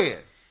bread. Go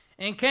ahead.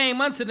 And came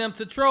unto them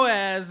to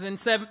Troas in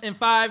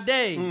 5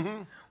 days,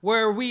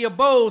 where we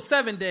abode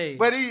 7 days.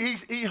 But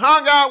he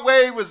hung out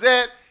where he was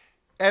at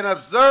and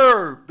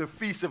observed the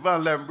Feast of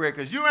Unleavened Bread,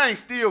 because you ain't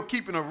still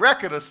keeping a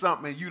record of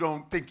something and you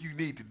don't think you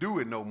need to do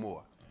it no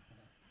more.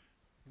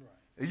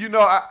 Right. You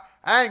know,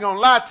 I ain't going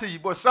to lie to you,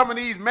 but some of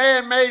these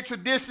man-made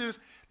traditions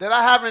that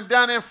I haven't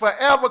done in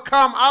forever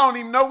come, I don't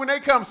even know when they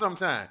come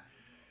sometime.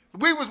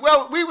 We was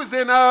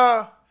in,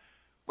 where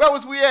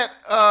was we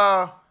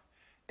at?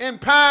 In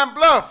Pine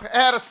Bluff.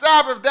 Had a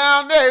Sabbath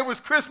down there. It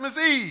was Christmas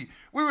Eve.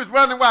 We was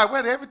running wild.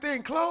 What,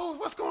 everything closed?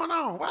 What's going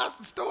on? Why is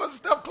the stores and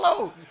stuff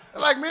closed?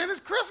 They're like, man,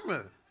 it's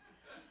Christmas.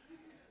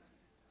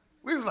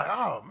 We was like,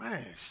 oh,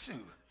 man,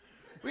 shoot.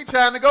 We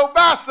trying to go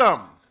buy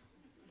something.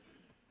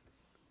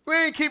 We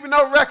ain't keeping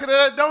no record of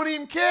that. Don't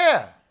even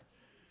care.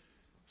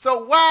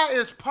 So why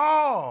is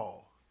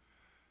Paul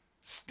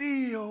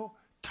still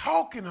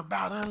talking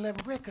about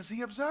unleavened bread? Because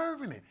he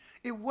observing it.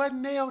 It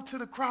wasn't nailed to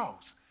the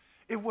cross.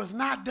 It was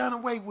not done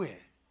away with.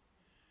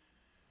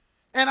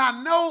 And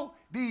I know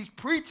these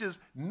preachers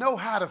know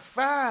how to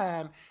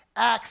find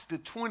Acts the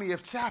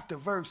 20th chapter,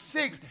 verse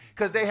 6,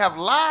 because they have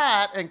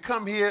lied and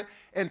come here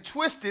and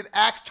twisted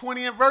Acts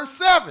 20 and verse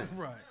 7.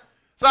 Right.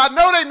 So I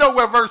know they know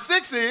where verse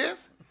 6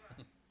 is.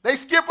 They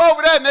skip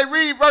over that and they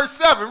read verse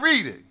 7.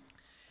 Read it.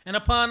 And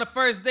upon the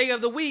first day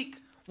of the week,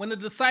 when the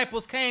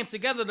disciples came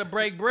together to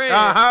break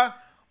bread,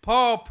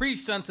 Paul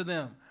preached unto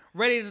them,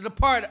 ready to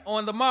depart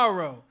on the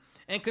morrow,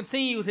 and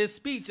continued his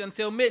speech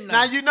until midnight.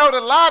 Now you know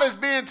the lot is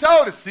being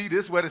told to see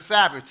this where the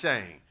Sabbath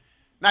changed.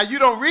 Now you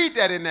don't read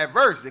that in that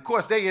verse. Of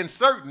course, they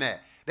inserting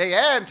that. They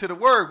add to the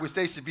word, which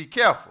they should be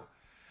careful.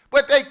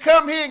 But they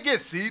come here and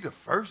get, see, the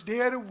first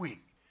day of the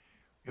week.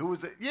 It was,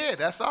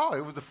 that's all.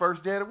 It was the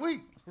first day of the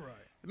week. Right.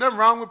 Nothing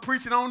wrong with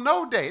preaching on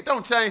no day. It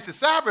don't change the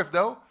Sabbath,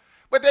 though.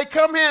 But they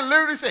come here and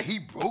literally say, he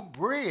broke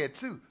bread,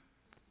 too.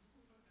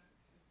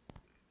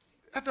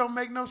 That don't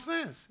make no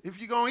sense. If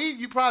you're going to eat,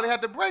 you probably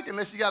have to break it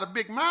unless you got a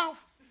big mouth.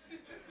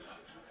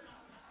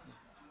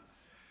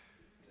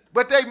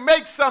 But they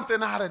make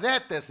something out of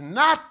that that's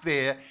not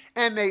there,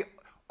 and they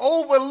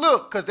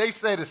overlook, because they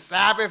say the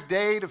Sabbath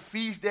day, the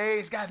feast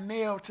days got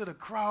nailed to the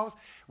cross.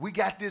 We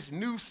got this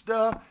new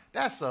stuff.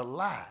 That's a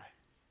lie.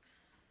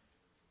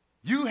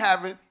 You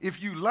haven't,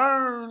 if you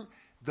learn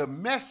the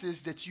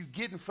message that you're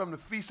getting from the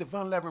Feast of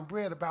Unleavened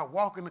Bread about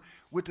walking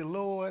with the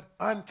Lord,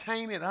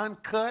 untainted,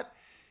 uncut,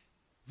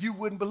 you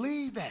wouldn't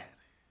believe that.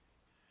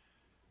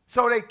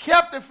 So they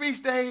kept the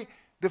feast day,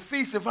 the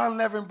Feast of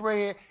Unleavened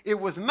Bread. It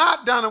was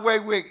not done away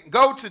with.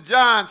 Go to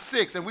John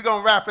 6, and we're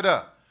going to wrap it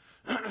up.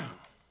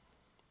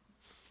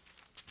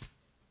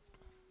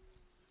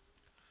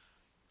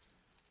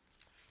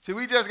 See,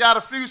 we just got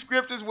a few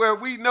scriptures where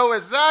we know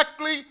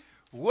exactly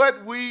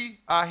what we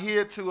are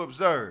here to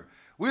observe.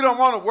 We don't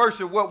want to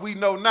worship what we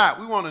know not.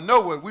 We want to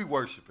know what we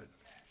worshiping.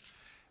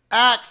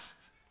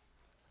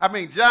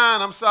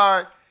 John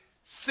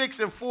 6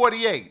 and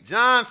 48.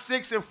 John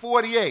 6 and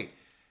 48.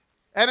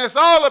 And it's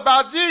all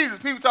about Jesus.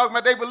 People talking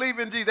about they believe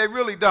in Jesus. They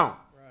really don't.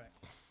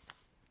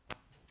 Right.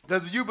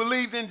 Because if you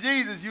believed in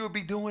Jesus, you would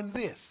be doing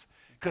this.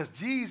 Because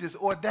Jesus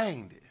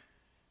ordained it.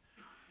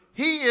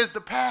 He is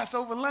the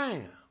Passover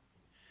lamb.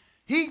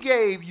 He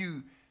gave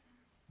you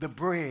the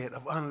bread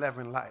of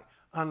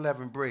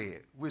unleavened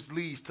bread, which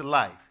leads to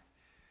life.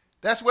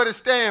 That's what it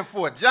stands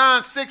for.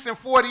 John 6 and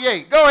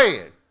 48. Go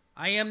ahead.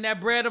 I am that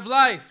bread of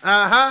life.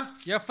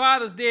 Your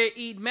fathers did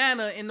eat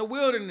manna in the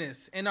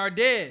wilderness and are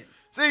dead.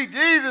 See,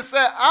 Jesus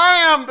said,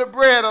 I am the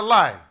bread of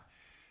life.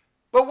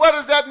 But what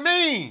does that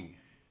mean?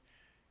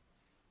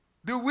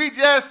 Do we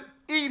just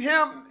eat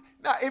him?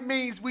 No, it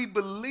means we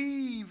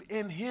believe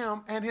in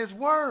him and his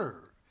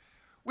word.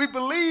 We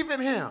believe in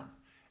him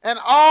and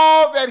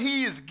all that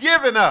he has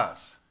given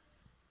us.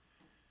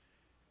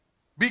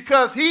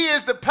 Because he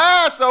is the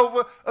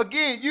Passover,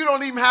 again, you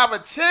don't even have a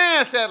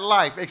chance at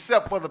life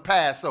except for the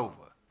Passover.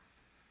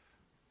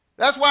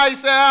 That's why he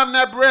said, I'm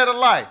that bread of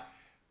life.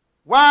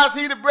 Why is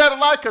he the bread of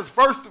life? Because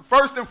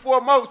first and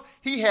foremost,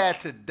 he had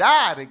to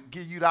die to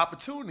give you the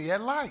opportunity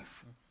at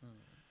life.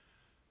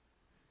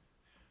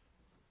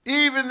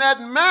 Even that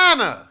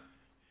manna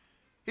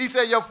He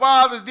said, your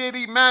fathers did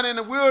eat manna in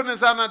the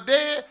wilderness, are not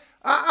dead.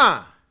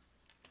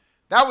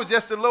 That was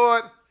just the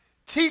Lord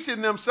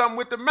teaching them something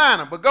with the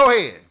manna. But go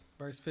ahead.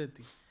 Verse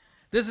 50.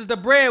 This is the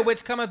bread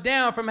which cometh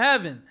down from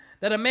heaven,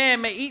 that a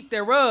man may eat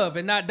thereof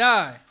and not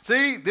die.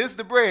 See, this is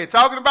the bread.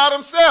 Talking about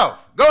himself.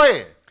 Go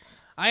ahead.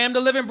 I am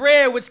the living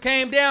bread which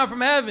came down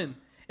from heaven.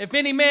 If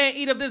any man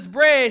eat of this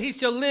bread, he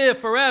shall live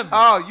forever.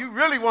 Oh, you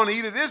really want to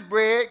eat of this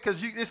bread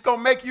because it's going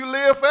to make you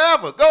live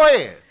forever. Go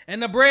ahead.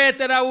 And the bread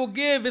that I will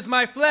give is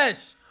my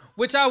flesh,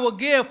 which I will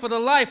give for the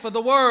life of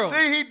the world.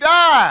 See, he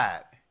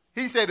died.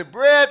 He said, the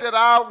bread that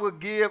I will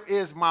give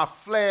is my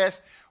flesh,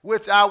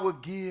 which I will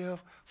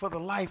give for the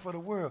life of the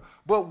world.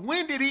 But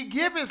when did he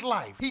give his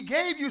life? He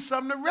gave you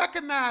something to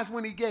recognize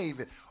when he gave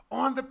it.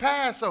 On the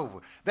Passover.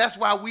 That's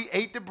why we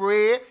ate the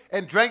bread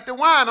and drank the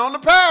wine on the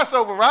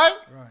Passover, right?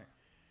 Right.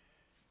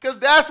 Because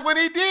that's when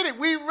he did it.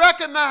 We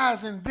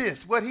recognizing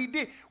this, what he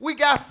did. We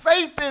got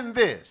faith in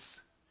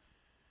this.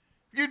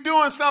 If you're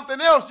doing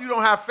something else, you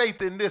don't have faith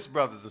in this,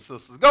 brothers and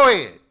sisters. Go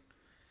ahead.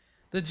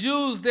 The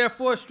Jews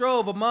therefore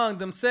strove among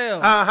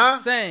themselves,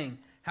 saying,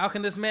 how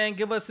can this man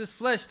give us his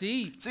flesh to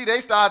eat? See,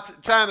 they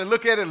start trying to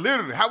look at it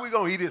literally. How we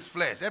going to eat his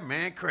flesh? That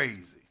man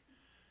crazy.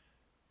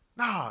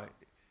 No,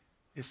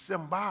 it's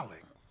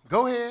symbolic.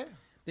 Go ahead.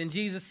 Then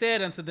Jesus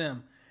said unto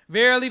them,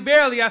 verily,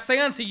 verily, I say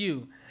unto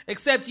you,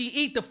 except ye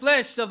eat the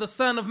flesh of the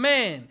Son of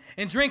Man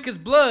and drink his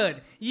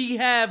blood, ye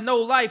have no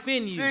life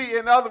in you. See,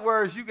 in other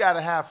words, you got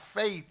to have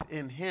faith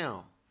in him.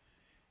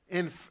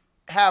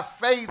 Have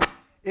faith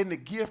in the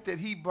gift that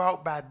he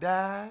brought by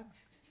dying.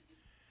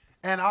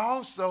 And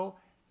also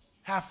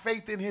have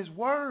faith in his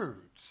words.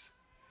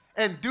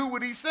 And do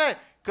what he said.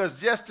 Because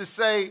just to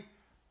say,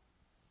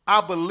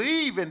 I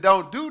believe and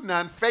don't do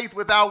nothing, faith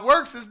without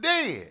works is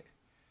dead.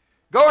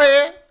 Go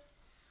ahead.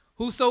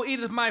 Whoso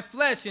eateth my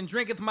flesh and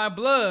drinketh my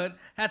blood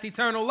hath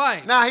eternal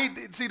life. Now,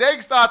 they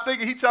start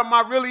thinking he talking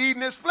about really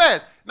eating his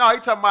flesh. No, he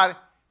talking about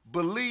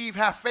believe,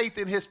 have faith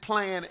in his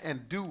plan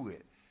and do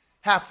it.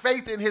 Have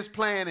faith in his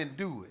plan and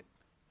do it.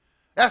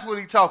 That's what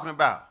he's talking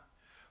about.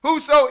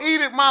 Whoso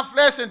eateth my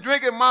flesh and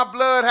drinketh my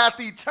blood hath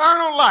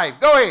eternal life.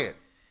 Go ahead.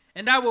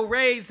 And I will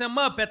raise him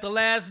up at the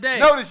last day.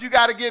 Notice you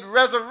got to get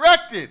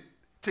resurrected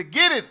to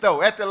get it,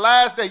 though, at the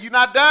last day. You're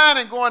not dying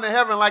and going to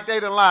heaven like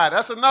they done lied.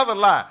 That's another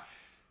lie.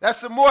 That's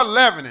some more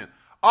leavening.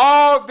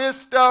 All this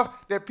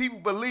stuff that people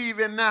believe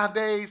in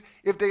nowadays,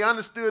 if they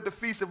understood the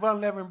Feast of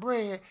Unleavened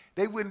Bread,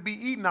 they wouldn't be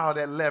eating all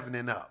that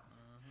leavening up.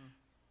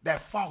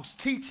 That false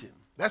teaching.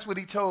 That's what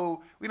he told.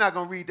 We're not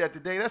going to read that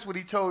today. That's what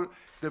he told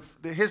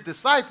his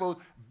disciples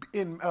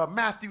in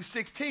Matthew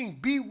 16.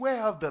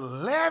 Beware of the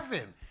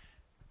leaven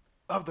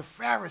of the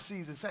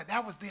Pharisees. And said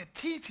that was their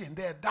teaching,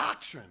 their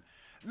doctrine,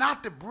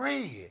 not the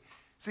bread.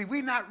 See,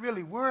 we're not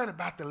really worried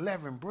about the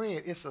leavened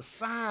bread. It's a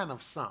sign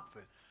of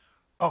something,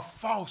 of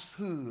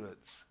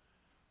falsehoods.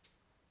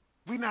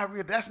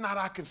 That's not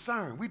our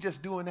concern. We're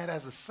just doing that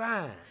as a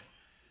sign.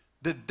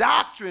 The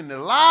doctrine, the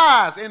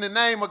lies in the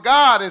name of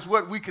God is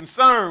what we're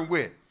concerned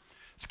with.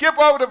 Skip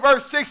over to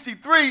verse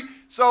 63.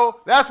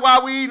 So that's why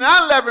we eat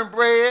unleavened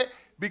bread,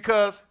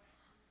 because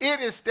it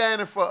is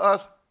standing for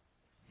us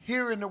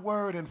hearing the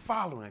word and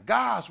following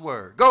God's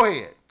word. Go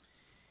ahead.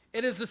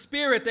 It is the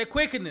spirit that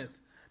quickeneth.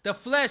 The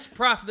flesh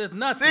profiteth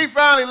nothing. See,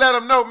 finally let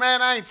them know,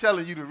 man, I ain't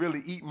telling you to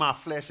really eat my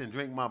flesh and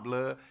drink my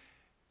blood.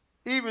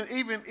 Even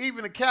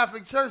the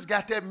Catholic Church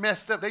got that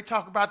messed up. They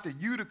talk about the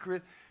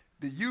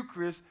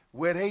Eucharist,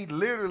 where they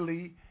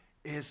literally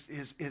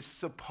is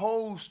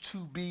supposed to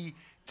be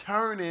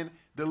turning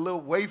the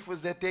little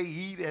wafers that they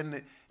eat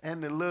and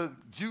the little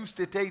juice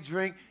that they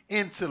drink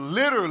into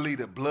literally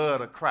the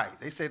blood of Christ.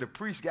 They say the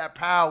priest got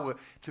power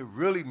to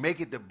really make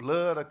it the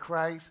blood of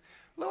Christ.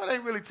 Lord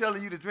ain't really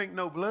telling you to drink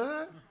no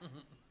blood.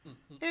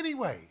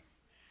 Anyway,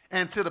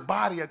 and to the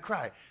body of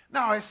Christ.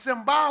 No, it's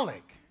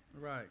symbolic.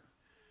 Right.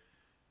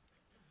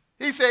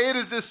 He said, it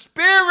is the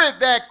spirit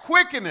that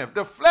quickeneth,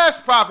 the flesh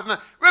profit.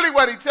 Really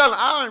what he telling,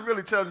 I ain't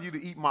really telling you to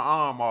eat my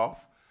arm off.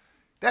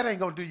 That ain't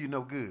going to do you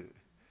no good.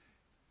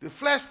 The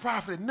flesh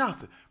profited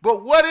nothing.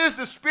 But what is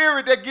the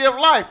spirit that give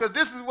life? Because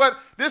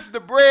this is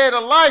the bread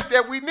of life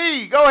that we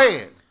need. Go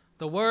ahead.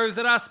 The words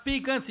that I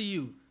speak unto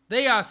you,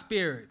 they are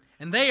spirit,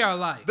 and they are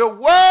life. The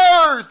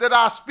words that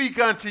I speak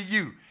unto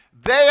you,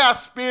 they are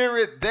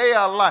spirit, they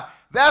are life.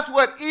 That's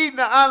what eating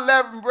the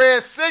unleavened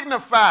bread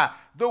signify.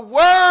 The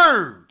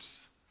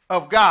words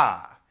of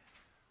God.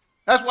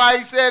 That's why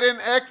he said in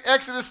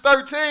Exodus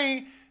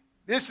 13,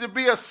 this should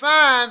be a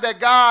sign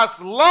that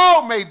God's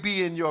law may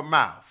be in your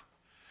mouth.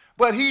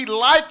 But he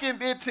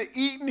likened it to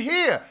eating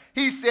here.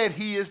 He said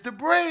he is the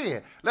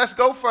bread. Let's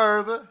go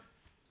further.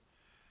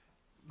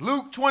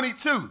 Luke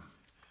 22.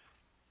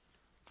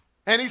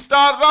 And he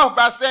started off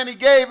by saying he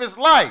gave his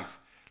life.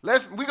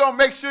 We're going to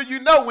make sure you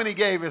know when he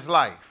gave his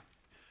life.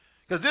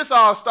 Because this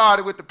all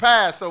started with the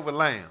Passover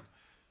lamb.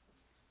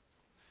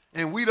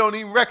 And we don't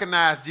even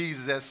recognize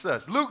Jesus as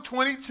such. Luke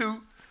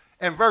 22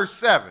 and verse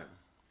 7.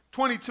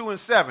 22 and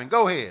 7.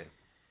 Go ahead.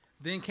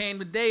 Then came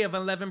the day of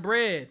unleavened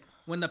bread,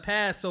 when the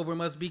Passover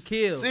must be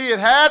killed. See, it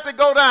had to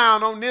go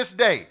down on this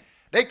day.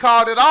 They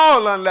called it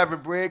all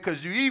unleavened bread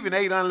because you even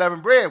ate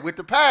unleavened bread with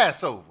the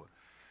Passover.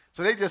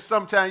 So they just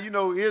sometimes,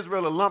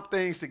 Israel will lump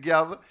things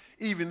together,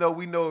 even though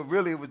we know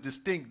really it was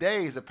distinct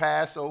days of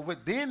Passover,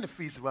 then the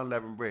Feast of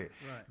Unleavened Bread.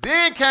 Right.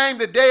 Then came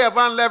the day of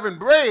unleavened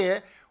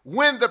bread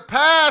when the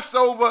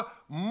Passover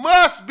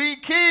must be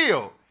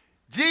killed.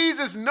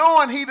 Jesus,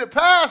 knowing he the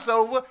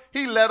Passover,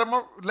 he let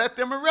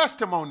them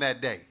arrest him on that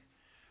day.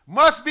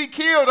 Must be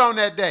killed on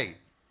that day.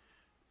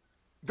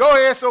 Go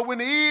ahead. So when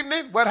the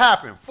evening, what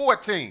happened?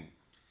 14.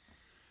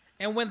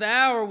 And when the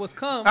hour was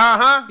come,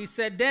 he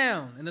sat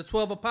down, and the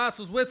 12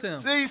 apostles with him.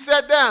 See, he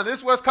sat down.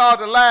 This was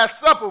called the Last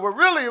Supper, but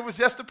really it was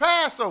just the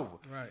Passover.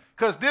 Right.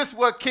 Because this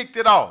what kicked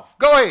it off.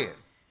 Go ahead.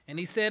 And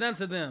he said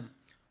unto them,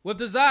 with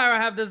desire I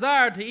have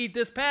desired to eat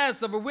this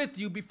Passover with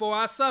you before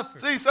I suffer.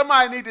 See,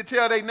 somebody need to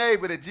tell their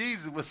neighbor that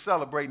Jesus was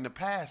celebrating the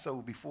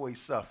Passover before he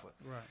suffered.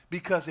 Right.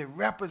 Because it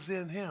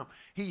represented him.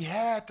 He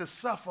had to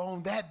suffer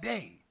on that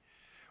day.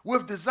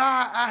 With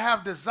desire, I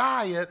have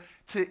desired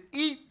to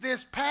eat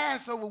this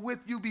Passover with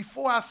you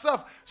before I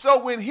suffer.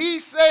 So when he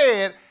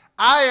said,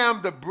 I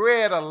am the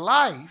bread of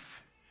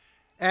life,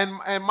 and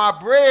my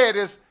bread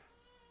is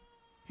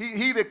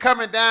he that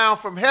coming down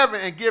from heaven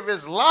and give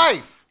his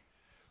life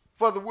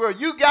for the world.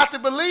 You got to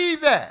believe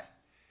that.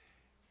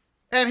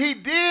 And he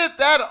did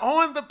that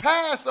on the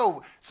Passover.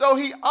 So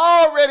he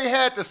already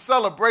had the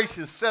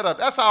celebration set up.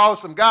 That's how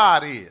awesome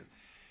God is.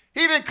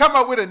 He didn't come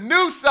up with a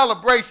new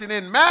celebration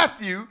in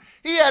Matthew.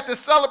 He had to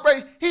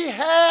celebrate. He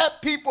had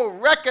people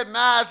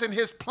recognizing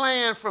his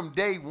plan from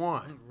day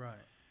one. Right.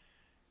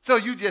 So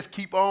you just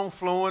keep on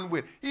flowing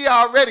with. He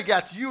already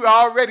got you. You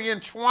already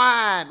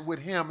entwined with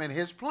him and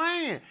his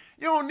plan.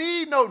 You don't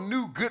need no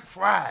new Good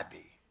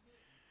Friday.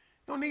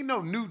 You don't need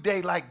no new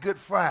day like Good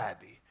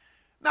Friday.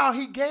 No,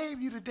 he gave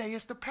you the day.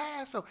 It's the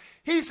Passover.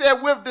 He said,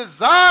 with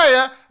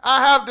desire,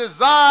 I have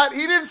desired.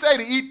 He didn't say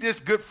to eat this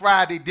Good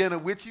Friday dinner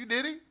with you,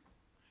 did he?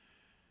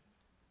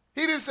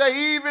 He didn't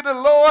say even the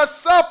Lord's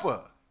Supper.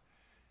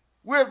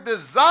 With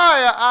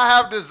desire, I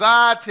have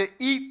desired to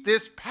eat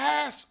this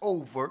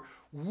Passover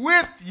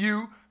with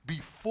you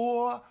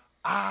before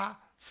I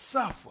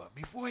suffer,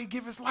 before he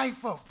give his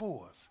life up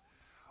for us.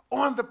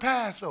 On the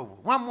Passover.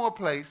 One more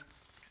place,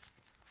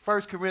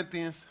 1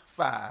 Corinthians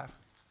 5.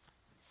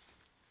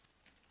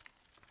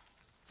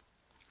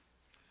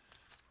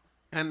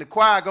 And the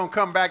choir going to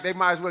come back. They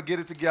might as well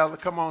get it together.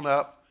 Come on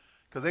up,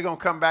 because they're going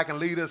to come back and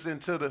lead us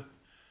into the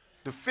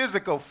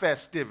physical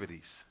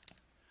festivities.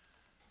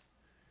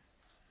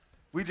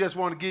 We just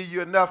want to give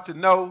you enough to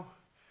know,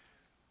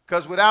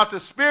 because without the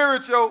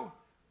spiritual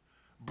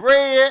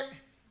bread,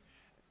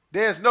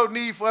 there's no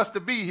need for us to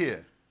be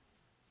here.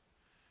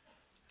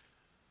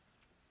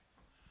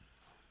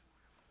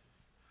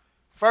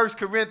 First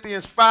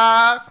Corinthians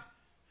 5,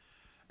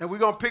 and we're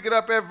going to pick it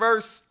up at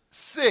verse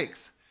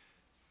 6.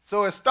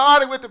 So it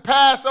started with the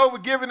Passover,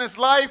 giving his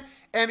life,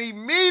 and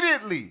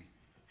immediately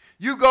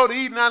you go to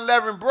eating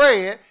unleavened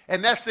bread,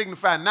 and that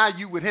signifies now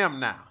you with him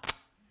now.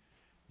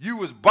 You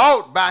was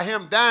bought by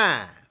him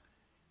dying.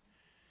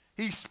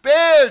 He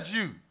spared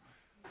you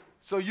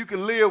so you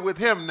can live with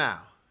him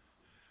now.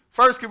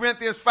 1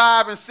 Corinthians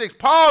 5 and 6.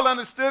 Paul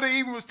understood it,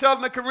 even was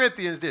telling the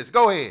Corinthians this.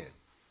 Go ahead.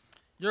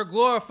 Your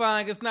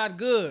glorifying is not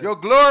good. Your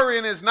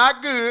glorying is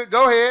not good.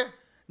 Go ahead.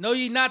 Know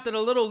ye not that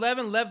a little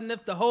leaven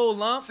leaveneth the whole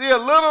lump? See, a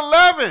little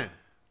leaven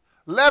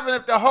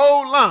leaveneth the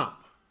whole lump.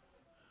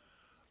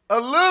 A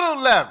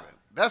little leaven.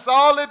 That's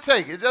all it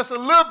takes. It's just a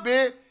little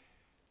bit.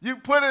 You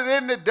put it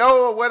in the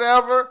dough or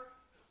whatever,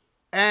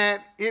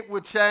 and it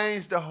will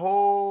change the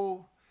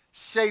whole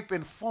shape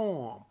and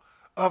form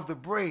of the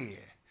bread.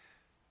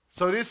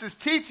 So this is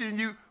teaching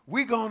you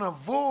we're going to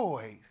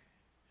avoid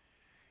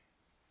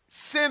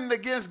sinning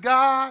against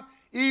God,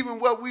 even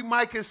what we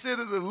might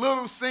consider the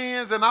little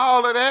sins and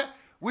all of that.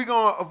 We're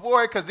going to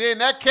avoid, because then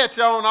that catch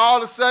on all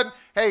of a sudden,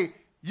 hey,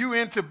 you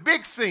into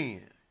big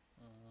sin.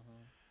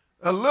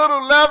 A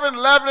little leaven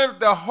leaveneth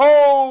the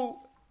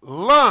whole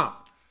lump.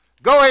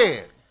 Go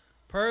ahead.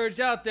 Purge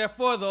out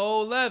therefore the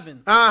old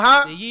leaven,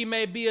 that ye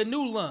may be a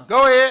new lump.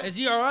 Go ahead. As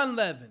ye are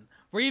unleavened.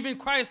 For even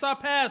Christ our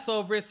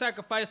Passover is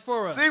sacrificed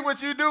for us. See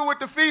what you do with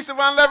the Feast of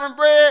Unleavened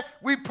Bread?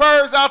 We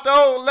purge out the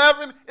old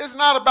leaven. It's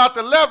not about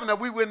the leavener.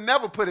 We would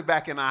never put it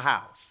back in our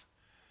house.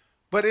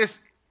 But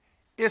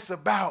it's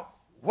about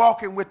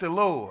walking with the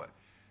Lord,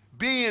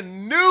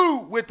 being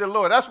new with the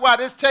Lord. That's why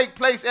this takes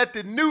place at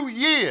the new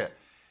year.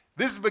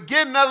 This is the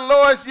beginning of the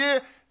Lord's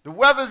year. The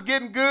weather's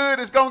getting good.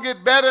 It's going to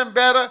get better and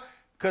better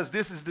because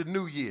this is the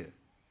new year.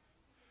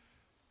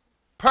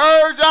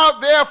 Purge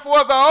out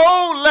therefore the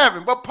old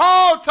leaven. But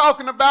Paul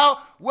talking about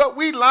what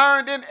we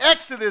learned in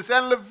Exodus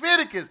and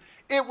Leviticus.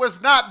 It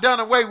was not done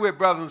away with,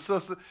 brothers and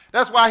sisters.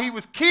 That's why he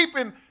was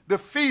keeping the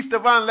Feast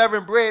of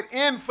Unleavened Bread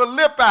in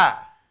Philippi.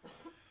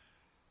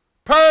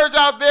 Purge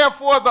out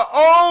therefore the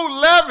old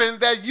leaven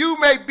that you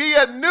may be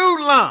a new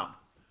lump.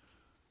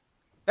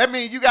 That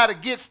means you got to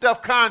get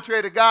stuff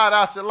contrary to God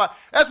out your life.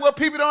 That's what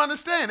people don't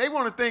understand. They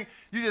want to think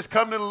you just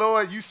come to the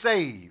Lord, you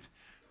saved.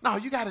 No,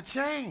 you got to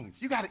change.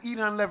 You got to eat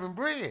unleavened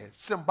bread,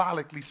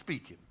 symbolically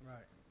speaking. Right.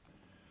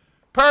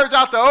 Purge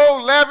out the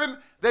old leaven,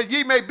 that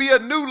ye may be a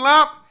new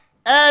lump,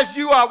 as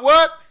you are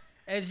what?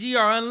 As ye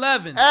are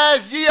unleavened.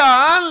 As ye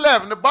are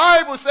unleavened. The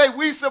Bible say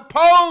we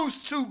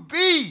supposed to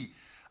be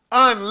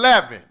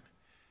unleavened.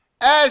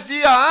 As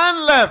ye are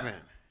unleavened.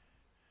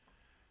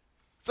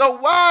 So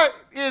why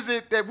is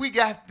it that we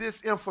got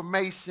this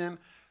information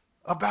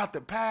about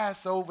the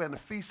Passover and the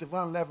Feast of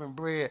Unleavened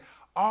Bread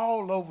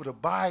all over the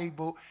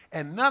Bible,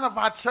 and none of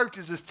our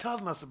churches is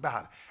telling us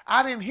about it?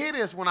 I didn't hear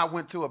this when I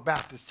went to a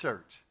Baptist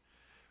church.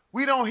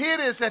 We don't hear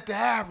this at the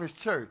average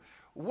church.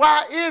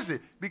 Why is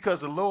it?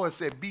 Because the Lord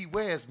said,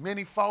 beware, there's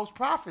many false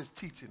prophets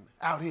teaching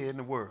out here in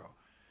the world.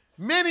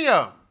 Many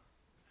of them.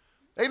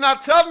 They're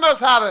not telling us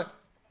how to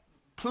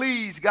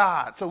please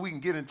God so we can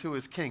get into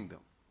his kingdom.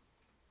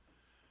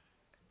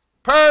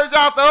 Purge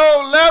out the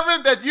old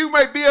leaven, that you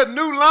may be a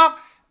new lump,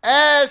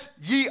 as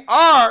ye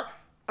are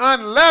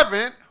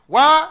unleavened.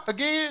 Why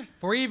again?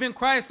 For even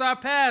Christ our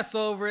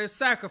Passover is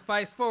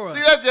sacrificed for us. See,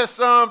 that just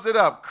sums it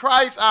up.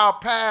 Christ our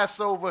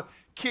Passover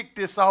kicked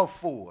this off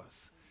for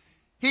us.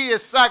 He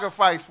is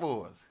sacrificed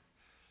for us.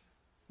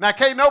 Now,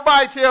 can't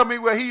nobody tell me,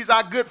 well, he's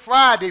our Good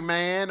Friday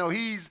man, or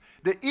he's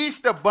the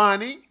Easter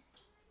bunny.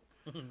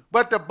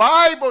 But the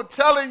Bible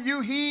telling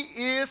you he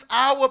is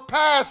our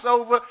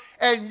Passover,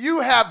 and you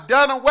have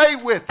done away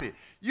with it.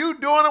 You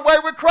doing away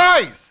with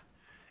Christ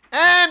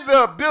and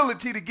the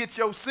ability to get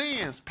your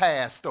sins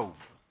passed over.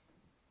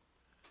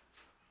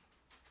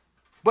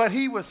 But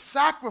he was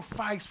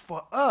sacrificed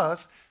for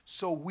us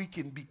so we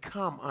can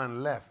become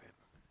unleavened.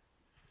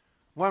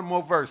 One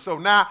more verse. So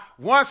now,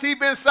 once he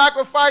been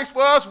sacrificed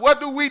for us,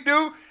 what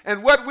do?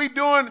 And what we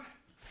doing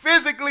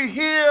physically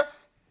here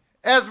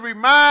as a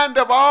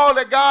reminder of all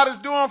that God is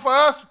doing for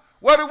us,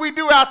 what do we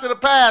do after the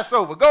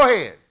Passover? Go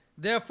ahead.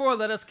 Therefore,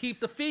 let us keep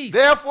the feast.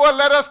 Therefore,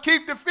 let us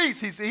keep the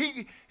feast. He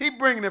said he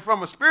bringing it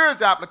from a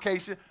spiritual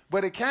application,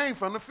 but it came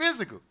from the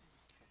physical.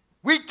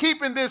 We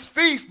keeping this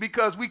feast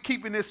because we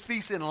keeping this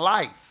feast in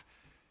life.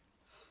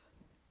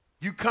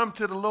 You come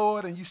to the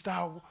Lord and you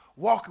start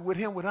walking with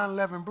him with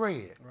unleavened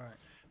bread. Right.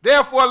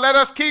 Therefore, let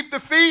us keep the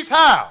feast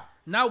how?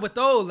 Not with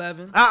the old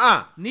leaven.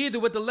 Neither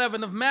with the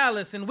leaven of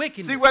malice and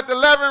wickedness. See what the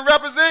leaven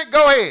represent?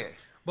 Go ahead.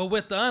 But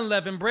with the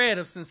unleavened bread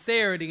of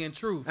sincerity and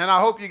truth. And I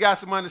hope you got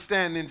some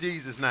understanding in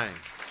Jesus' name.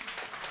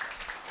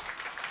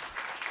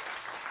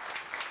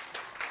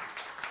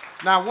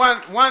 Now,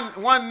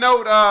 one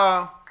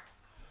note,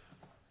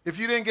 if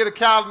you didn't get a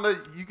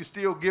calendar, you can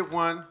still get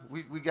one.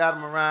 We got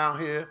them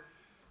around here.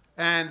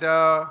 And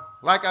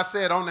like I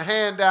said, on the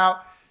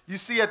handout, you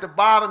see at the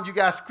bottom, you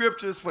got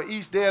scriptures for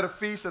each day of the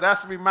feast. So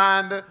that's a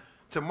reminder.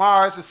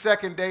 Tomorrow is the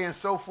second day and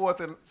so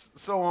forth and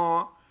so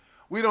on.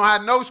 We don't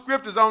have no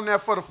scriptures on there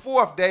for the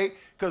fourth day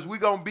because we're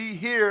going to be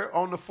here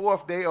on the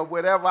fourth day or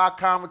whatever our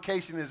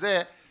convocation is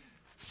at.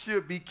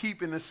 Should be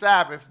keeping the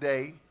Sabbath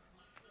day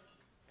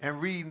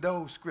and reading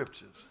those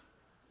scriptures.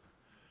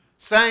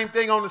 Same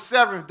thing on the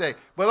seventh day.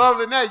 But other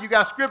than that, you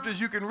got scriptures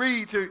you can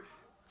read to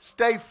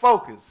stay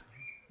focused.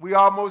 We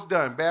almost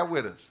done. Bear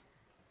with us.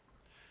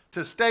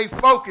 To stay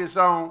focused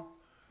on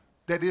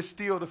that it's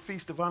still the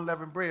Feast of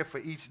Unleavened Bread for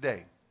each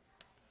day.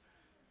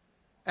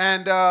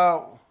 And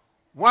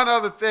one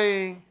other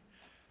thing,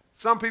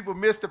 some people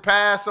miss the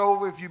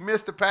Passover. If you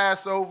missed the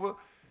Passover,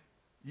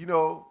 you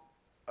know,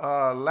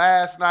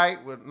 last night,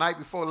 night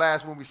before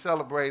last when we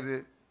celebrated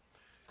it,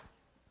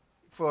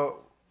 for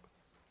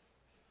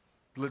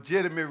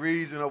legitimate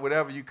reason or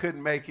whatever, you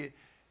couldn't make it.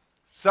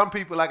 Some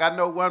people, like I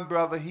know one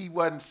brother, he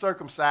wasn't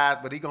circumcised,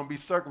 but he's going to be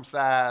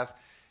circumcised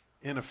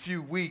in a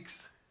few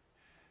weeks.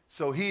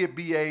 So he'd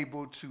be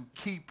able to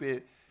keep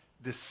it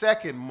the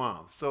second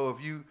month. So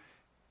if you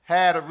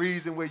had a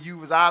reason where you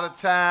was out of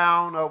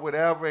town or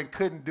whatever and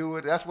couldn't do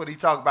it, that's what he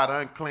talked about,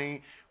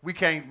 unclean. We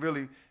can't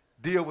really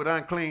deal with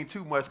unclean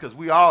too much because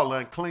we all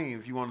unclean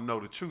if you want to know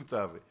the truth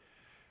of it.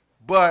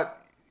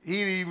 But he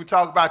didn't even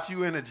talk about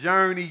you in a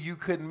journey, you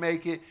couldn't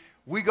make it.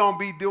 We're going to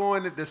be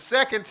doing it the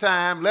second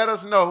time. Let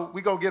us know.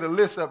 We're going to get a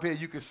list up here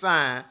you can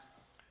sign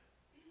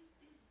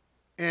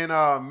in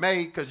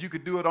May, because you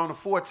could do it on the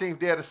 14th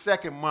day of the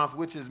second month,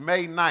 which is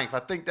May 9th. I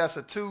think that's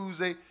a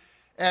Tuesday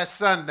at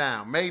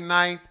sundown. May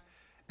 9th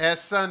at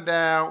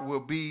sundown will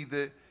be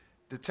the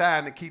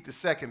time to keep the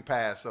second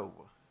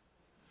Passover.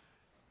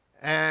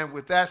 And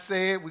with that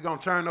said, we're going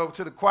to turn over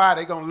to the choir.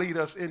 They're going to lead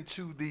us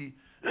into the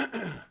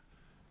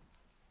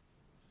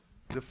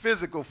the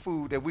physical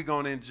food that we're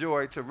going to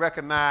enjoy to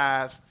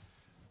recognize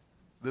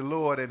the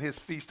Lord and his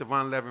Feast of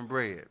Unleavened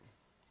Bread.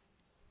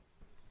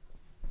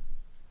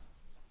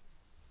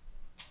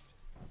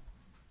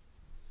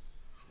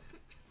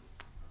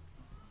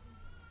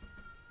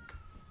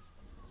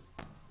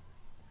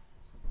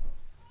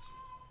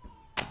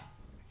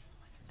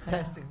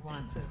 Testing,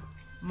 1, 2.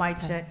 Mic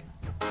check.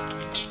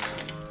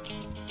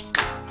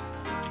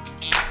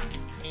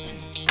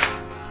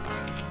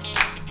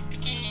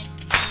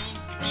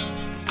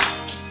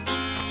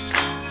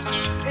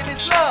 If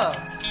it's love,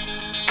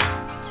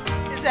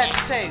 it's at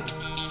the table.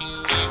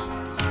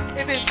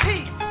 If it's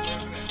peace,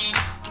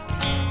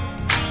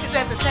 it's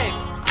at the table.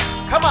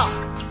 Come on.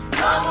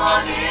 Come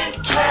on in,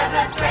 where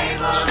the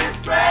table is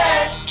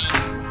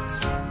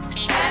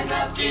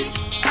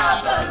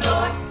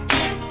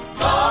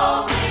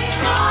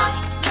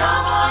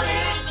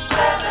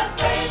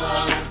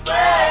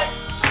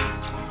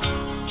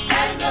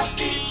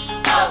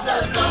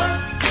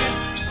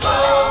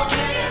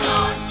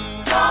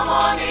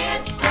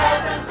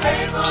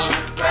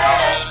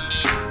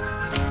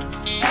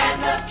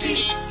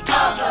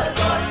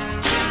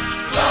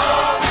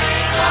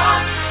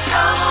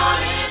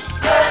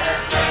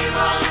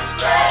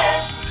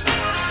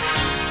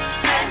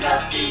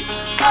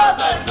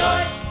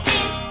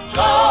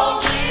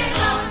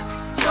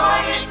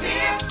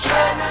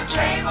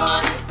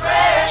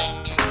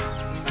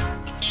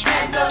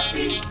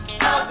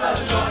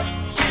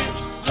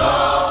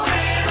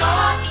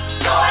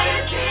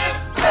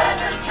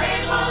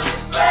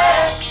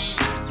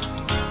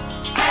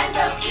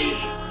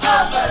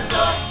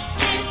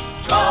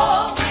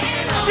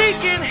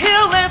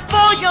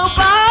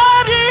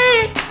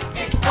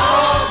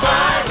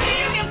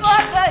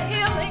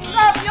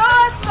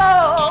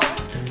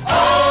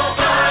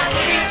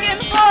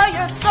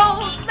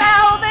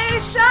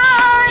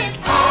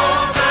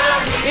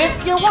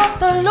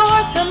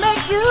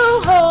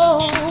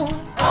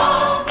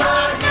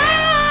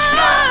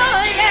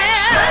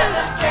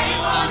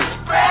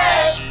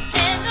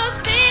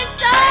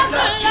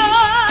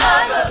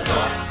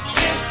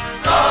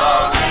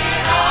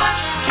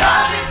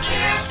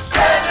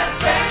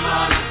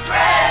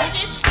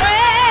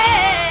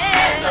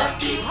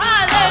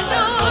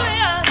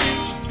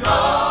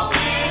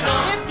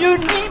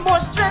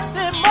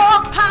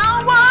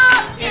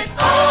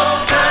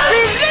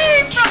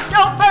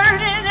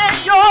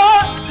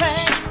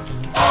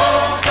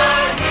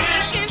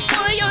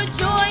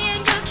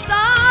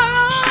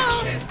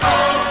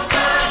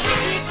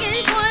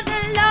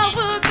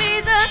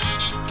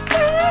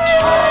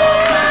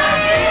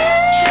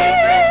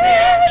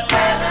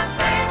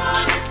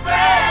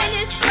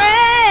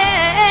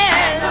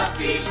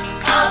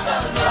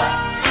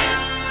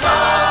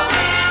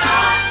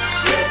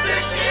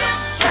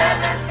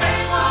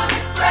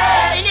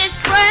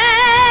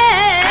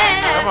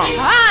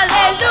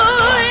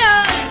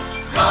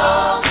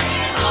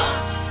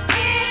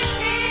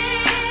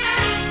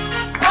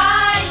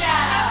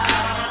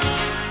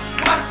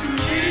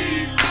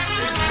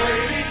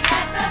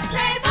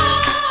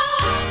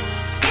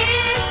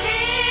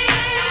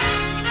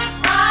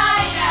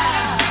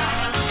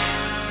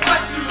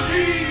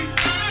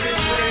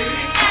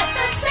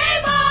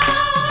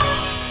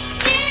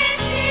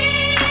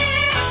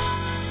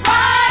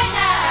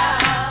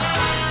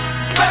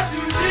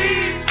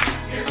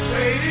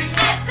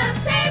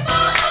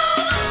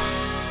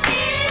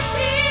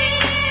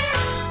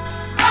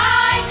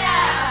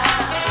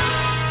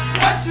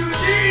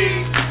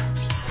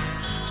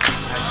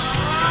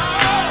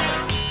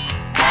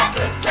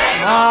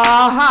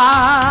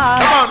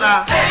Come on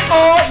now.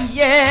 Oh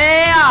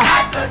yeah.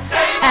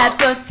 At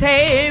the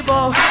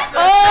table.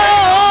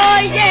 Oh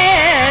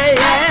yeah,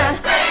 yeah.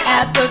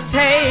 At the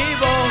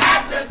table.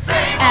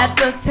 At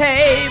the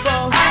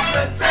table.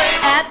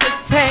 At the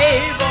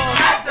table.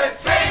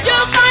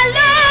 You're my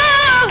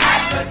love.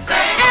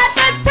 At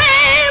the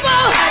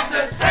table.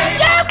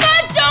 You're my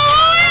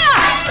joy.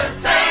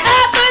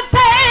 At the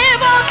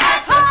table.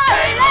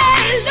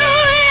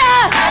 Hallelujah.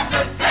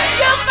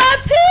 You're my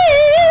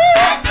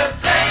peace.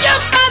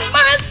 You're my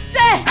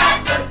mercy.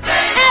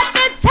 At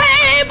the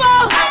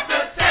table.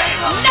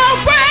 No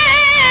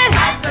bread.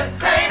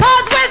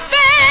 'Cause we're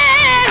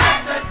fed.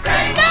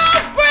 No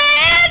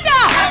bread.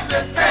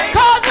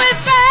 'Cause we're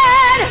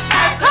fed.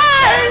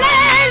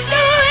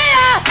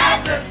 Hallelujah.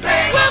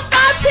 With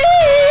my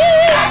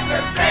peace.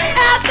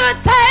 At the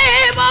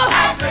table.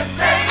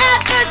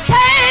 At the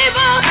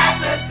table.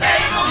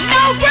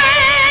 No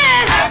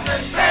bread.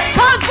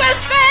 'Cause we're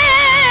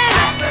fed.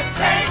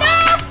 No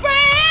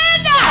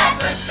bread.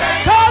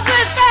 'Cause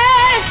we're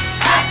fed.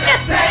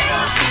 Listen.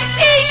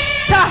 Eat.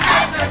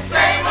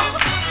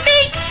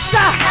 Meat.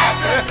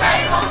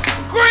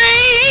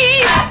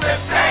 Green.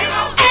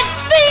 And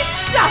feast.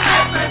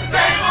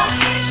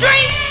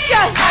 Drink.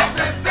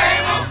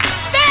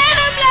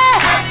 Family.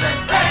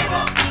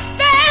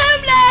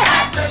 Family.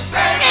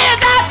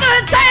 Is at the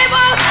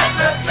table.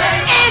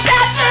 Is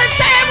at the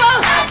table.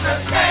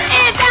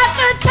 Is at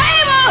the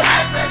table.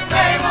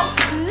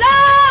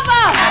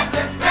 Lover.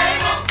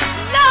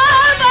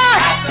 Lover.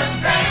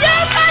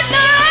 You're my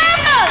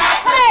lover.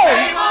 Hey.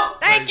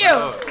 Thank you.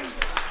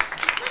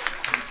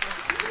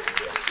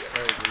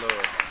 Praise the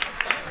Lord.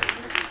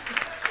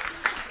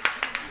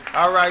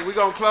 All right, we're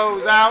going to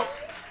close out.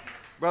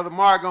 Brother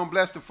Mark going to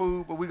bless the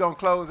food, but we're going to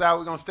close out.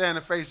 We're going to stand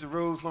and face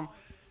Jerusalem.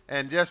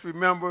 And just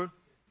remember,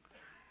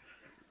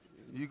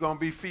 you're going to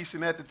be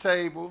feasting at the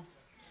table.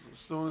 As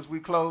soon as we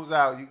close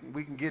out,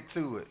 we can get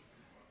to it.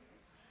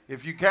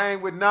 If you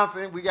came with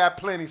nothing, we got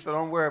plenty, so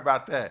don't worry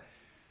about that.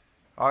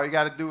 All you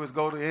got to do is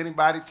go to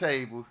anybody's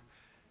table.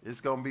 It's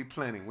going to be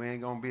plenty. We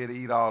ain't going to be able to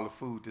eat all the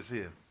food that's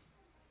here.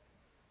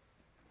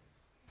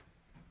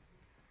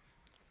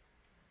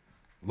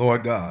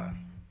 Lord God,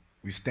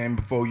 we stand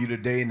before you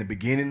today in the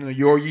beginning of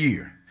your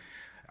year,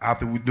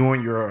 after we're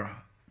doing your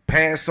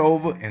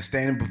Passover and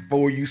standing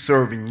before you,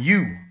 serving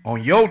you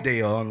on your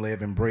day of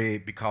unleavened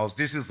bread, because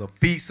this is a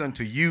feast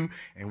unto you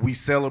and we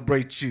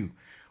celebrate you.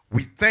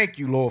 We thank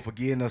you, Lord, for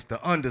giving us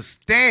the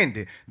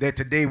understanding that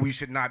today we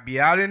should not be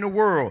out in the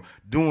world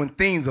doing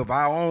things of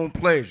our own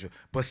pleasure,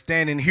 but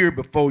standing here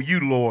before you,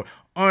 Lord,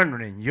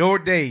 honoring your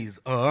days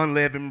of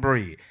unleavened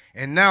bread.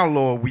 And now,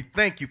 Lord, we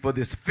thank you for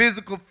this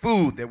physical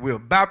food that we're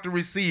about to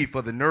receive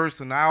for the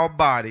nourishing our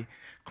body.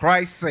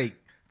 Christ's sake,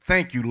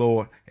 thank you,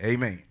 Lord.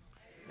 Amen.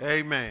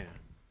 Amen.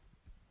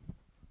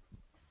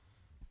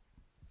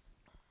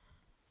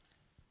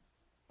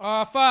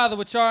 Our Father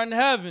which art in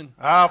heaven,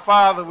 Our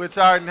Father which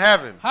art in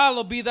heaven,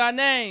 hallowed be thy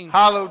name.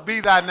 hallowed be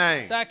thy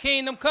name. Thy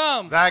kingdom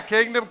come. Thy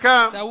kingdom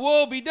come, Thy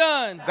will be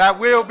done thy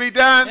will be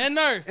done in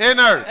earth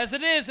in earth as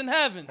it is in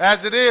heaven.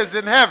 as it is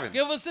in heaven.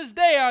 Give us this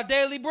day our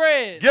daily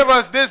bread. Give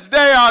us this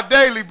day our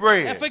daily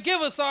bread, And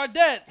forgive us our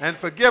debts and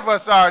forgive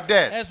us our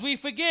debts as we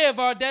forgive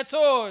our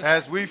debtors.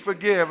 as we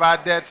forgive our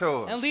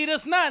debtors. And lead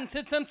us not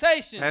into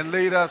temptation, And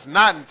lead us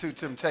not into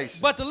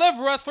temptation, but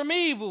deliver us from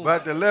evil.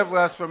 but deliver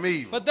us from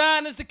evil. For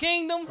thine is the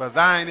kingdom, For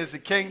thine is the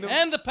kingdom,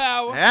 and the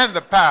power, and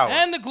the power,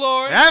 and the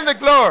glory, and the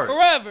glory,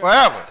 forever.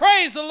 forever.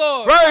 Praise the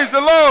Lord. Praise the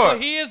For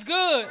Lord, he is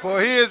good, for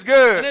he is and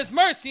good, his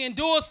mercy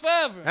endures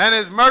forever. and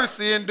his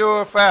mercy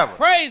endureth forever.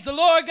 Praise the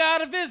Lord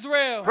God of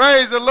Israel.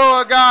 Praise the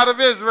Lord God of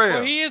For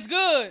Israel, he is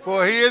good,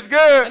 for he is and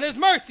good, his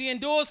mercy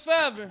endures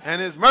forever.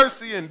 and his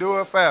mercy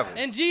endureth forever.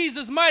 In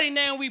Jesus' mighty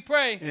name we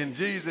pray. In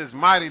Jesus'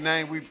 mighty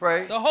name we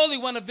pray, The Holy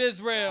One of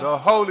Israel, the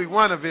Holy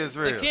One of the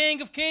Israel,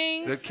 King of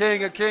kings, the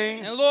King of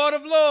kings, and Lord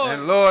of lords.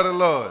 and Lord of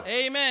lords.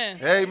 Amen.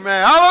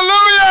 Amen.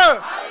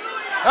 Hallelujah!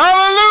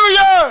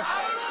 Hallelujah!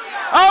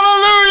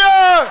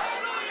 Hallelujah!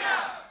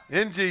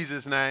 In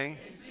Jesus' name,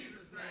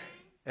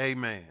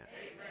 amen.